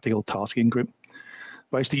and its Tactical Tasking Group.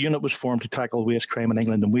 Whilst the unit was formed to tackle waste crime in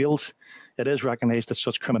England and Wales, it is recognised that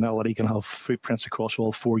such criminality can have footprints across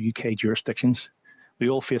all 4 UK jurisdictions. We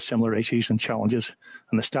all face similar issues and challenges,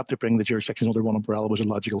 and the step to bring the jurisdictions under one umbrella was a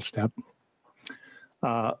logical step.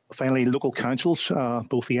 Finally, local councils,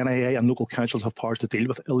 both the NIA and local councils have powers to deal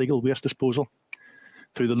with illegal waste disposal.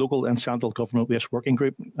 Through the local and central government waste working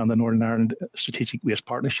group and the Northern Ireland Strategic Waste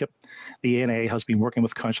Partnership, the NIA has been working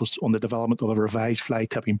with councils on the development of a revised fly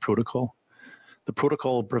tipping protocol. The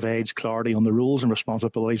protocol provides clarity on the roles and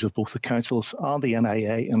responsibilities of both the councils and the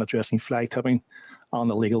NIA in addressing fly tipping and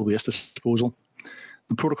illegal waste disposal.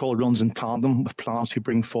 The protocol runs in tandem with plans to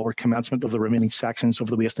bring forward commencement of the remaining sections of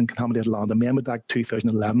the Waste and Contaminated Land Amendment Act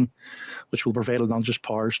 2011, which will provide land-use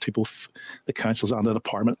powers to both the councils and the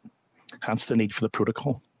department, hence the need for the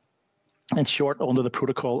protocol. In short, under the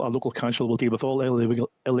protocol, a local council will deal with all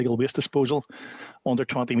illegal waste disposal under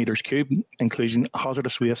 20 metres cube, including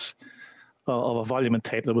hazardous waste of a volume and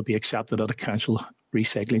type that would be accepted at a council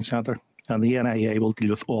recycling centre. And the NIA will deal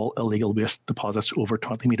with all illegal waste deposits over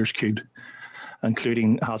 20 metres cubed,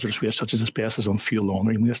 including hazardous waste such as asbestos and fuel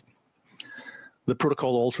laundering waste. The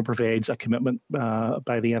protocol also provides a commitment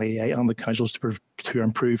by the NIA and the councils to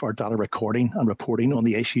improve our data recording and reporting on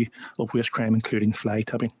the issue of waste crime, including fly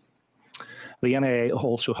tipping. The NIA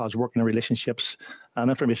also has working relationships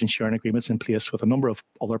and information sharing agreements in place with a number of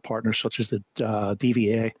other partners, such as the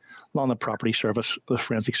DVA, Land and Property Service, the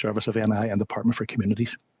Forensic Service of NI, and Department for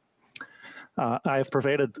Communities. I have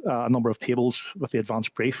provided a number of tables with the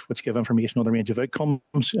advanced brief, which give information on the range of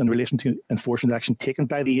outcomes in relation to enforcement action taken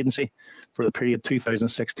by the agency for the period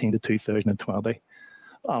 2016 to 2020.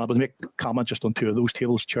 I will make comment just on 2 of those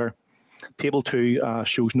tables, Chair. Table 2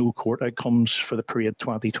 shows no court outcomes for the period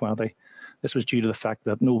 2020. This was due to the fact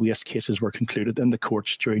that no waste cases were concluded in the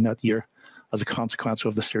courts during that year as a consequence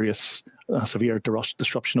of the serious, severe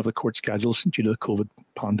disruption of the court schedules due to the COVID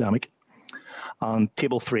pandemic. And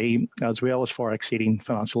Table 3, as well as far exceeding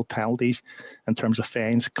financial penalties in terms of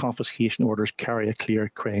fines, confiscation orders carry a clear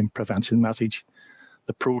crime prevention message.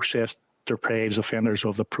 The process deprives offenders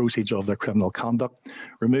of the proceeds of their criminal conduct,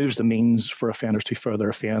 removes the means for offenders to further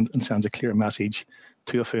offend, and sends a clear message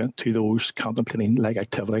to those contemplating like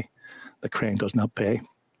activity that crime does not pay.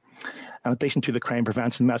 In addition to the crime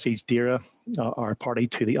prevention message, DERA are party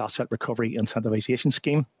to the Asset Recovery Incentivisation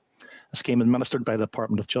Scheme, a scheme administered by the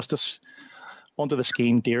Department of Justice. Under the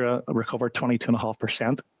scheme, DERA recovered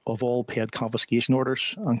 22.5% of all paid confiscation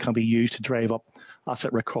orders and can be used to drive up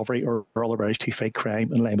asset recovery or otherwise to fight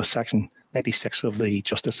crime in line with Section 96 of the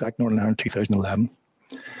Justice Act Northern Ireland 2011.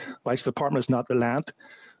 Whilst the Department is not reliant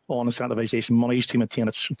on incentivisation monies to maintain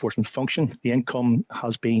its enforcement function, the income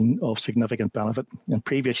has been of significant benefit. In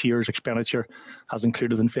previous years, expenditure has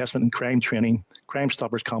included investment in crime training, Crime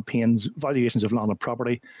Stoppers campaigns, valuations of land and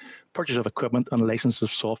property, purchase of equipment and licenses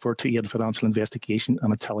of software to aid financial investigation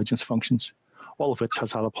and intelligence functions, all of which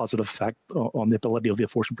has had a positive effect on the ability of the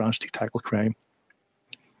enforcement branch to tackle crime.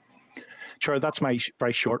 Chair, that's my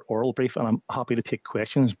very short oral brief, and I'm happy to take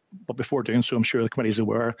questions. But before doing so, I'm sure the committee is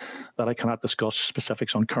aware that I cannot discuss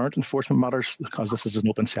specifics on current enforcement matters because this is an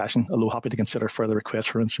open session, although happy to consider further requests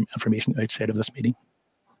for information outside of this meeting.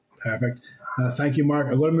 Perfect. Thank you, Mark.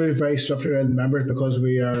 I'm going to move very swiftly around the members because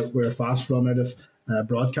we're fast run out of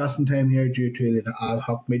broadcasting time here due to the ad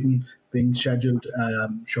hoc meeting being scheduled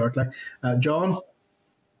shortly. John?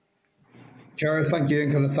 Chair, thank you,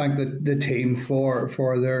 and can I thank the team for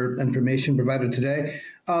their information provided today.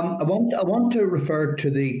 I want to refer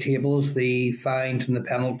to the tables, the fines and the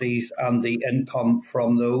penalties and the income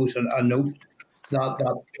from those, and I note that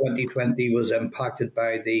 2020 was impacted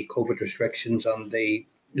by the COVID restrictions and the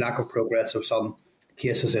lack of progress of some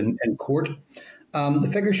cases in court. The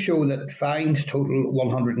figures show that fines total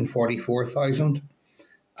 144,000,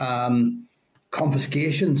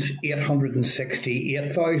 confiscations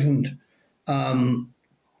 868,000.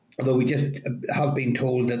 Although we just have been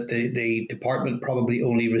told that the department probably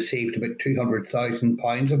only received about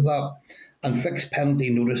 £200,000 of that, and fixed penalty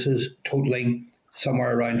notices totalling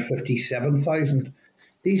somewhere around 57,000.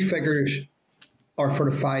 These figures are for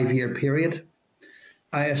a 5-year period.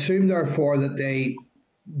 I assume, therefore, that they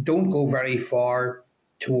don't go very far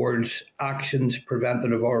towards actions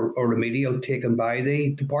preventative or remedial taken by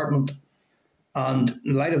the department. And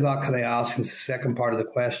in light of that, can I ask, as the second part of the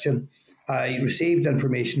question, I received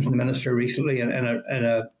information from the Minister recently in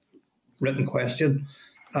a written question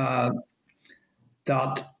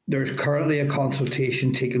that there's currently a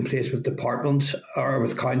consultation taking place with departments or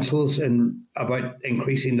with councils about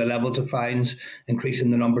increasing the levels of fines,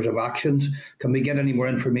 increasing the numbers of actions. Can we get any more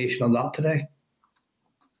information on that today?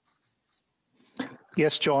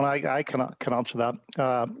 Yes, John, I can answer that.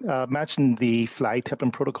 I mentioned the fly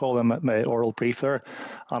tipping protocol in my oral brief there,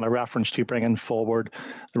 and a reference to bringing forward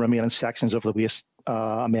the remaining sections of the Waste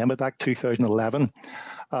Amendment Act 2011.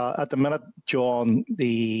 At the minute, John,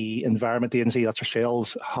 the Environment Agency, that's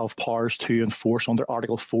ourselves, have powers to enforce under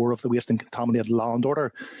Article 4 of the Waste and Contaminated Land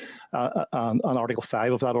Order and Article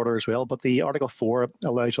 5 of that order as well. But the Article 4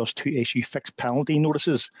 allows us to issue fixed penalty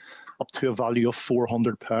notices up to a value of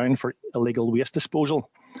 £400 for illegal waste disposal.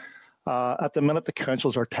 At the minute, the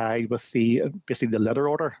councils are tied with basically the litter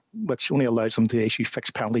order, which only allows them to issue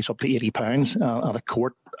fixed penalties up to £80 and a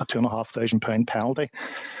court a £2,500 penalty.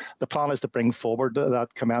 The plan is to bring forward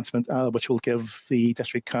that commencement, which will give the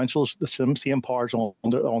district councils the same powers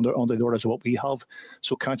under the order as what we have.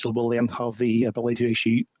 So council will then have the ability to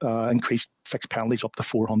issue increased fixed penalties up to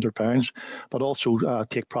 £400, but also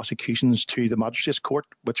take prosecutions to the magistrates court,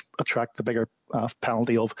 which attract the bigger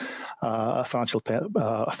penalty of a financial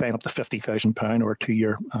a fine up to £50,000 or a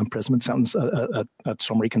 2-year imprisonment sentence at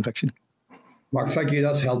summary conviction. Mark, thank you.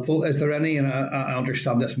 That's helpful. Is there any, and I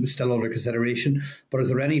understand this is still under consideration, but is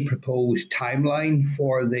there any proposed timeline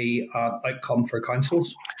for the outcome for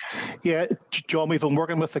councils? Yeah, John, we've been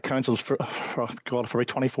working with the councils for about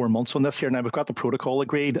 24 months on this here. Now, we've got the protocol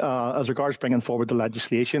agreed. As regards bringing forward the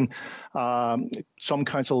legislation, some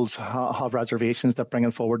councils have reservations that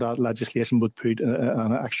bringing forward that legislation would put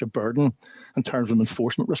an extra burden in terms of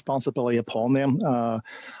enforcement responsibility upon them.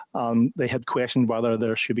 They had questioned whether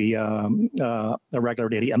there should be a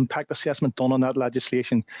regulatory impact assessment done on that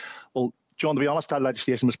legislation. Well, John, to be honest, that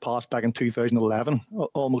legislation was passed back in 2011,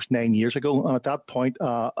 almost 9 years ago. And at that point,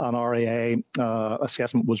 an RAA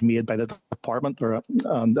assessment was made by the department.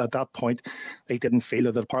 And at that point, the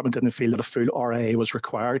department didn't feel that a full RAA was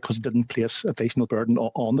required because it didn't place additional burden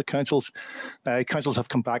on the councils. Councils have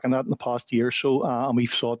come back on that in the past year or so, and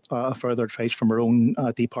we've sought further advice from our own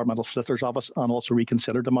departmental solicitor's office and also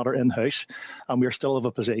reconsidered the matter in-house. And we're still of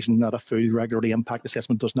a position that a full regulatory impact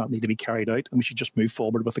assessment does not need to be carried out, and we should just move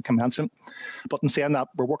forward with the commencement. But in saying that,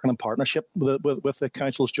 we're working in partnership with the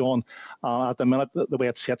councils, John. At the minute, the way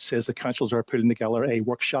it sits is the councils are putting together a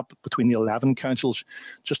workshop between the 11 councils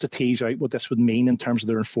just to tease out what this would mean in terms of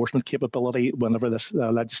their enforcement capability whenever this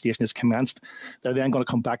legislation is commenced. They're then going to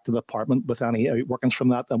come back to the department with any outworkings from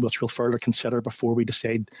that, which we'll further consider before we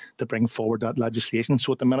decide to bring forward that legislation.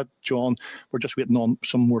 So at the minute, John, we're just waiting on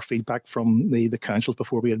some more feedback from the councils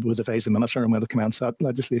before we would advise the minister on whether to commence that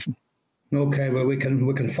legislation. Okay, well, we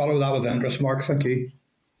can follow that with interest, Mark. Thank you.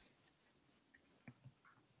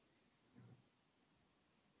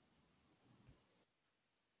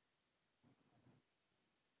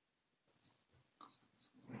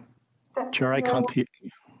 Chair, I can't hear you.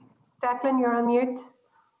 Declan, you're on mute.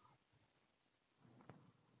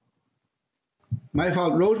 My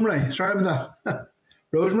fault. Rosemary, sorry about that.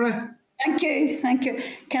 Rosemary? Thank you.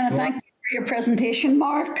 Can I thank you for your presentation,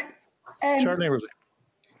 Mark? Certainly, Rosie.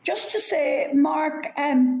 Just to say, Mark,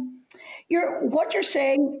 what you're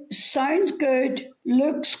saying sounds good,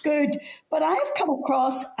 looks good, but I've come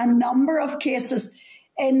across a number of cases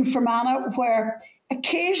in Fermanagh where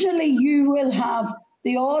occasionally you will have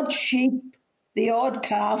the odd sheep, the odd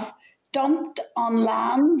calf dumped on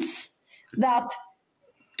lands that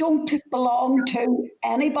don't belong to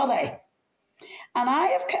anybody. And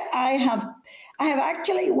I have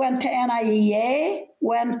actually went to NIEA,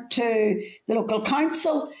 went to the local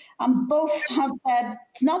council, and both have said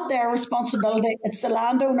it's not their responsibility, it's the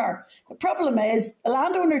landowner. The problem is the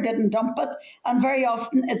landowner didn't dump it, and very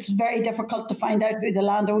often it's very difficult to find out who the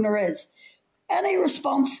landowner is. Any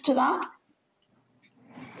response to that?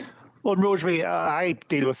 Well, Rosemary, I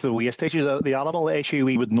deal with the waste issues. The animal issue,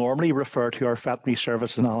 we would normally refer to our veterinary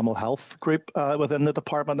services and animal health group within the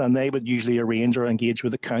department, and they would usually arrange or engage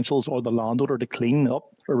with the councils or the landowner to clean up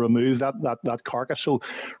or remove that carcass. So,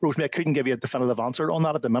 Rosemary, I couldn't give you a definitive answer on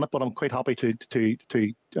that at the minute, but I'm quite happy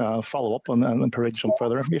to follow up and provide some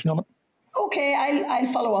further information on it. Okay,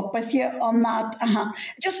 I'll follow up with you on that.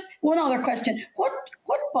 Just one other question. What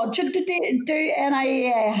budget do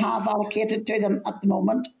NIEA have allocated to them at the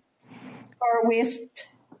moment? Or waste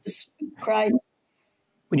crime.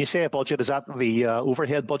 When you say a budget, is that the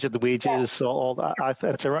overhead budget, the wages, yeah. All that?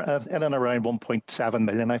 It's in and around 1.7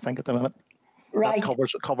 million, I think, at the minute. Right.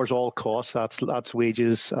 That covers all costs. That's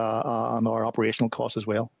wages and our operational costs as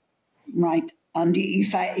well. Right. And you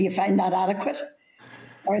find that adequate?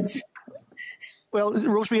 Or it's... Well,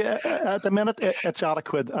 Rosemary, at the minute it's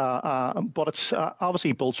adequate, but it's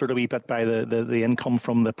obviously bolstered a wee bit by the income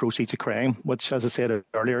from the proceeds of crime, which, as I said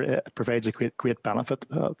earlier, it provides a great benefit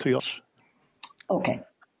to us. Okay,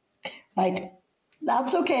 right.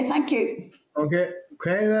 That's okay. Thank you. Okay,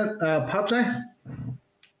 then, Patsy.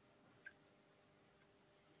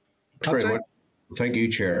 Very much. Thank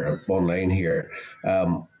you, Chair. Online here.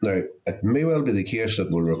 Now, it may well be the case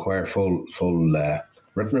that we'll require full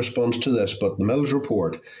written response to this, but the Mills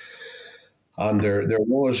report, and there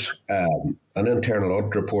was an internal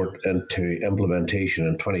audit report into implementation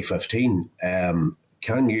in 2015.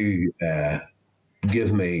 Can you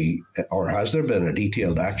give me, or has there been a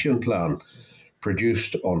detailed action plan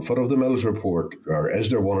produced on foot of the Mills report, or is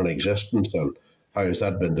there one in existence, and how has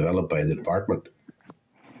that been developed by the department?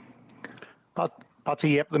 Patsy,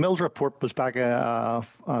 yep, the Mills report was back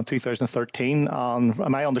in 2013, and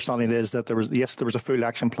my understanding is that there was a full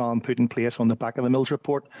action plan put in place on the back of the Mills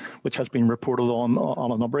report, which has been reported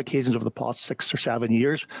on a number of occasions over the past 6 or 7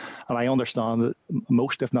 years, and I understand that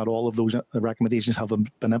most, if not all, of those recommendations have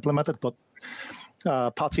been implemented, but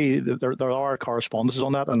Patsy, there are correspondences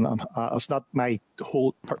on that, and it's not my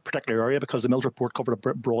whole particular area because the Mills report covered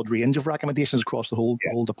a broad range of recommendations across the whole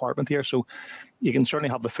department here. So you can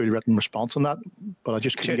certainly have the full written response on that, but I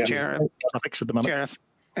just couldn't get topics at the minute. Chair,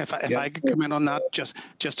 if I could come in on that, just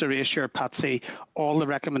to reassure Patsy, all the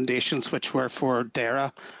recommendations which were for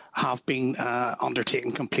DARA have been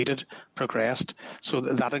undertaken, completed, progressed. So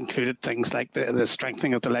that included things like the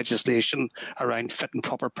strengthening of the legislation around fit and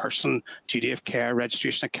proper person, duty of care,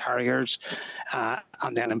 registration of carriers,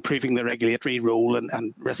 and then improving the regulatory role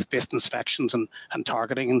and risk-based inspections and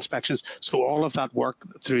targeting inspections. So all of that work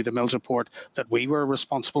through the Mills report that we were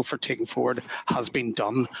responsible for taking forward has been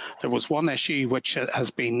done. There was one issue which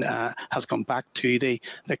has gone back to the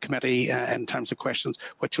committee in terms of questions,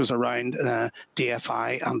 which was around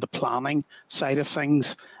DFI and the planning side of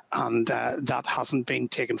things, and that hasn't been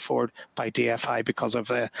taken forward by DFI because of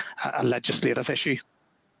a legislative issue.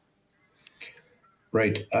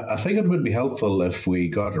 Right. I think it would be helpful if we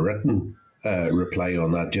got a written reply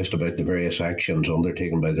on that, just about the various actions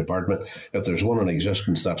undertaken by the department. If there's one in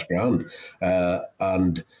existence, that's grand.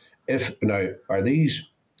 And if now are these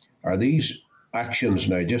actions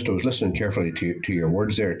now? Just I was listening carefully to your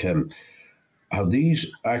words there, Tim. Have these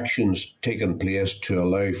actions taken place to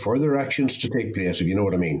allow further actions to take place, if you know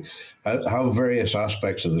what I mean? Have various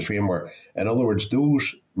aspects of the framework, in other words,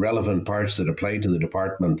 those relevant parts that apply to the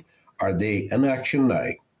department, are they in action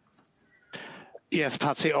now? Yes,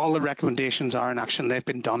 Patsy, all the recommendations are in action. They've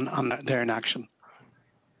been done and they're in action.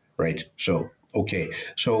 Right. So, okay.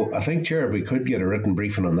 So I think, Chair, if we could get a written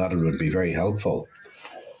briefing on that, it would be very helpful.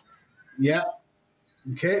 Yeah.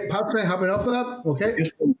 Okay, Patrick, happy enough of that? Okay.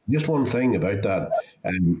 Just one thing about that.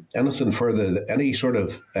 Anything further, any sort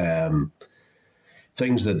of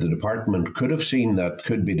things that the department could have seen that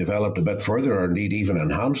could be developed a bit further, or indeed even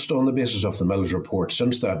enhanced on the basis of the Mills report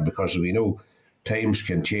since that, because we know times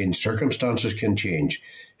can change, circumstances can change.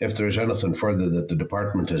 If there's anything further that the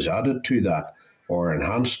department has added to that, or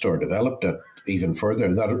enhanced or developed it even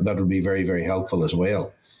further, that would be very, very helpful as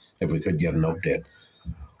well, if we could get an update.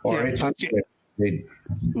 All right.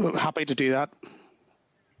 We're happy to do that.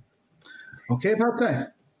 Okay, Patrick.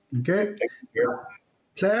 Okay.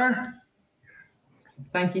 Claire?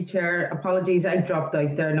 Thank you, Chair. Apologies, I dropped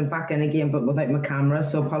out there and I'm back in again, but without my camera,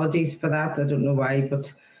 so apologies for that. I don't know why,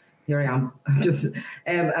 but here I am. I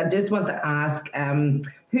just want to ask,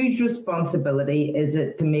 whose responsibility is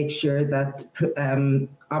it to make sure that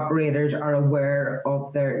operators are aware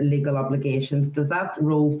of their legal obligations? Does that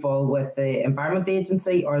role fall with the Environment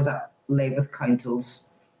Agency, or is that lay with councils?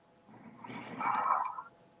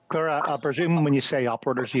 Claire, I presume when you say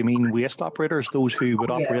operators, you mean waste operators, those who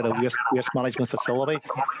would operate a waste management facility.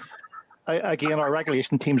 Again, our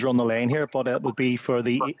regulation teams are on the line here, but it would be for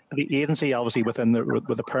the agency, obviously, with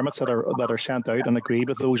the permits that are sent out and agreed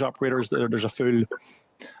with those operators. There's a full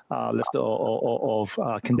list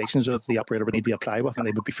of conditions that the operator would need to apply with, and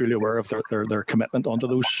they would be fully aware of their commitment onto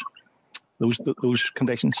those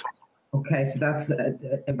conditions. Okay, so that's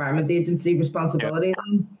Environment Agency responsibility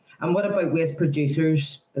then. And what about waste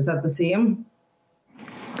producers? Is that the same?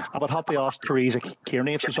 I would have to ask Teresa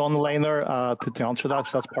Kearney if she's on the line there to answer that,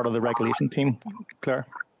 because that's part of the regulation team, Claire.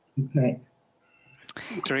 Okay.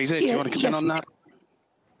 Teresa, do you want to come in on that?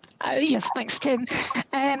 Yes, thanks, Tim.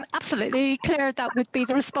 Absolutely, Claire, that would be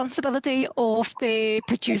the responsibility of the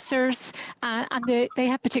producers, and they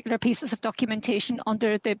have particular pieces of documentation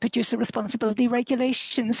under the producer responsibility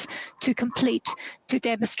regulations to complete to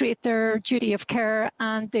demonstrate their duty of care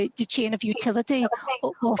and the chain of utility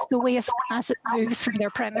of the waste as it moves from their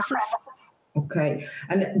premises. Okay,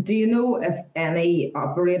 and do you know if any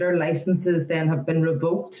operator licences then have been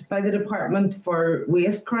revoked by the department for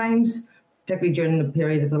waste crimes, particularly during the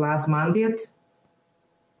period of the last mandate?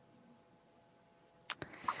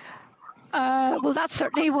 Well, that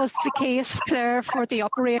certainly was the case there for the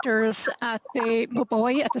operators at the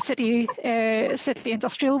Mobuoy, at the city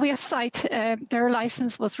industrial waste site. Their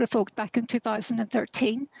licence was revoked back in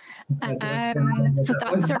 2013. So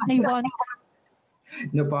that's certainly one.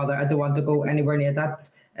 No bother, I don't want to go anywhere near that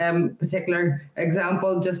particular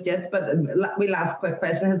example just yet, but my last quick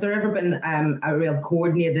question, has there ever been a real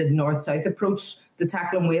coordinated north-south approach to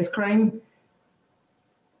tackling waste crime?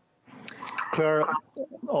 Claire,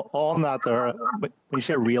 on that, when you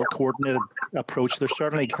say a real coordinated approach, there's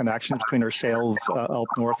certainly connections between ourselves up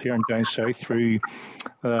north here and down south through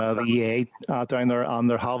the EA down there, and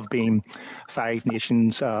there have been Five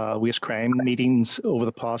Nations waste crime meetings over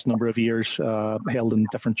the past number of years held in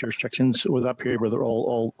different jurisdictions over that period, where they're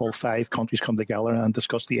all 5 countries come together and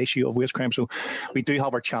discuss the issue of waste crime. So we do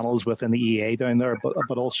have our channels within the EA down there,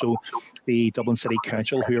 but also the Dublin City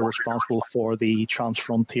Council, who are responsible for the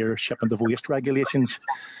transfrontier shipment of waste regulations,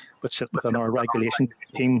 which sit within our regulation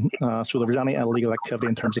team. So if there's any illegal activity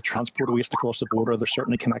in terms of transport of waste across the border, there's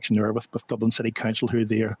certainly connection there with Dublin City Council, who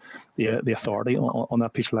are the authority on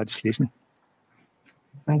that piece of legislation.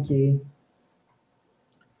 Thank you.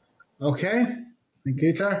 Okay, thank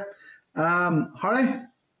you, Claire. Harry?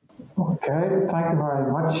 Okay, thank you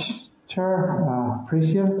very much, Chair.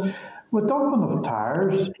 Appreciate it. With dumping of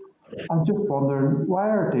tyres, I'm just wondering, why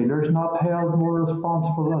are dealers not held more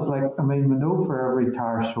responsible? As we know for every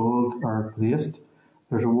tyre sold or placed,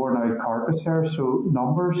 there's a worn out carcass there, so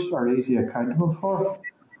numbers are easy accountable for.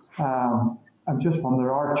 I'm just wondering,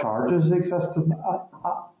 there are charges existing.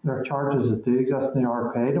 There are charges that do exist and they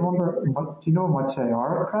are paid. I wonder, do you know how much they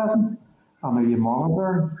are at present? And are you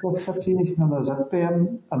monitoring the situation, and is it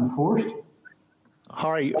being enforced?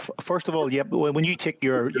 Harry, first of all, when you take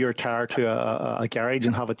your tyre to a garage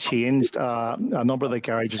and have it changed, a number of the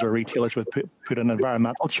garages or retailers would put an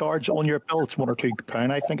environmental charge on your bill. It's £1 or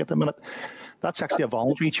 £2, I think, at the minute. That's actually a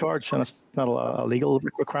voluntary charge, and it's not a legal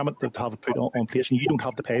requirement to have it put on place, and you don't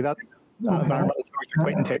have to pay that environmental charge. You're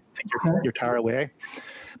quite entitled to take your tyre away.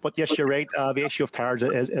 But yes, you're right. The issue of tyres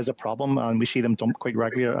is a problem, and we see them dumped quite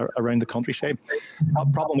regularly around the countryside. The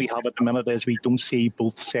problem we have at the minute is we don't see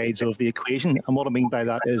both sides of the equation. And what I mean by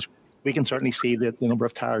that is we can certainly see the number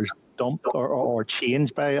of tyres dumped or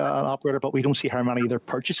changed by an operator, but we don't see how many they're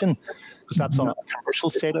purchasing, because that's on a commercial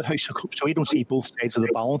side of the house. So we don't see both sides of the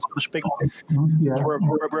balance, so to speak. Yeah. So we're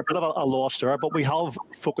a bit of a loss there, but we have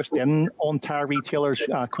focused in on tyre retailers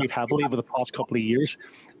quite heavily over the past couple of years.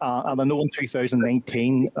 And I know in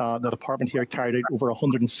 2019, the department here carried out over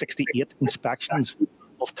 168 inspections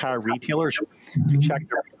of tyre retailers to check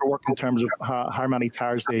their paperwork in terms of how many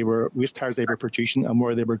waste tyres they were producing and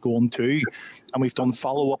where they were going to. And we've done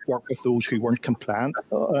follow-up work with those who weren't compliant,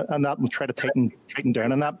 and that, and try to tighten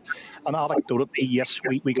down on that. And anecdotally, yes,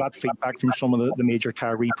 we got feedback from some of the major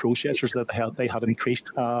tyre reprocessors that they had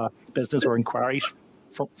increased business or inquiries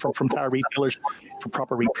from tyre retailers for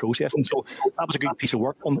proper reprocessing. So that was a good piece of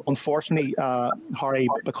work. Unfortunately, Harry,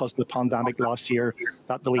 because of the pandemic last year,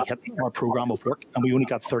 that really hit our programme of work, and we only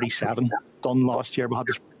got 37 done last year. We had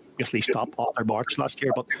to basically stop after March last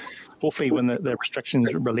year, but hopefully when the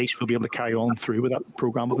restrictions are released, we'll be able to carry on through with that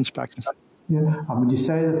programme of inspections. Yeah, and would you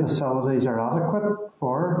say the facilities are adequate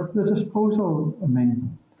for the disposal? I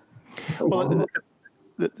mean, well,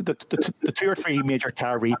 the 2 or 3 major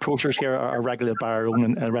tyre reprocessors here are regulated by our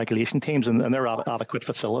own regulation teams, and they're adequate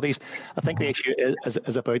facilities. I think the issue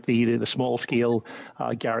is about the small scale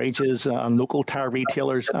garages and local tyre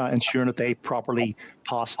retailers ensuring that they properly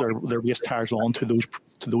pass their waste tyres on to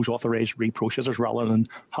those authorised reprocessors rather than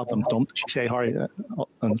have them dumped, as you say, Harry,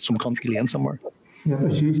 in some country lane somewhere. Yeah,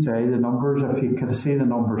 as you say, the numbers, if you could see the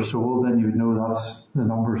numbers sold, then you would know that's the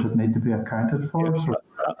numbers that need to be accounted for. Yeah. So.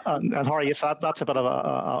 And Harry, yes, that's a bit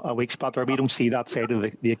of a weak spot there. We don't see that side of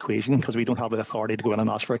the equation because we don't have the authority to go in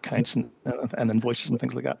and ask for accounts and invoices and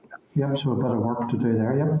things like that. Yep, so a bit of work to do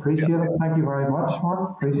there. Yep, appreciate it. Thank you very much,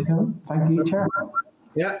 Mark. Appreciate it. Thank you, Chair.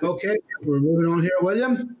 Yeah, okay. We're moving on here.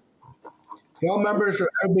 William? All members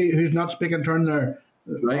who's not speaking turn their...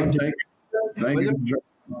 Thank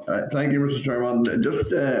you, Mr. Chairman.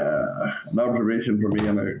 Just an observation for me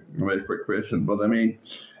and a very quick question. But I mean,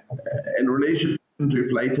 in relation to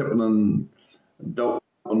fly tipping and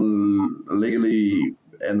dumping legally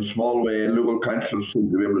in a small way, local councils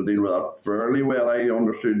seem to be able to deal with that fairly well. I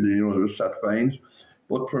understood, there's set fines.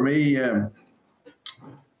 But for me,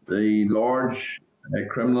 the large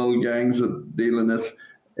criminal gangs that deal in this,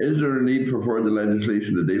 is there a need for further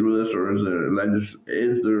legislation to deal with this, or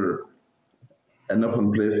is there enough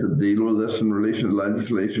in place to deal with this in relation to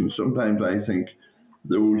legislation? Sometimes I think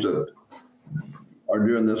those that are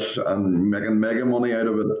doing this and making mega money out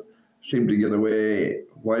of it seem to get away,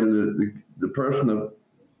 while the person that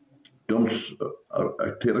dumps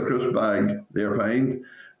a tater crisp bag, they're fined,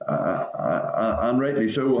 and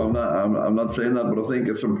rightly so. I'm not saying that, but I think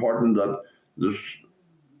it's important that there's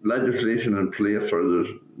legislation in place, or there's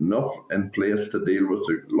enough in place to deal with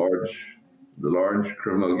the large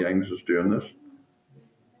criminal gangs that's doing this.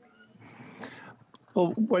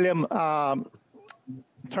 Well, William,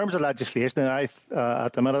 in terms of legislation,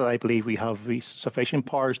 at the minute I believe we have sufficient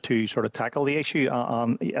powers to sort of tackle the issue.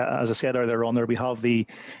 As I said earlier on, we have the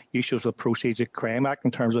use of the Proceeds of Crime Act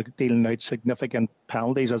in terms of dealing out significant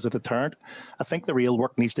penalties as a deterrent. I think the real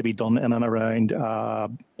work needs to be done in and around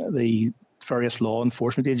the various law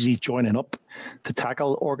enforcement agencies joining up to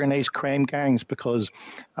tackle organised crime gangs, because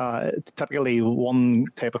typically one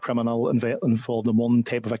type of criminal involved in one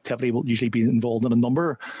type of activity will usually be involved in a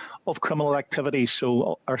number of criminal activities.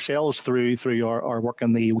 So ourselves, through our work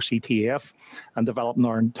in the OCTF and developing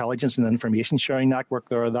our intelligence and information sharing network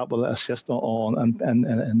there, that will assist on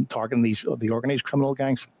and targeting the organised criminal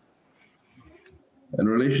gangs. In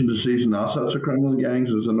relation to seizing assets of criminal gangs,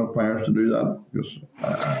 is there enough powers to do that? Because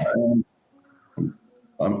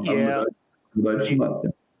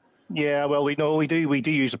Yeah, well, we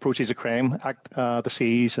do use the Proceeds of Crime Act to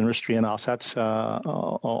seize and restrain assets of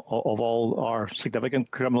all our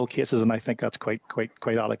significant criminal cases, and I think that's quite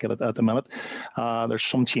adequate at the minute. There's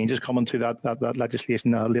some changes coming to that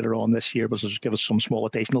legislation later on this year, which will give us some small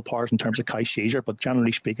additional powers in terms of cash seizure. But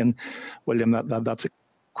generally speaking, William, that's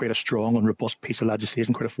quite a strong and robust piece of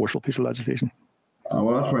legislation, quite a forceful piece of legislation.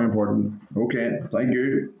 Well, that's very important. Okay, thank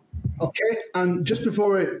you. Okay, and just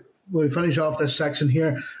before we finish off this section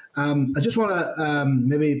here, I just want to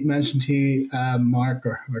maybe mention to you, Mark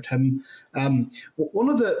or Tim, one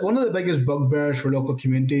of the biggest bugbears for local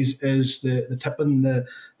communities is the tipping, the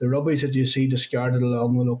rubbish that you see discarded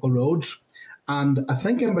along the local roads. And I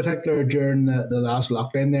think in particular during the last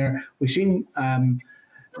lockdown there, we've seen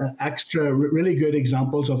extra really good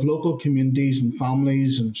examples of local communities and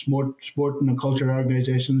families and sporting and cultural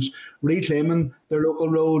organisations reclaiming their local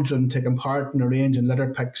roads and taking part in arranging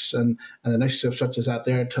litter picks and initiatives such as that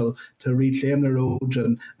there to reclaim their roads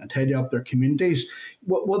and tidy up their communities.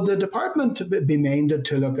 Would the department be minded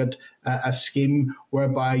to look at a scheme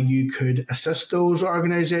whereby you could assist those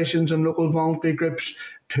organisations and local voluntary groups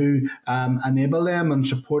to enable them and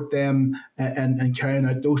support them in carrying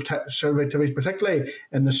out those sort of activities, particularly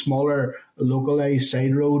in the smaller localised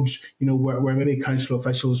side roads, where maybe council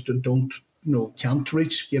officials can't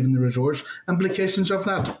reach, given the resource implications of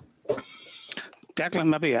that? Declan,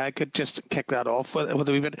 maybe I could just kick that off with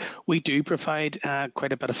a wee bit. We do provide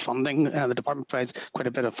quite a bit of funding. The department provides quite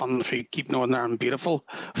a bit of funding through Keep Northern Ireland Beautiful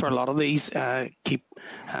for a lot of these keep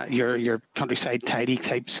your countryside tidy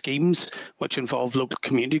type schemes, which involve local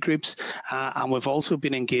community groups. And we've also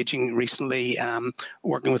been engaging recently,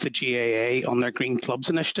 working with the GAA on their Green Clubs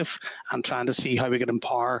initiative and trying to see how we can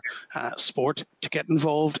empower sport to get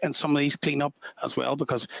involved in some of these cleanup as well,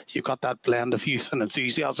 because you've got that blend of youth and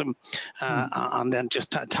enthusiasm. And then just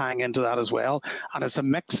tying into that as well, and it's a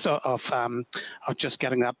mix of just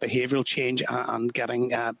getting that behavioural change and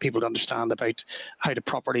getting people to understand about how to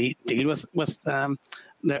properly deal with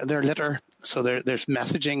their litter. So there's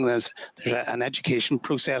messaging, there's an education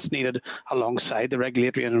process needed alongside the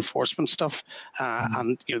regulatory and enforcement stuff,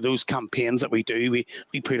 and those campaigns that we do, we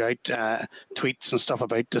put out tweets and stuff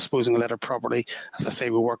about disposing of litter properly. As I say,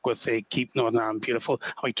 we work with the Keep Northern Ireland Beautiful,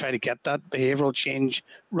 and we try to get that behavioural change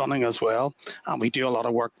running as well. And we do a lot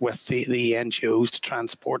of work with the NGOs to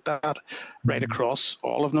transport that right across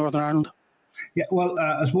all of Northern Ireland. Yeah, well,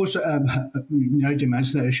 I suppose now you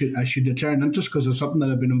mention it, I should declare an interest, because it's something that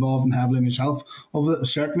I've been involved in heavily myself,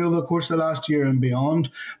 certainly over the course of the last year and beyond.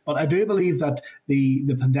 But I do believe that the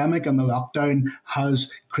pandemic and the lockdown has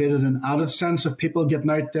created an added sense of people getting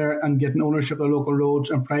out there and getting ownership of local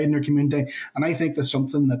roads and pride in their community. And I think that's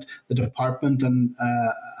something that the department and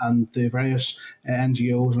the various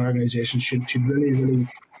NGOs and organisations should really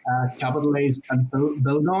capitalise and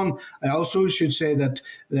build on. I also should say that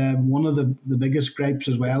one of the biggest gripes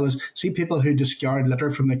as well is see people who discard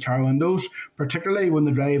litter from the car windows, particularly when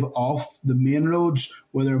they drive off the main roads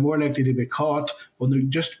where they're more likely to be caught. When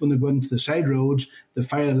they go into the side roads, they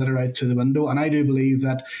fire the litter out through the window. And I do believe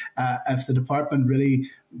that if the department really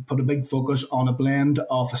put a big focus on a blend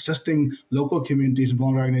of assisting local communities and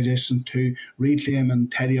volunteer organisations to reclaim and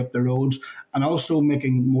tidy up the roads, and also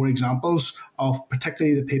making more examples of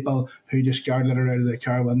particularly the people who discard litter out of their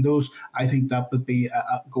car windows, I think that would be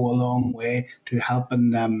go a long way to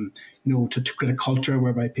helping to create a culture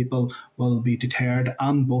whereby people will be deterred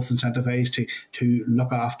and both incentivised to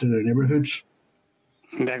look after their neighbourhoods.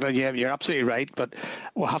 Declan, yeah, you're absolutely right, but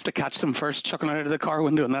we'll have to catch them first, chucking out of the car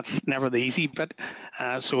window, and that's never the easy bit.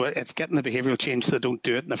 So it's getting the behavioural change so they don't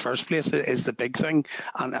do it in the first place is the big thing,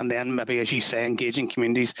 and then maybe, as you say, engaging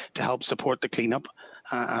communities to help support the cleanup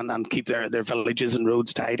and keep their villages and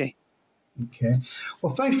roads tidy. Okay.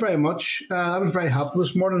 Well, thanks very much. That was very helpful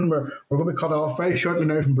this morning. We're going to be cut off very shortly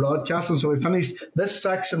now from broadcasting, so we finished this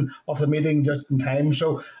section of the meeting just in time.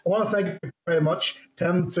 So I want to thank you very much,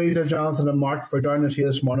 Tim, Teresa, Jonathan and Mark, for joining us here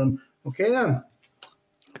this morning. Okay, then.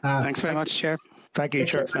 Thanks very much, Chair. Thank you,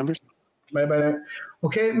 Chair. Members. Bye-bye now.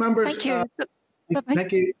 Okay, members. Thank you.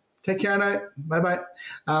 Thank you. Take care now. Bye-bye.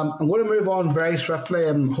 I'm going to move on very swiftly,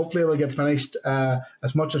 and hopefully we'll get finished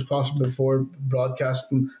as much as possible before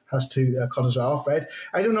broadcasting has to cut us off, right?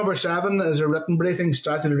 Item number 7 is a written briefing,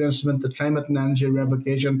 statutory instrument, the Climate and Energy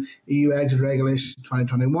Revocation EU Exit Regulations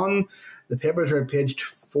 2021. The papers are at page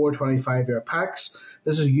 425 of your packs.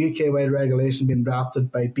 This is a UK-wide regulation being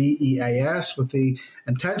drafted by BEIS with the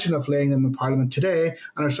intention of laying them in Parliament today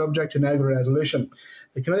and are subject to negative resolution.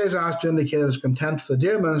 The committee is asked to indicate its content for the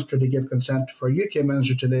Dear Minister to give consent for UK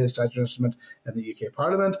Minister to lay the statutory instrument in the UK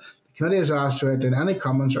Parliament. The committee is asked to outline any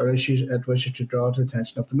comments or issues it wishes to draw to the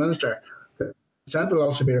attention of the Minister. Consent will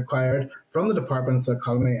also be required from the Department of the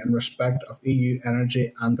Economy in respect of EU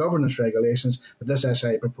energy and governance regulations that this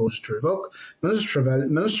SI proposes to revoke.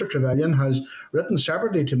 Minister Trevelyan has written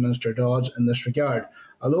separately to Minister Dodds in this regard.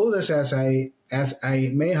 Although this SI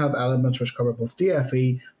may have elements which cover both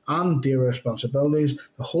DFE and DERA responsibilities,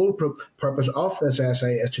 the whole purpose of this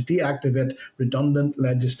SI is to deactivate redundant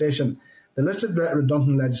legislation. The listed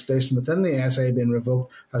redundant legislation within the SI being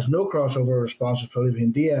revoked has no crossover responsibility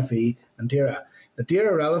between DFE and DERA. The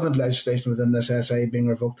DERA relevant legislation within this SI being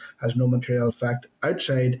revoked has no material effect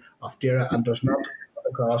outside of DERA and does not cut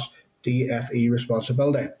across DFE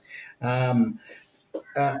responsibility.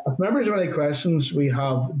 If members have any questions, we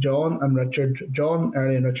have John,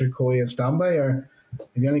 Early and Richard Coey on standby. Or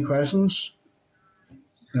have you any questions?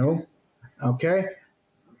 No? Okay.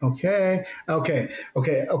 If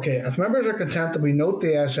members are content that we note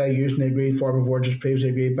the SI using the agreed form of words as previously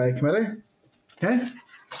agreed by committee. Item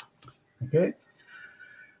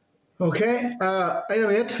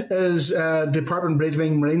 8 is Department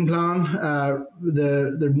Briefing Marine Plan.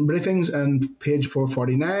 The briefings on page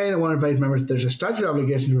 449. I want to advise members that there's a statutory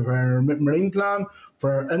obligation to prepare a marine plan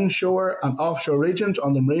for inshore and offshore regions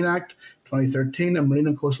on the Marine Act 2013 and Marine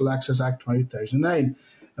and Coastal Access Act 2009.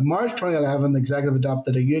 In March 2011, the Executive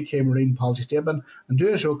adopted a UK marine policy statement and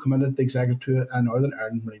doing so committed the Executive to a Northern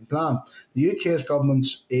Ireland marine plan. The UK's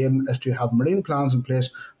government's aim is to have marine plans in place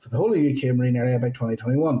for the whole of the UK marine area by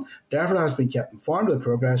 2021. Therefore, has been kept informed of the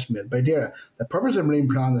progress made by DERA. The purpose of the marine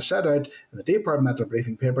plan is set out in the departmental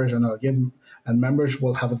briefing papers, and members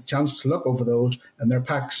will have a chance to look over those in their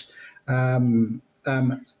packs. If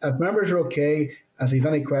members are okay, if you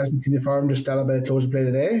have any questions, can you forward them to Stella by the close of play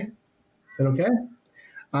today? Is that okay?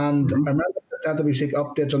 And remember that we seek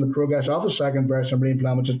updates on the progress of the second version of the marine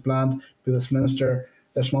plan, which is planned to be with Minister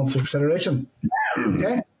this month for consideration.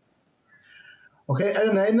 Okay,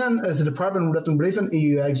 item 9 then is the Department written briefing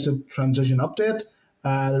EU exit transition update.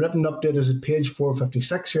 The written update is at page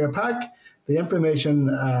 456 here pack. The information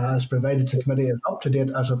as provided to the committee is up to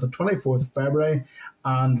date as of the 24th of February,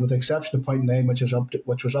 and with the exception of point 9, which was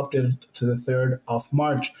updated to the 3rd of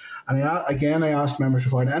March. And I asked members to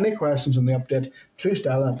forward any questions on the update to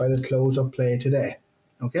Stella by the close of play today.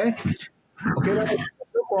 Okay, let's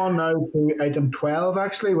move on now to item 12,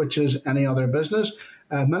 actually, which is any other business.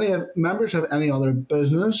 Many members have any other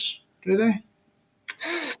business, do they?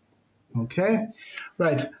 Okay,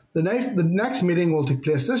 right. The next meeting will take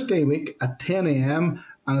place this day week at 10 a.m.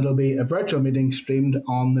 and it'll be a virtual meeting streamed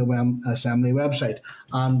on the Assembly website.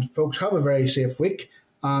 And folks, have a very safe week,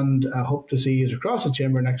 and I hope to see you across the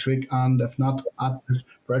chamber next week, and if not, at this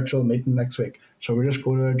virtual meeting next week. So we're just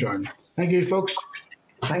going to adjourn. Thank you, folks.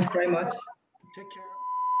 Thanks very much. Take care.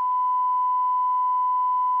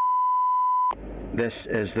 This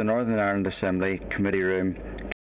is the Northern Ireland Assembly Committee Room